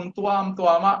khong mun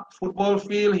tuama football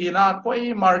field hina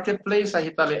koi marketplace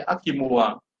ahitale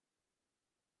akimua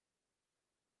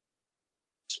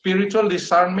spiritual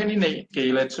discernment ni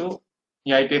keile chu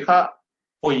Ngaihte kha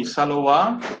oi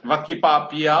salowa vakipa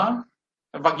pia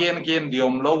vagen gen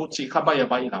diom lo chi khabaya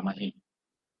bai lama hi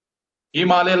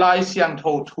himale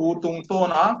Laisiangthou thu tung to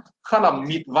na khalam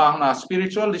mit wang na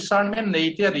spiritual discernment nei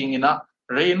te ringina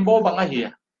rainbow banga hi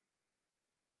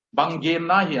banggen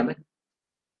na hi ale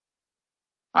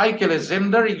ai kele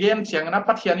gender again chiangna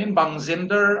pathianin bang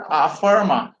gender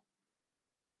affirma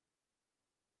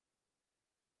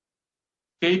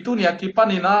keitunia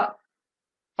kipanina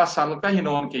pasal ka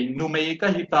hinon ke numei ka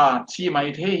hita chi mai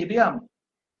the hidiam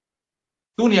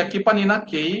tunia kipanina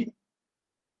ke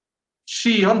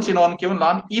shi hon chinon keun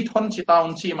lan it hon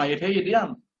chitaun chi mai the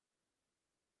hidiam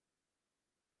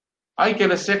ai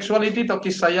kele sexuality to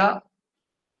kisaya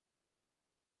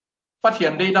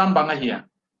pathian dei dan banga hia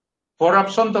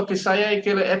corruption to kisaya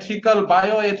kele ethical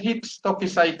bioethics to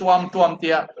kisai tuam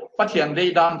tia pathian dei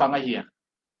dan banga hi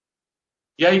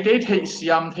yai te thei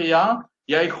siam theya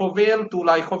yai khovel tu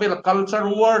lai khovel culture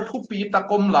war thu pi ta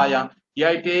kom laya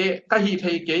yai te ka hi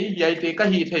thei ke yai te ka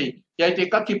hi thei yai te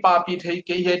ka ki pa pi thei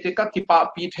ke yai te ka ki pa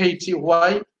pi thei chi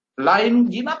huai line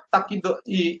ginat taki do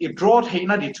I draw thei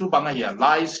na di chu banga hi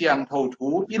Laisiangthou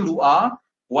thu ilua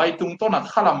wai tung to na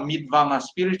khalam mit wanga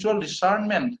spiritual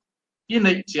discernment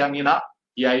inei chiangina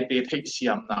Ngaihte thei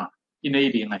siam na inei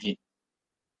ding hi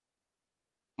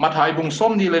mathai bung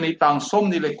som ni le ni tang som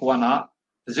ni le kwana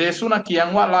jesu na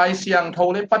kiangwa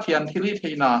Laisiangthou le pathian thili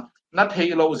theina na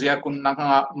thei lo zia kun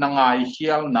nangai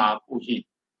hial na ku hi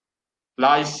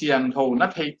Laisiangthou na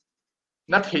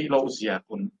thei lo zia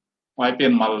kun wai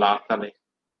pen mal la ta le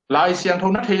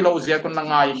Laisiangthou na thei lo zia kun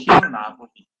nangai hial na ku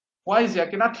hi wai zia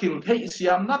kina thil thei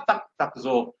siam na tak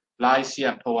zo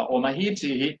Laisiangthou a oma hi chi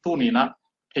hi tu ni na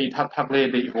thei thak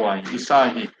le dei huai isa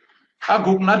hi a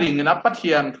guk na ding na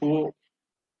pathian thu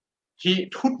hi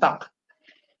thu tak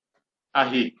a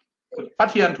hi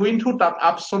pathian thuin thu tak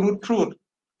absolute truth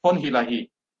hon hi la hi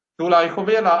tu lai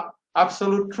khovela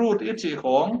absolute truth i chi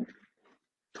khong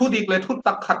thu dik le thu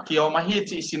tak khat kiaw ma hi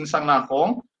chi sin sang na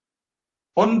khong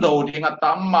hon do ding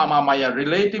atam ma maya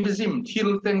relativism thil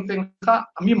teng teng kha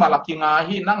mi malakinga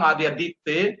hi nanga dia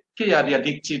dikte ke ya dia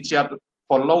dik chi chat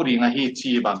follow ringa hi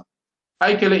chi bang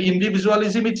ai kele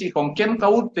individualism chi khong ken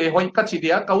kaut te hoi ka chi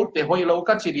dia kaut te hoi lo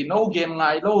ka chi di no gen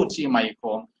ngai lo chi mai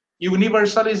khong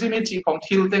universalism chi khong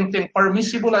thil teng teng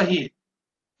permissible a hi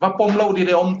va pom lo di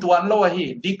le om tuan lo a hi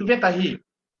dik vek a hi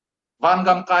van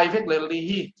gam kai vek le li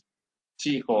hi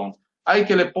chi khong ai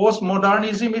kele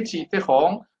postmodernism chi te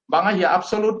khong banga hi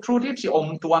absolute truth chi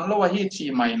om tuan lo a hi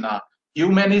chi mai na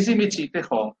humanism chi te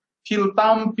khong thil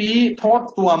tam pi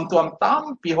thot tuam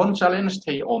tam pi hon challenge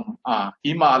thei om a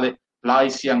himale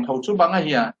Laisiangthou chu banga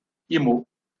hi imu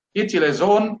ichile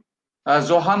zone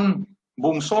zohan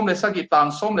bung som le sagi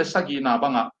tang som le sagi na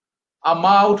banga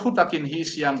amau thu takin hi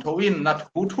Siangthou in na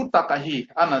thu taka hi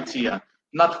anachia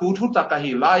na thu taka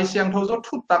hi Laisiangthou zo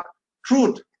thu tak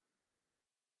truth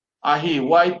a hi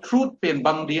white truth pen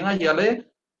bang dinga hi le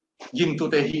jing tu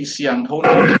te hi Siangthou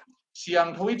na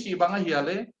Siangthou chi banga hi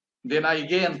le then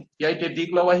again yaite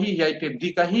diklo hi yaite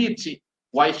dikahi chi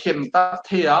wai khen ta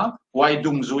thea wai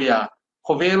dung zuya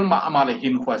khovel ma amale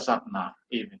hinkhua satna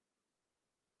even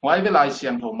wai velai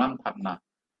Siangthou manphatna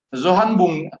zohan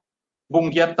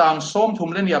bung giatang som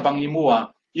thumlen ya bangi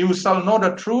mua you shall know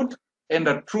the truth and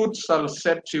the truth shall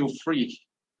set you free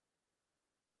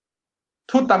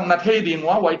thu tang na thei ding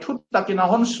wa wai thu takina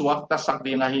hon suak ta sak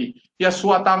ding a hi ya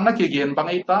suatang na ki gen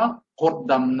bangai ta khot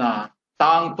dam na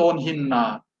tang ton hin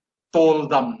na tol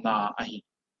dam na a hi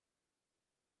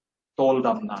tol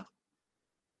dam na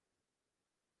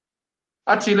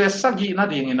achile sagi na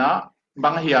dingina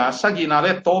banghia sagi na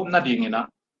le top na dingina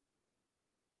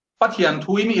pathian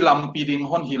thui mi lam pi ding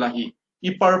hon hi la hi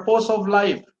I purpose of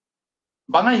life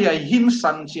banghia him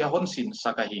san chi hon sin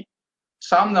sakahi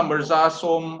sam number za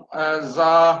som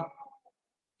za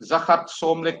zakhat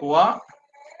som le kwa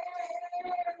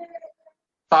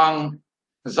tang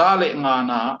za le nga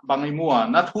na bangi mua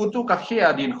na thu tu ka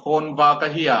khia din khon wa ka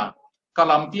hiya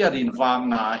kalampia din wang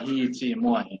na hi chi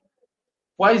mua hi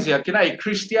why zia kina I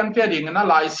Christian pe ding na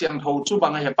Laisiangthou chu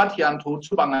banga he pathian thu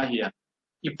chu banga hi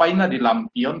I paina di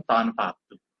lampion tan pa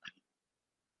tu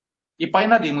I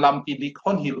paina ding lampi di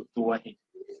khon hil tu hi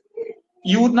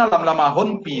yud na lam lama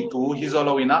hon pi tu hi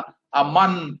zolowina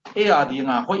aman e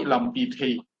adinga hoi lampi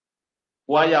thei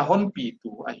waya hon pi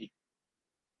tu a hi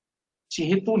chi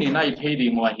hi tu ni nai thei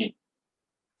di mo hi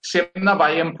semna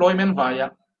by employment vaya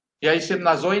yai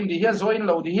semna join di hi join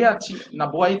lo di hi chi na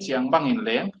buai chiang bangin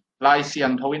leng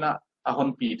Laisiangthou ina a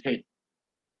hon pi thei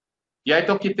yai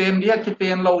to kiten dia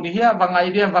kiten lo di hi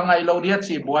wangai lo dia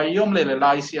chi buai yom le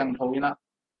Laisiangthou ina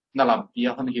na lam pi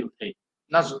hon hil thei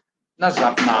na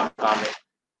zat na ka le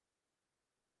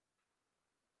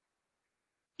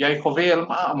yai khovel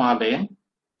ma leng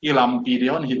ilam pi de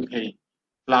hon hil thei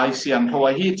Laisiangthou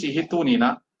hi chi hi tu ni na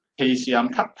thei siam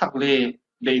thak le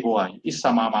buai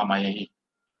isama ma mai hi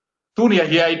tu ni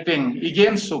hi ai teng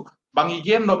igen suk bang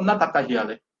igen lom na taka hi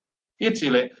ale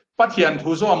ichile pathian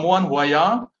thu zo muan huaya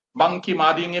bang ki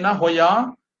ma ding ina hoya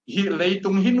hi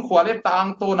leitung hin khwale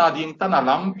tang to na ding tan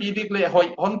alam pi dik le hoi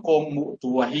hon kong mu tu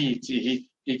hi chi hi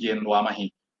igen wa ma hi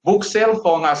book sell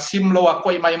khonga simlo a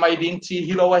koi mai ding chi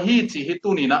hi lo hi chi hi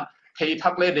tu ni na thei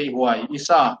thak le dei huai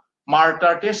isa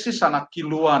martyr tesi sana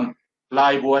kiluan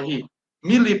lai bo hi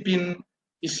milipin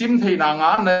isim thei na nga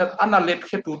ana let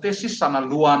khetu tesi sana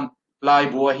luan lai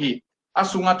bo hi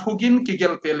asunga thugin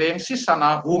kigel peleng si sana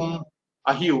hum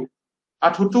ahiu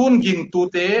athutun ging tu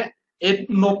te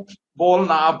etnop bol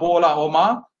na bola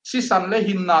oma si san le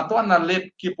hin na to ana let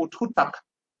ki puthutak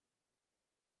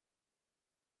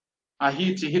ahi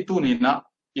chi hitu ni na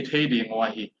I thei di ngo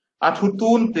hi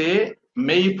athutun te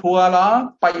mei phuala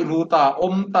pailuta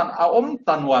om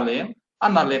tan wale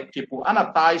ana let ki pu ana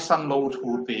tai san lo thu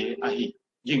te ahi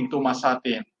jing tu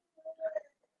masaten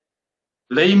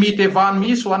leimi te van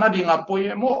mi swana dinga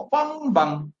poemo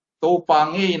bang to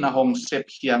pange na hong set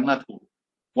hiang na thu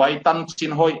wai tan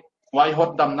chin hoi wai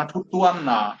hot dam na thu tuan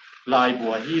na lai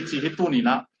bua hi chi hi tu ni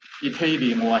na I thei di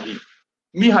ngo hi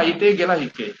mi hai te gela hi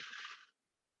ke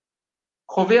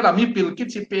khovela mi pil ki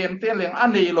chi pen te leng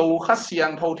anei lo kha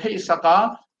Siangthou thei saka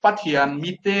pathian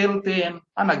mi tel ten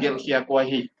ana gel khia kwa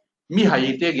hi mi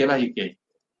hai te gela hi ke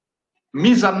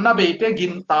mi zan na be te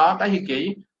gin ta ka hi ke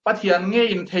pathian nge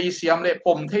in thei siam le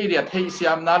pom thei ria thei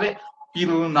siam na le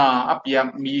pil na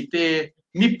apiang mi te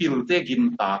mi pil te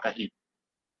gin ta ka hi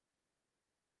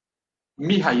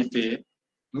mi hai te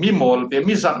mi mol te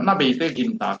mi zat na be te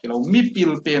gin ta kilo mi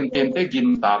pil ten te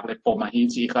gin ta le poma hi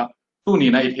chi kha tu ni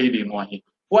nai the ding wa hi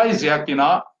wai zia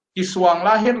kina iswang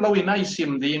la het lo ina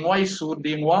isim ding wa isu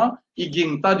ding wa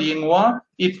iging ta ding wa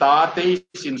ita te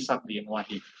sin sak ding wa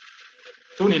hi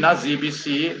tu ni na GBC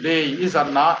de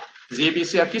izana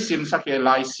GBC akisim sak e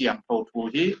Laisiangthou thu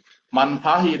hi man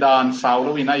pha hi dan saw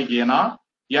lo ina igena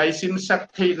ya isim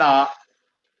sak theina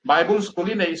Bible school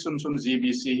in a sun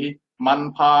GBC hi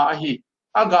man pha hi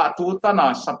aga tu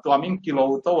tana saptuaming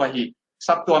kilo to wahi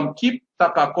saptuam kip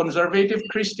taka conservative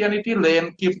Christianity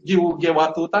len kip giu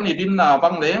gewa tu tan idin na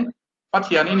bang leng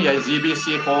pathianin ya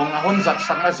GBC kong hon zat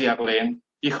sang na ziak leng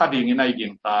I khading inai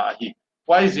ging ta hi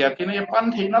wai ziak in e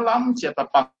pan theina lam cheta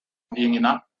pang ding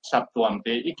ina saptuam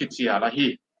te ikichia la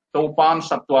hi to pan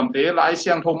saptuam te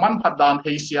Laisiangthou man phat dan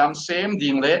thei siam sem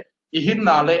ding le I hin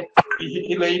na le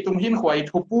I le tum hinkhua I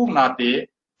Thupuanna te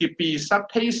ki pi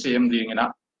sak thei sem ding ina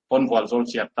on wal zol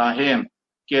chiat ta hen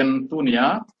ken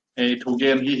tunia e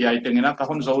thugen hi hi tengina ka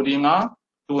hon zo dinga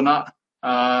tuna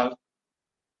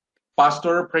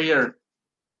pastor prayer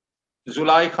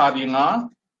July khadinga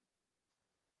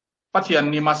pathian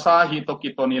ni masa hi to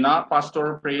kitonina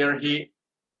pastor prayer hi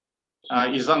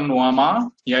izang nuama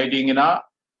yai dingina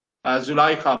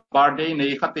July kha birthday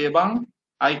nei khate bang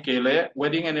ai kele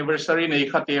wedding anniversary nei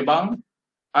khate bang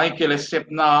ai kele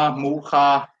sepna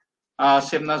mukha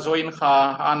semna join kha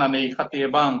ana nei khate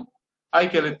bang ai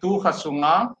kele tu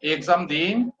khasunga exam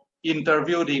ding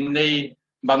interview ding nei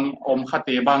bang om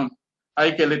khate bang ai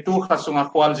kele tu khasunga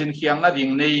kwaljin khiang na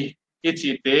ding nei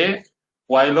ichite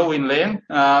wailo in leng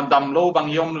damlo bang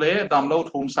yom le damlo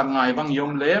thum sangai bang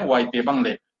yom le waite bang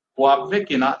le wa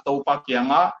vekina to pa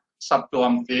kyanga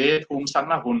saptuam te thum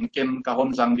sanna hun ken ka hon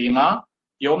jang dinga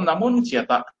yom namun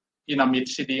chiata inamit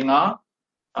sidinga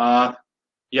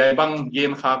yai bang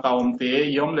yen kha kaum te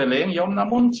yom le leng yom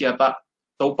namun chiata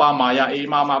to pa maya e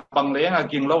mama bang leng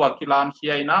aging lo wakilan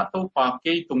khiaina to pa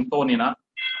ke tung tonina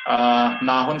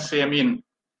na hon semin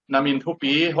namin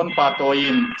thupi hon pa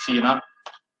toin china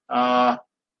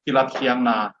kilat khiang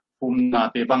na Thumna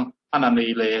te bang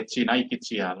ananei le china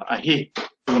ikichia a hi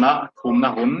tuna Thumna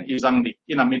hun izang di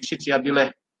inamit chichia dile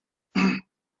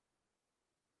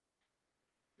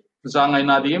zangai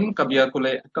nadim kabia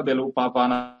kule kabelu papa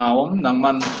na om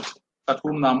nangman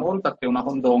kathum namol takteu na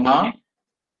hon donga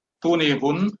tuni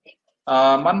hun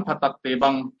man phatak te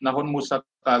bang na hon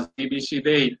musaka GBC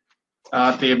day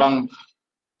te bang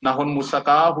na hon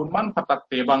musaka hun man phatak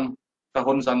te bang ka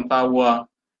hon zantawa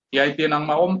yai te nang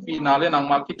ma om pina le nang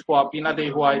ma kitwa pina de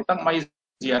huai tang mai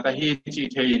zia ka hi chi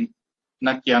thein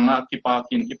na kyanga kipa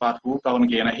kin kipa thu ka on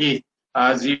ge na hi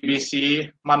GBC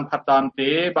man phatan te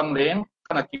bang leng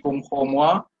kana kikum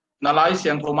khomwa na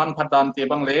Laisiangthou man phadan te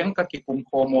bang leng ka kikum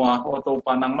khomwa oto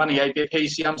panang man yai te thei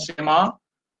siam sema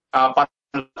pat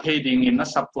thei ding in na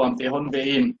saptuam te hon ve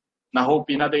in na ho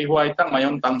pina de huai tang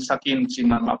mayon tang sakin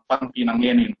chinan ma pang pinang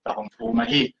enin ta hong thu ma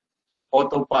hi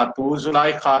oto pa tu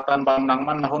July khatan bang nang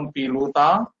man hon piluta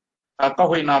ka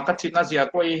hoina ka china zia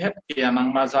ko I het ke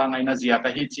nang ma za ngai na zia ka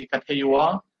hi chi ka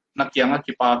theiwa na kyanga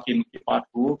kipa kin kipa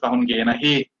thu ka hon ge na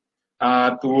hi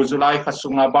tu July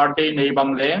khasunga birthday nei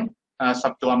bang leng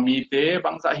saptuam mi te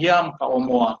bang za hiam ka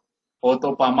omwa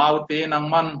oto pa mau te nang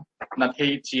man na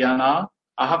thei chiana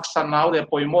ahak sanau de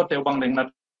poimo te bang leng na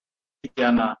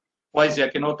chiana wai zia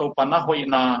kin oto pa na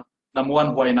hoina namuan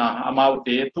hoina amau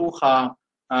te tu kha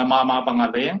mama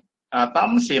bangaleng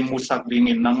tam se musak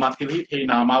dingin nang mathili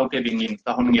theina mau te dingin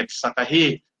ta hon nget sakahi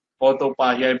oto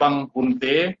pa yai bang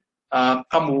hunte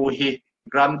kamu hi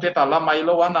grante tala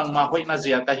mailo wanang ma hoina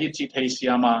zia ka hi chi thei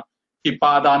siama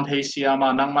kipa dan thei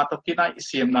siama nang ma to kina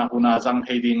isim na huna jang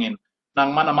thei dingin nang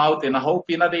mana mau te na ho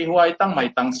pina de huai tang mai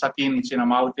tang sakin china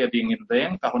mau te dingin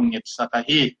reng ka hon nget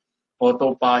sakahi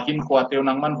oto pa hinkhua te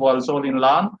nang man hwal zolin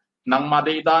lan nang ma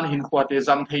de dan hinkhua te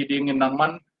jang thei dingin nang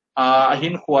man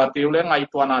hinkhua te le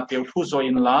Ngaihte te thu zo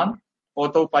in lan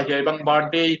oto pa yai bang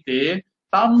birthday te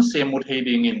tam se mu thei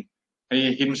dingin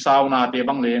himsau na te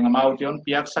bang le ngamau te on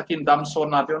piak sakin damson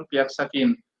na te on piak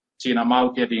sakin china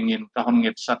mau te dingin ka hon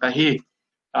nget sakahi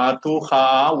tu kha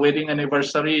wedding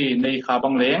anniversary nei kha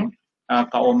bang leng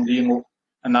ka om dingu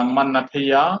nang man na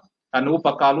theya anu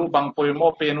pakalu bang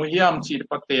poimo penu hiam chi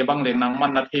pakte bang leng nang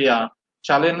man na theya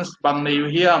challenge bang nei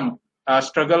hiam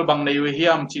struggle bang nei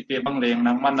hiam chi te bang leng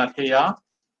nang man na theya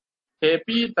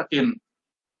happy takin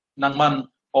nang man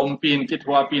om pin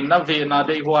kitwa pin na ve na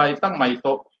dei huai tang mai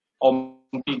to om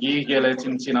pigi gele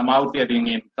chin china mau te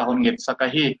dingin ta hon nget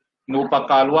sakahi nu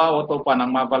pakalwa oto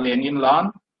panang ma balengin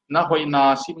lan na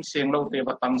hoina sim seng lo te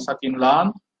batang sakin lan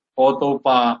oto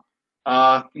pa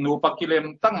nu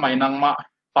pakilem tang mai nang ma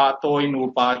pa toy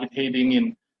nu pa hi thei dingin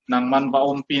นางมันบาอ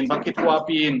มปีนบักคิดว่า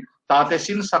ปีนตาเต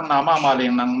สินสังนามามาเล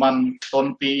งนางมันตน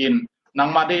ปีนนาง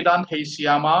มาได้ด้านเฮเซี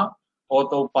ยมาโอ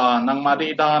โตปานางมาได้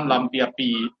ด้านลำเปียปี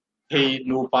เฮ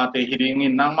นูปาเตหิริงิ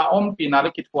นนางมาอมปีนาเล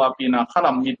คิดว่าปีนาข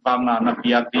ลัมมิดบางนานาเปี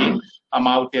ยติอาม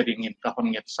าวเตริงินกะคน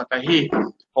เงตสักฮี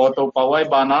โอโตปาไว้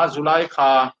บานาจุไลค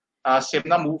าเซม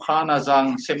นามูขานาจัง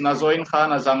เซมนาโจอินขา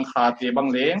นาจังขาเตบัง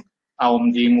เลงอาม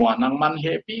ดีงัวนางมันเฮ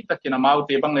ปีตะกินอามาวเต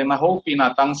บังเลงนาโฮปีนา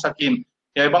ตังสกิน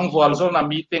ยายบังวัวโซนา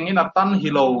มีเตงินาตันฮิ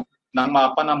โลนางมา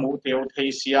ปนามูเตวเท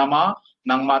เซียมา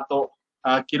นางมาโต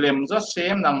กิเลมจะเซ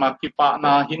มนางมากิปะน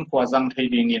าหินขวาจังเท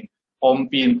ดิงินอม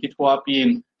ปีนคิดว่าปีน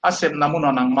อาเซมนามุน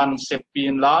นางมันเซปปี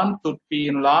นล้านตุดปี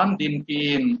นล้านดินปี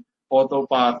นโอโต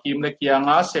ปาคิมเลกียง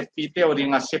าเซปปีเตวริ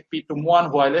งาเซปปีตุมวน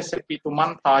หัวเลเซปปีตุมั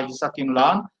นทาฮิสักินล้า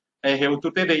นเฮวตุ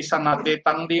เตเดอิสันนาเต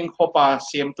ตังดิงขปาเ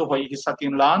ซมตุหอยฮิสักิ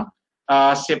นล้าน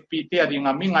เซปปีเตริง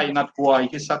ามิงาอินัดหัว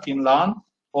ฮิสักินล้าน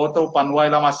โอโตปันไว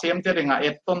ลามาเซมเตริงาเอ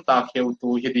ตต้นตาเขวตู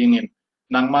ฮิดิงิน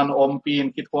นางมันอมปีน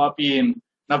คิดว่าปีน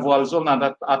นับวัลโซนาดั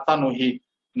ตอัตานุฮิ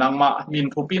นางมามิน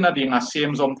ทุปีนาดิงาเซม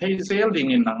ซอมเทเซลดิ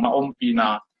งินนางมาอมปีนา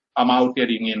อามาวเต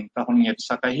ริงินตะฮงเงต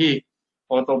สักฮีโ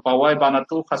อโตปาวายบานา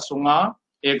ตุขัสุงา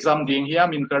เอ็กซัมดิงฮิาม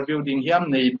อินเทอร์วิวดิงฮิาม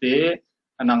เนเต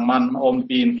นางมันอม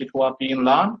ปีนคิดว่าปีน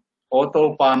ล้านโอโต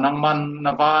ปานางมันน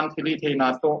าบานทิลิเทนา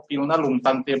โตปิลนาลุง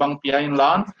ตันเตบังปีอินล้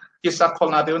านกิสักคน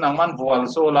นาเดวนางมันวัล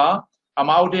โซลาอา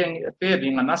มาวเดงเตดิ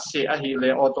งานัสเซอฮีเล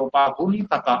โอโตปาหุน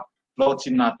ตะกะโลจิ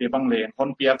นนาเตบังเลนคน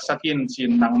เปียกสกินจิ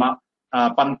นนางมา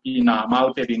ปันปีนามาเอา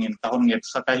เตดิงินตะฮงเงต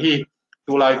สักฮี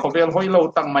ตุลายขเวลหอยโล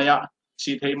ตังมายะ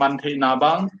สิเทมันเทนา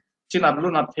บังจินัดลุ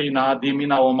นัดเทนาดีมิ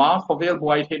นาอมาขเวลห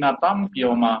วยเทนาตัมเปีย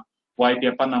วมาไวเดี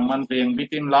ยปันนางมันเรียงบิ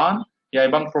ตินล้านยาย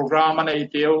บังโปรแกรมมันไอ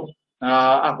เตียว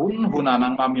หุนานา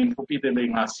งมามินผู้ปีเดลิ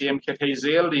งาเซียมเคเทเซ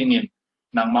ลลิงิน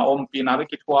นางมาอมปีนาเล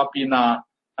กิทัวปีนา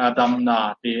ดำนา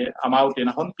เตอามาวเตน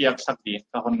ะฮอนเปียกสักดี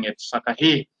ตะฮอนเงตสัก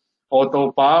ฮีโอโต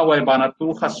ปาไวบานาตู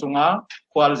ขัสุงา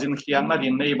ควาลจินเขียงนาดิ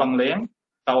นในบังเลง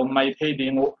ตาอมไม่เทดิ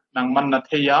งูนางมันนาเ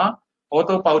ทียโอโต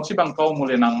ปาอุชิบังเกามุเ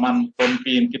ลนางมันตน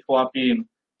ปีนกิทัวปีน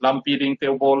ลำปีดิงเต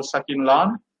วบอลสักินล้าน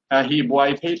ฮีบวย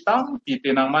เทตังปีเต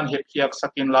นางมันเฮบเคียกสั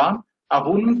กินล้านอา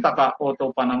หุนตะกะโอโต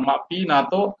ปานางมาปีนา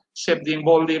โตเซบดิงบ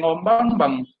อลดิงอมบังบั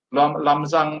งล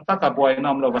ำจังตะกะบวยน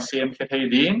ำลวเซียมเคเท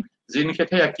ดิงจินเค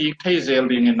เทยกีเทเซล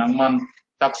ดิงนางมัน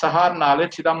ตักสหารนาเล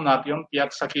ชิดัมนาติยนเปียก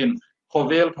สักินโคเ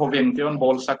วลโคเวนติยนบอ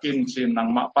ลสักินจินนาง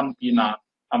มาปันปีนา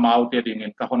อามาวเตดิงิ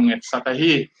นกะฮอนเงตสัก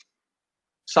ฮี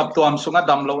สับตัวมสุงะ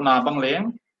ดำโลนาบังเลง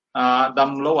ด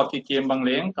ำโลวกิเกมบังเ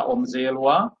ลงกะอมเซลั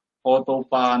วโอโต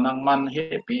ปานางมันเฮ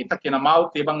ปีตะกินอามาว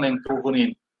เตบังเลงตูหุนิน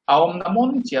อามนามุ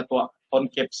นเจียตัวคน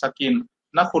เก็บสกิน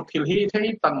นักขุดทิลฮีเท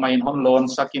ตังไมฮอนโลน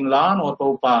สกินล้านโอโต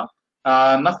ปา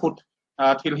นักขุด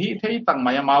ทิลฮีเทตังไม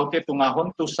อามาวเตตุงาฮอน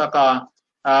ตุสกา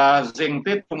เจงเต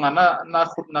ตุงานัก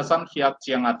ขุดนาซันขียกเ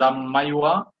จียงดำไมว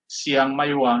ะเสียงไม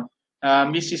วะ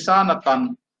มิซิซานาตัน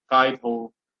กายโต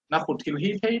นักขุดทิลฮี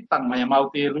เทตังไมอามาว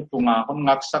เตลุตุงาฮอน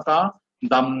งักสกา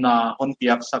ดำนาฮอนเปี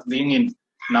ยกสักดิงิน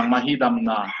นางมาฮีดำน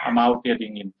าอามาวเตดิ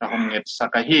งินตะฮอนเงตสั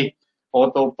กฮีโอ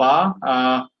โตปา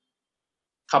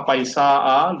ข้าไปซา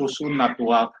ลุซุนนัต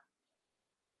วัก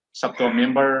สับตัวเม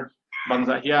มเบอร์บางจ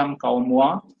ะเฮียมเกามัว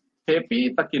เทปี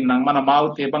ตะกินนางมันอามาว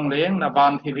เตบังเลงนาบา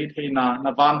นทิลิเทน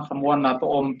าบานขมวนนาต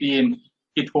อมปีน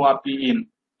คิทัวปีน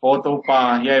โอโตปา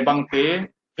ยายบังเต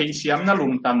เฮียเสียมนาลุ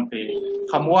งตังเต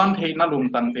ขมวนเฮียนาลุง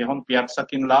ตังเตฮอนเปียกส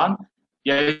กินล้าน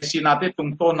ยายสินาเตตุง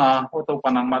โตนาโอโตปา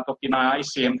นางมาตกินาไอ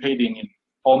เซียมเทดิงิน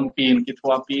อมปีนคิทั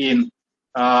วปีน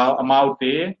อามาวเต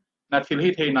นาทิลฮิ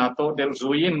เทนาโตเดลซู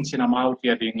อินชินามาวเตี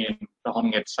ยดิงินตะฮอน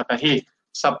เงตสักฮี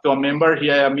สับตัวเมมเบอร์เฮี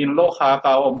ยมินโลคาเก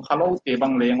าอมคาโลเตบั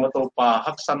งเลงโอโตปา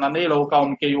ฮักสันนันเนโลกาอ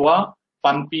มเกยวะ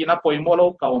ปันปีนาปอยโมโล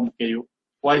กาอมเกยว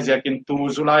ไวเจกินตู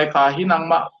จุไลคาหินัง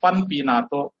มาปันปีนา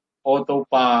โตโอโต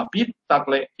ปาปิดตัก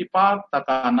เลทิปาตะก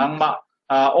านังมา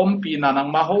อมปีนานัง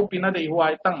มาโฮปีนาเดหัว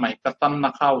ตั้งใหม่กตันนั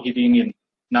กข่าวฮิดิงิน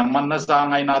นังมันนาจาง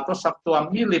ไงนาโตสับตัว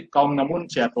มิลิตกานามุน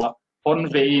เจตัวฮอน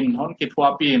เวอินฮอนกิทัว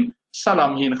ปีนสลั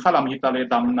มหินขลัมหิตาเล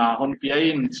ดำนาฮอนปี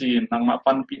อินจีนนางมา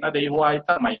ปันปีนาเดหัว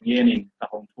ตั้งใหม่เงียนินตะ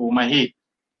ฮงทูมาฮี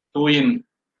ตูอิน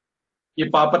อี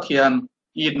ปาปะเทียน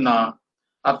อินนา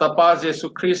อัตปาเจสุ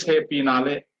คริสเฮปีนาเล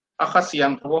อาคาเซีย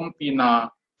งทวมปีนา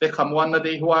เตขมวันนาเด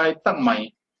หัวตั้งใหม่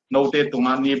โนเตตุง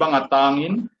านีบังอัตางิ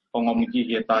นองอมกิเ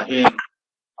ฮตาเฮน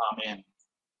อาเมน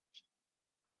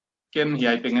เกนเฮีย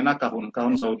เป็นไงนะกะหุน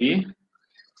ซาอุดี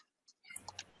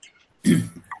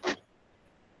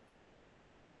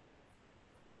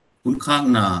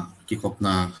Hunkhakna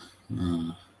Kipumpiakna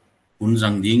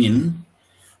Hunkhakna dingin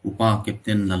Upa Capt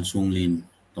Lalsuonglien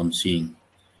tonsing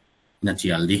na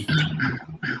chialdi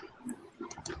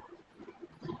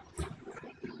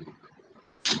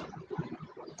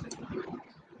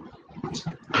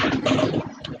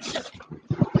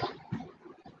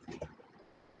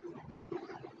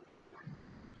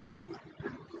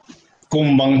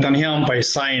kumbang tan hiam pai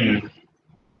sign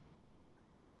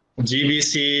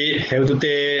GBC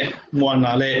heutute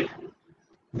muanna le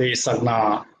de sakna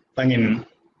tangin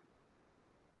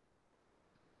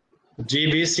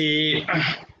GBC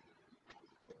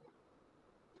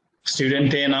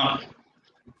student na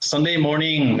Sunday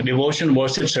morning devotion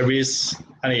worship service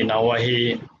ani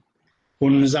nawahi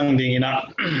hunjang dingina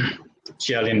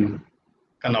chialin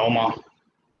kanauma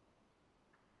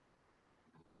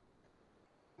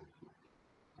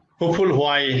hopeful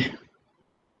why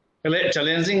le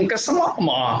challenging kasama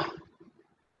ma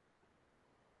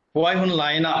why hun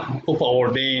laina upa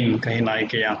ordain kahinai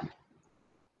kaya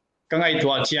Ngaihte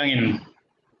chiangin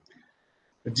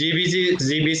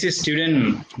GBC student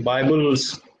Bibles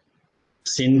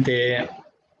sinte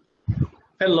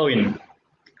Halloween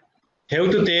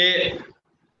heutute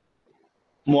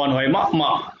muan hoi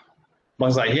ma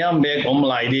bangsa hiam bek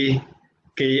lai di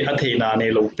ke athina ne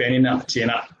lo penina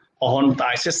chena ohon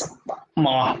tai se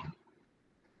ma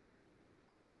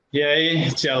ye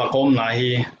chala kom na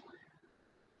hi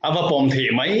ava pom thi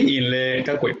mai in le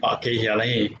ka koi pa ke hi la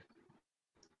hi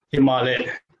himale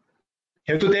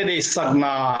heutute de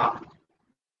sakna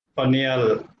panel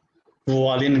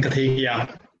walin kathia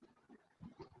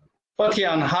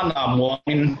pathian hana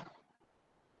muangin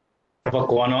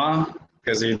Thupuanna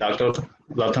kazi Dr.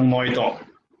 Lalthangmawi to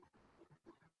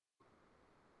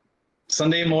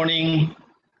Sunday morning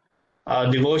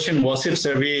devotion worship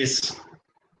service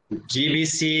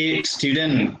GBC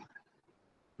student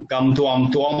kam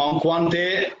tuam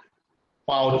kwante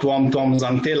pau tuam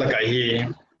zangte lakai hi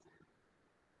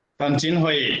tan chin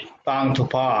hoi tang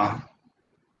thupa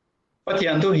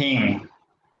pathian tu hing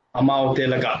amau te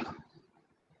laga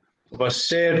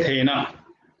baser theina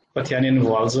pathianin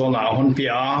walzona hon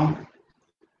pia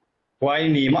wai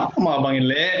ni ma bangin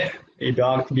le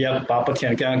biak pa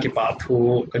pathian ka ki pa thu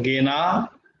agena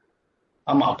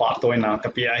ama pa toina ka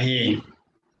pia hi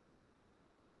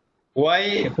wai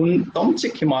hun tom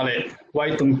chik himale wai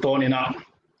tung tonina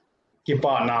ki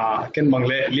pa na ken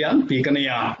bangle lian pi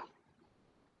kania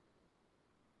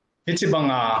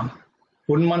hichibanga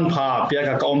hunman pha pia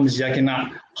ka om jakina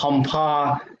hampha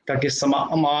ka ki sama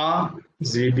ama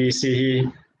GBC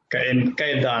ka en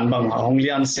kai dan bang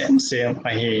honglian sem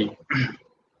ahi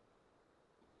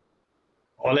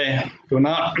ole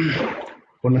tuna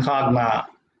Hunkhakna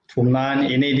Thumnan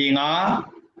ini dinga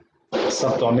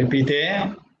saptomi pite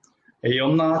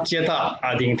yomna cheta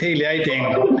ading thei lai teng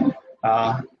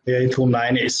ye Thumnai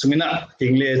ni sumina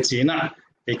tingle china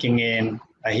tekingen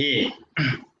ahi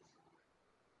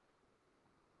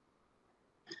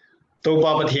to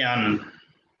pa pathian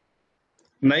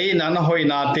nai nan hoi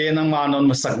na te nang manon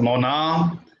masak mona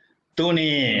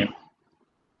tuni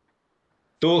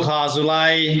tu kha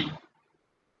July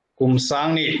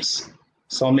kumsang ni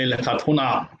somni le Thuna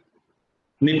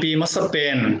nipi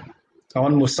masapen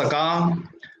kawan musaka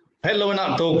hello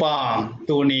na to pa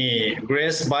tuni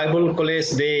Grace Bible College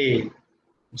Day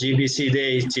GBC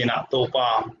Day china to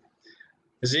pa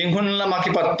jinghun lama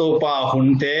ki pat to pa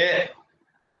hunte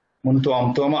muntuam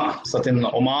toma satin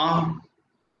oma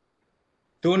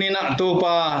tuni na to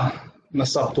pa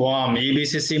nasaptuam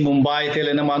EBCC Mumbai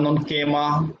tele na manon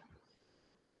kema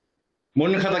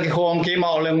mun khata ki khom kema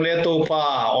olem le to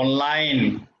pa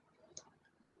online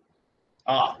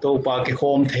to pa ki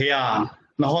khom thea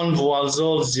nahon wal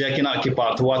zol ziakina ki pa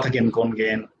thuwa thakin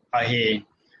kongen ahi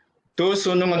tu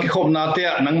sununga ki khom na te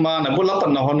nangma na bulap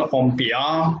na hon om pia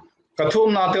kathum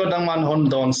na te dangman hon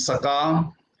don saka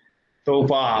to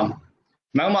pa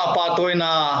nangma pa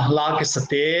toina la ki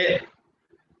sate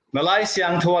na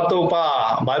Laisiangthou to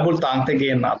pa Bible tang te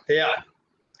gen na te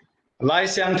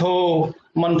Laisiangthou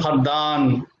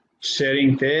manphatdan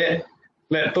sharing te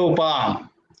le to pa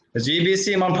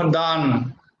GBC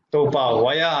manphatdan to pa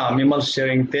waya mimal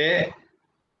sharing te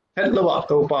hetlawa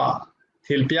to pa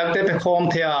Thilpiak te pe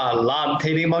khom thea lat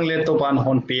theri bang le to pan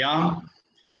hon pia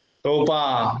to pa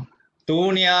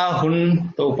tunia hun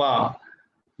to pa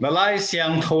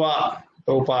Laisiangthou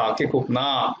to pa ki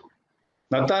kupna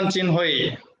natan chin hoi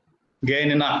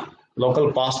gainina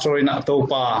local pastoral na to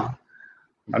pa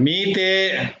ami te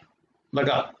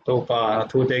laga to pa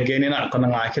thu te gainina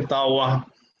kananga khitawa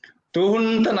tuhun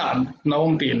tana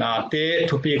naum pi na te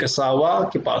thupi ka sawa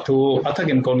ki pa thu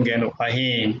athagin kon genu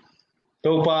ahi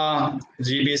to pa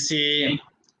GBC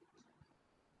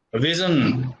vision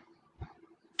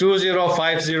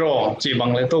 2050 chi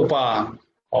bangle to pa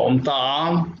om ta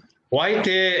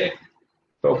Ngaihte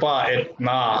to pa et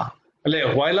na le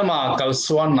wailama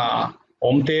Kamsuanmung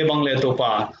omte bangle to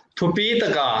pa thupi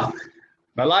taka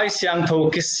Laisiangthou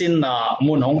kisin na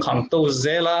mun Hunkhakna to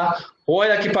zela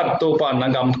Huaya kipat topa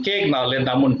nagam kek na le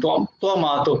namun to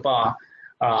ma topa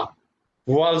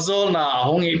walzol na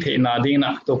hongi the na ding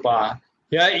na topa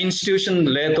ya institution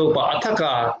le topa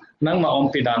athaka nangma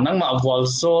ompida nangma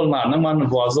walzol na nangman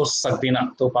walzol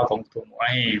sakdina topa kong tu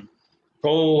ai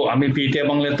ko ami pite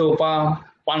bang le topa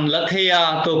pan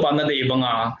lathea topa na de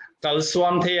banga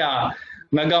kalsuan thea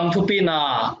nagam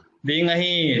thupina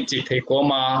dingahi chi the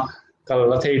koma kal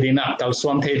lathei dina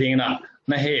kalsuan the dina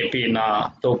na he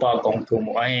pina topa kong tu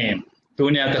ai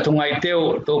dunia katungai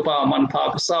teu topa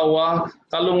manpha sawa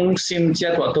kalung sim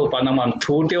chat wa topa naman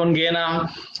thu teon gena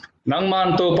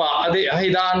nangman topa ade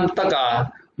haidan taka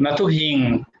natu hing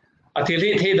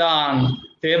athili thedan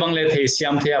te bangle the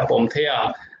siam thea pom thea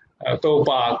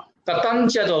topa katan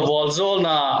cha do volzol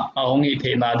na ahongi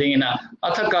the na dingina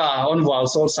athaka on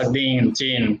volzol sakding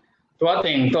chin tua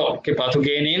teng to ke pathu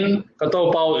genin kato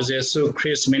pau jesu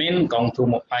christ minin kong tu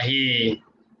mo ahi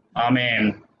amen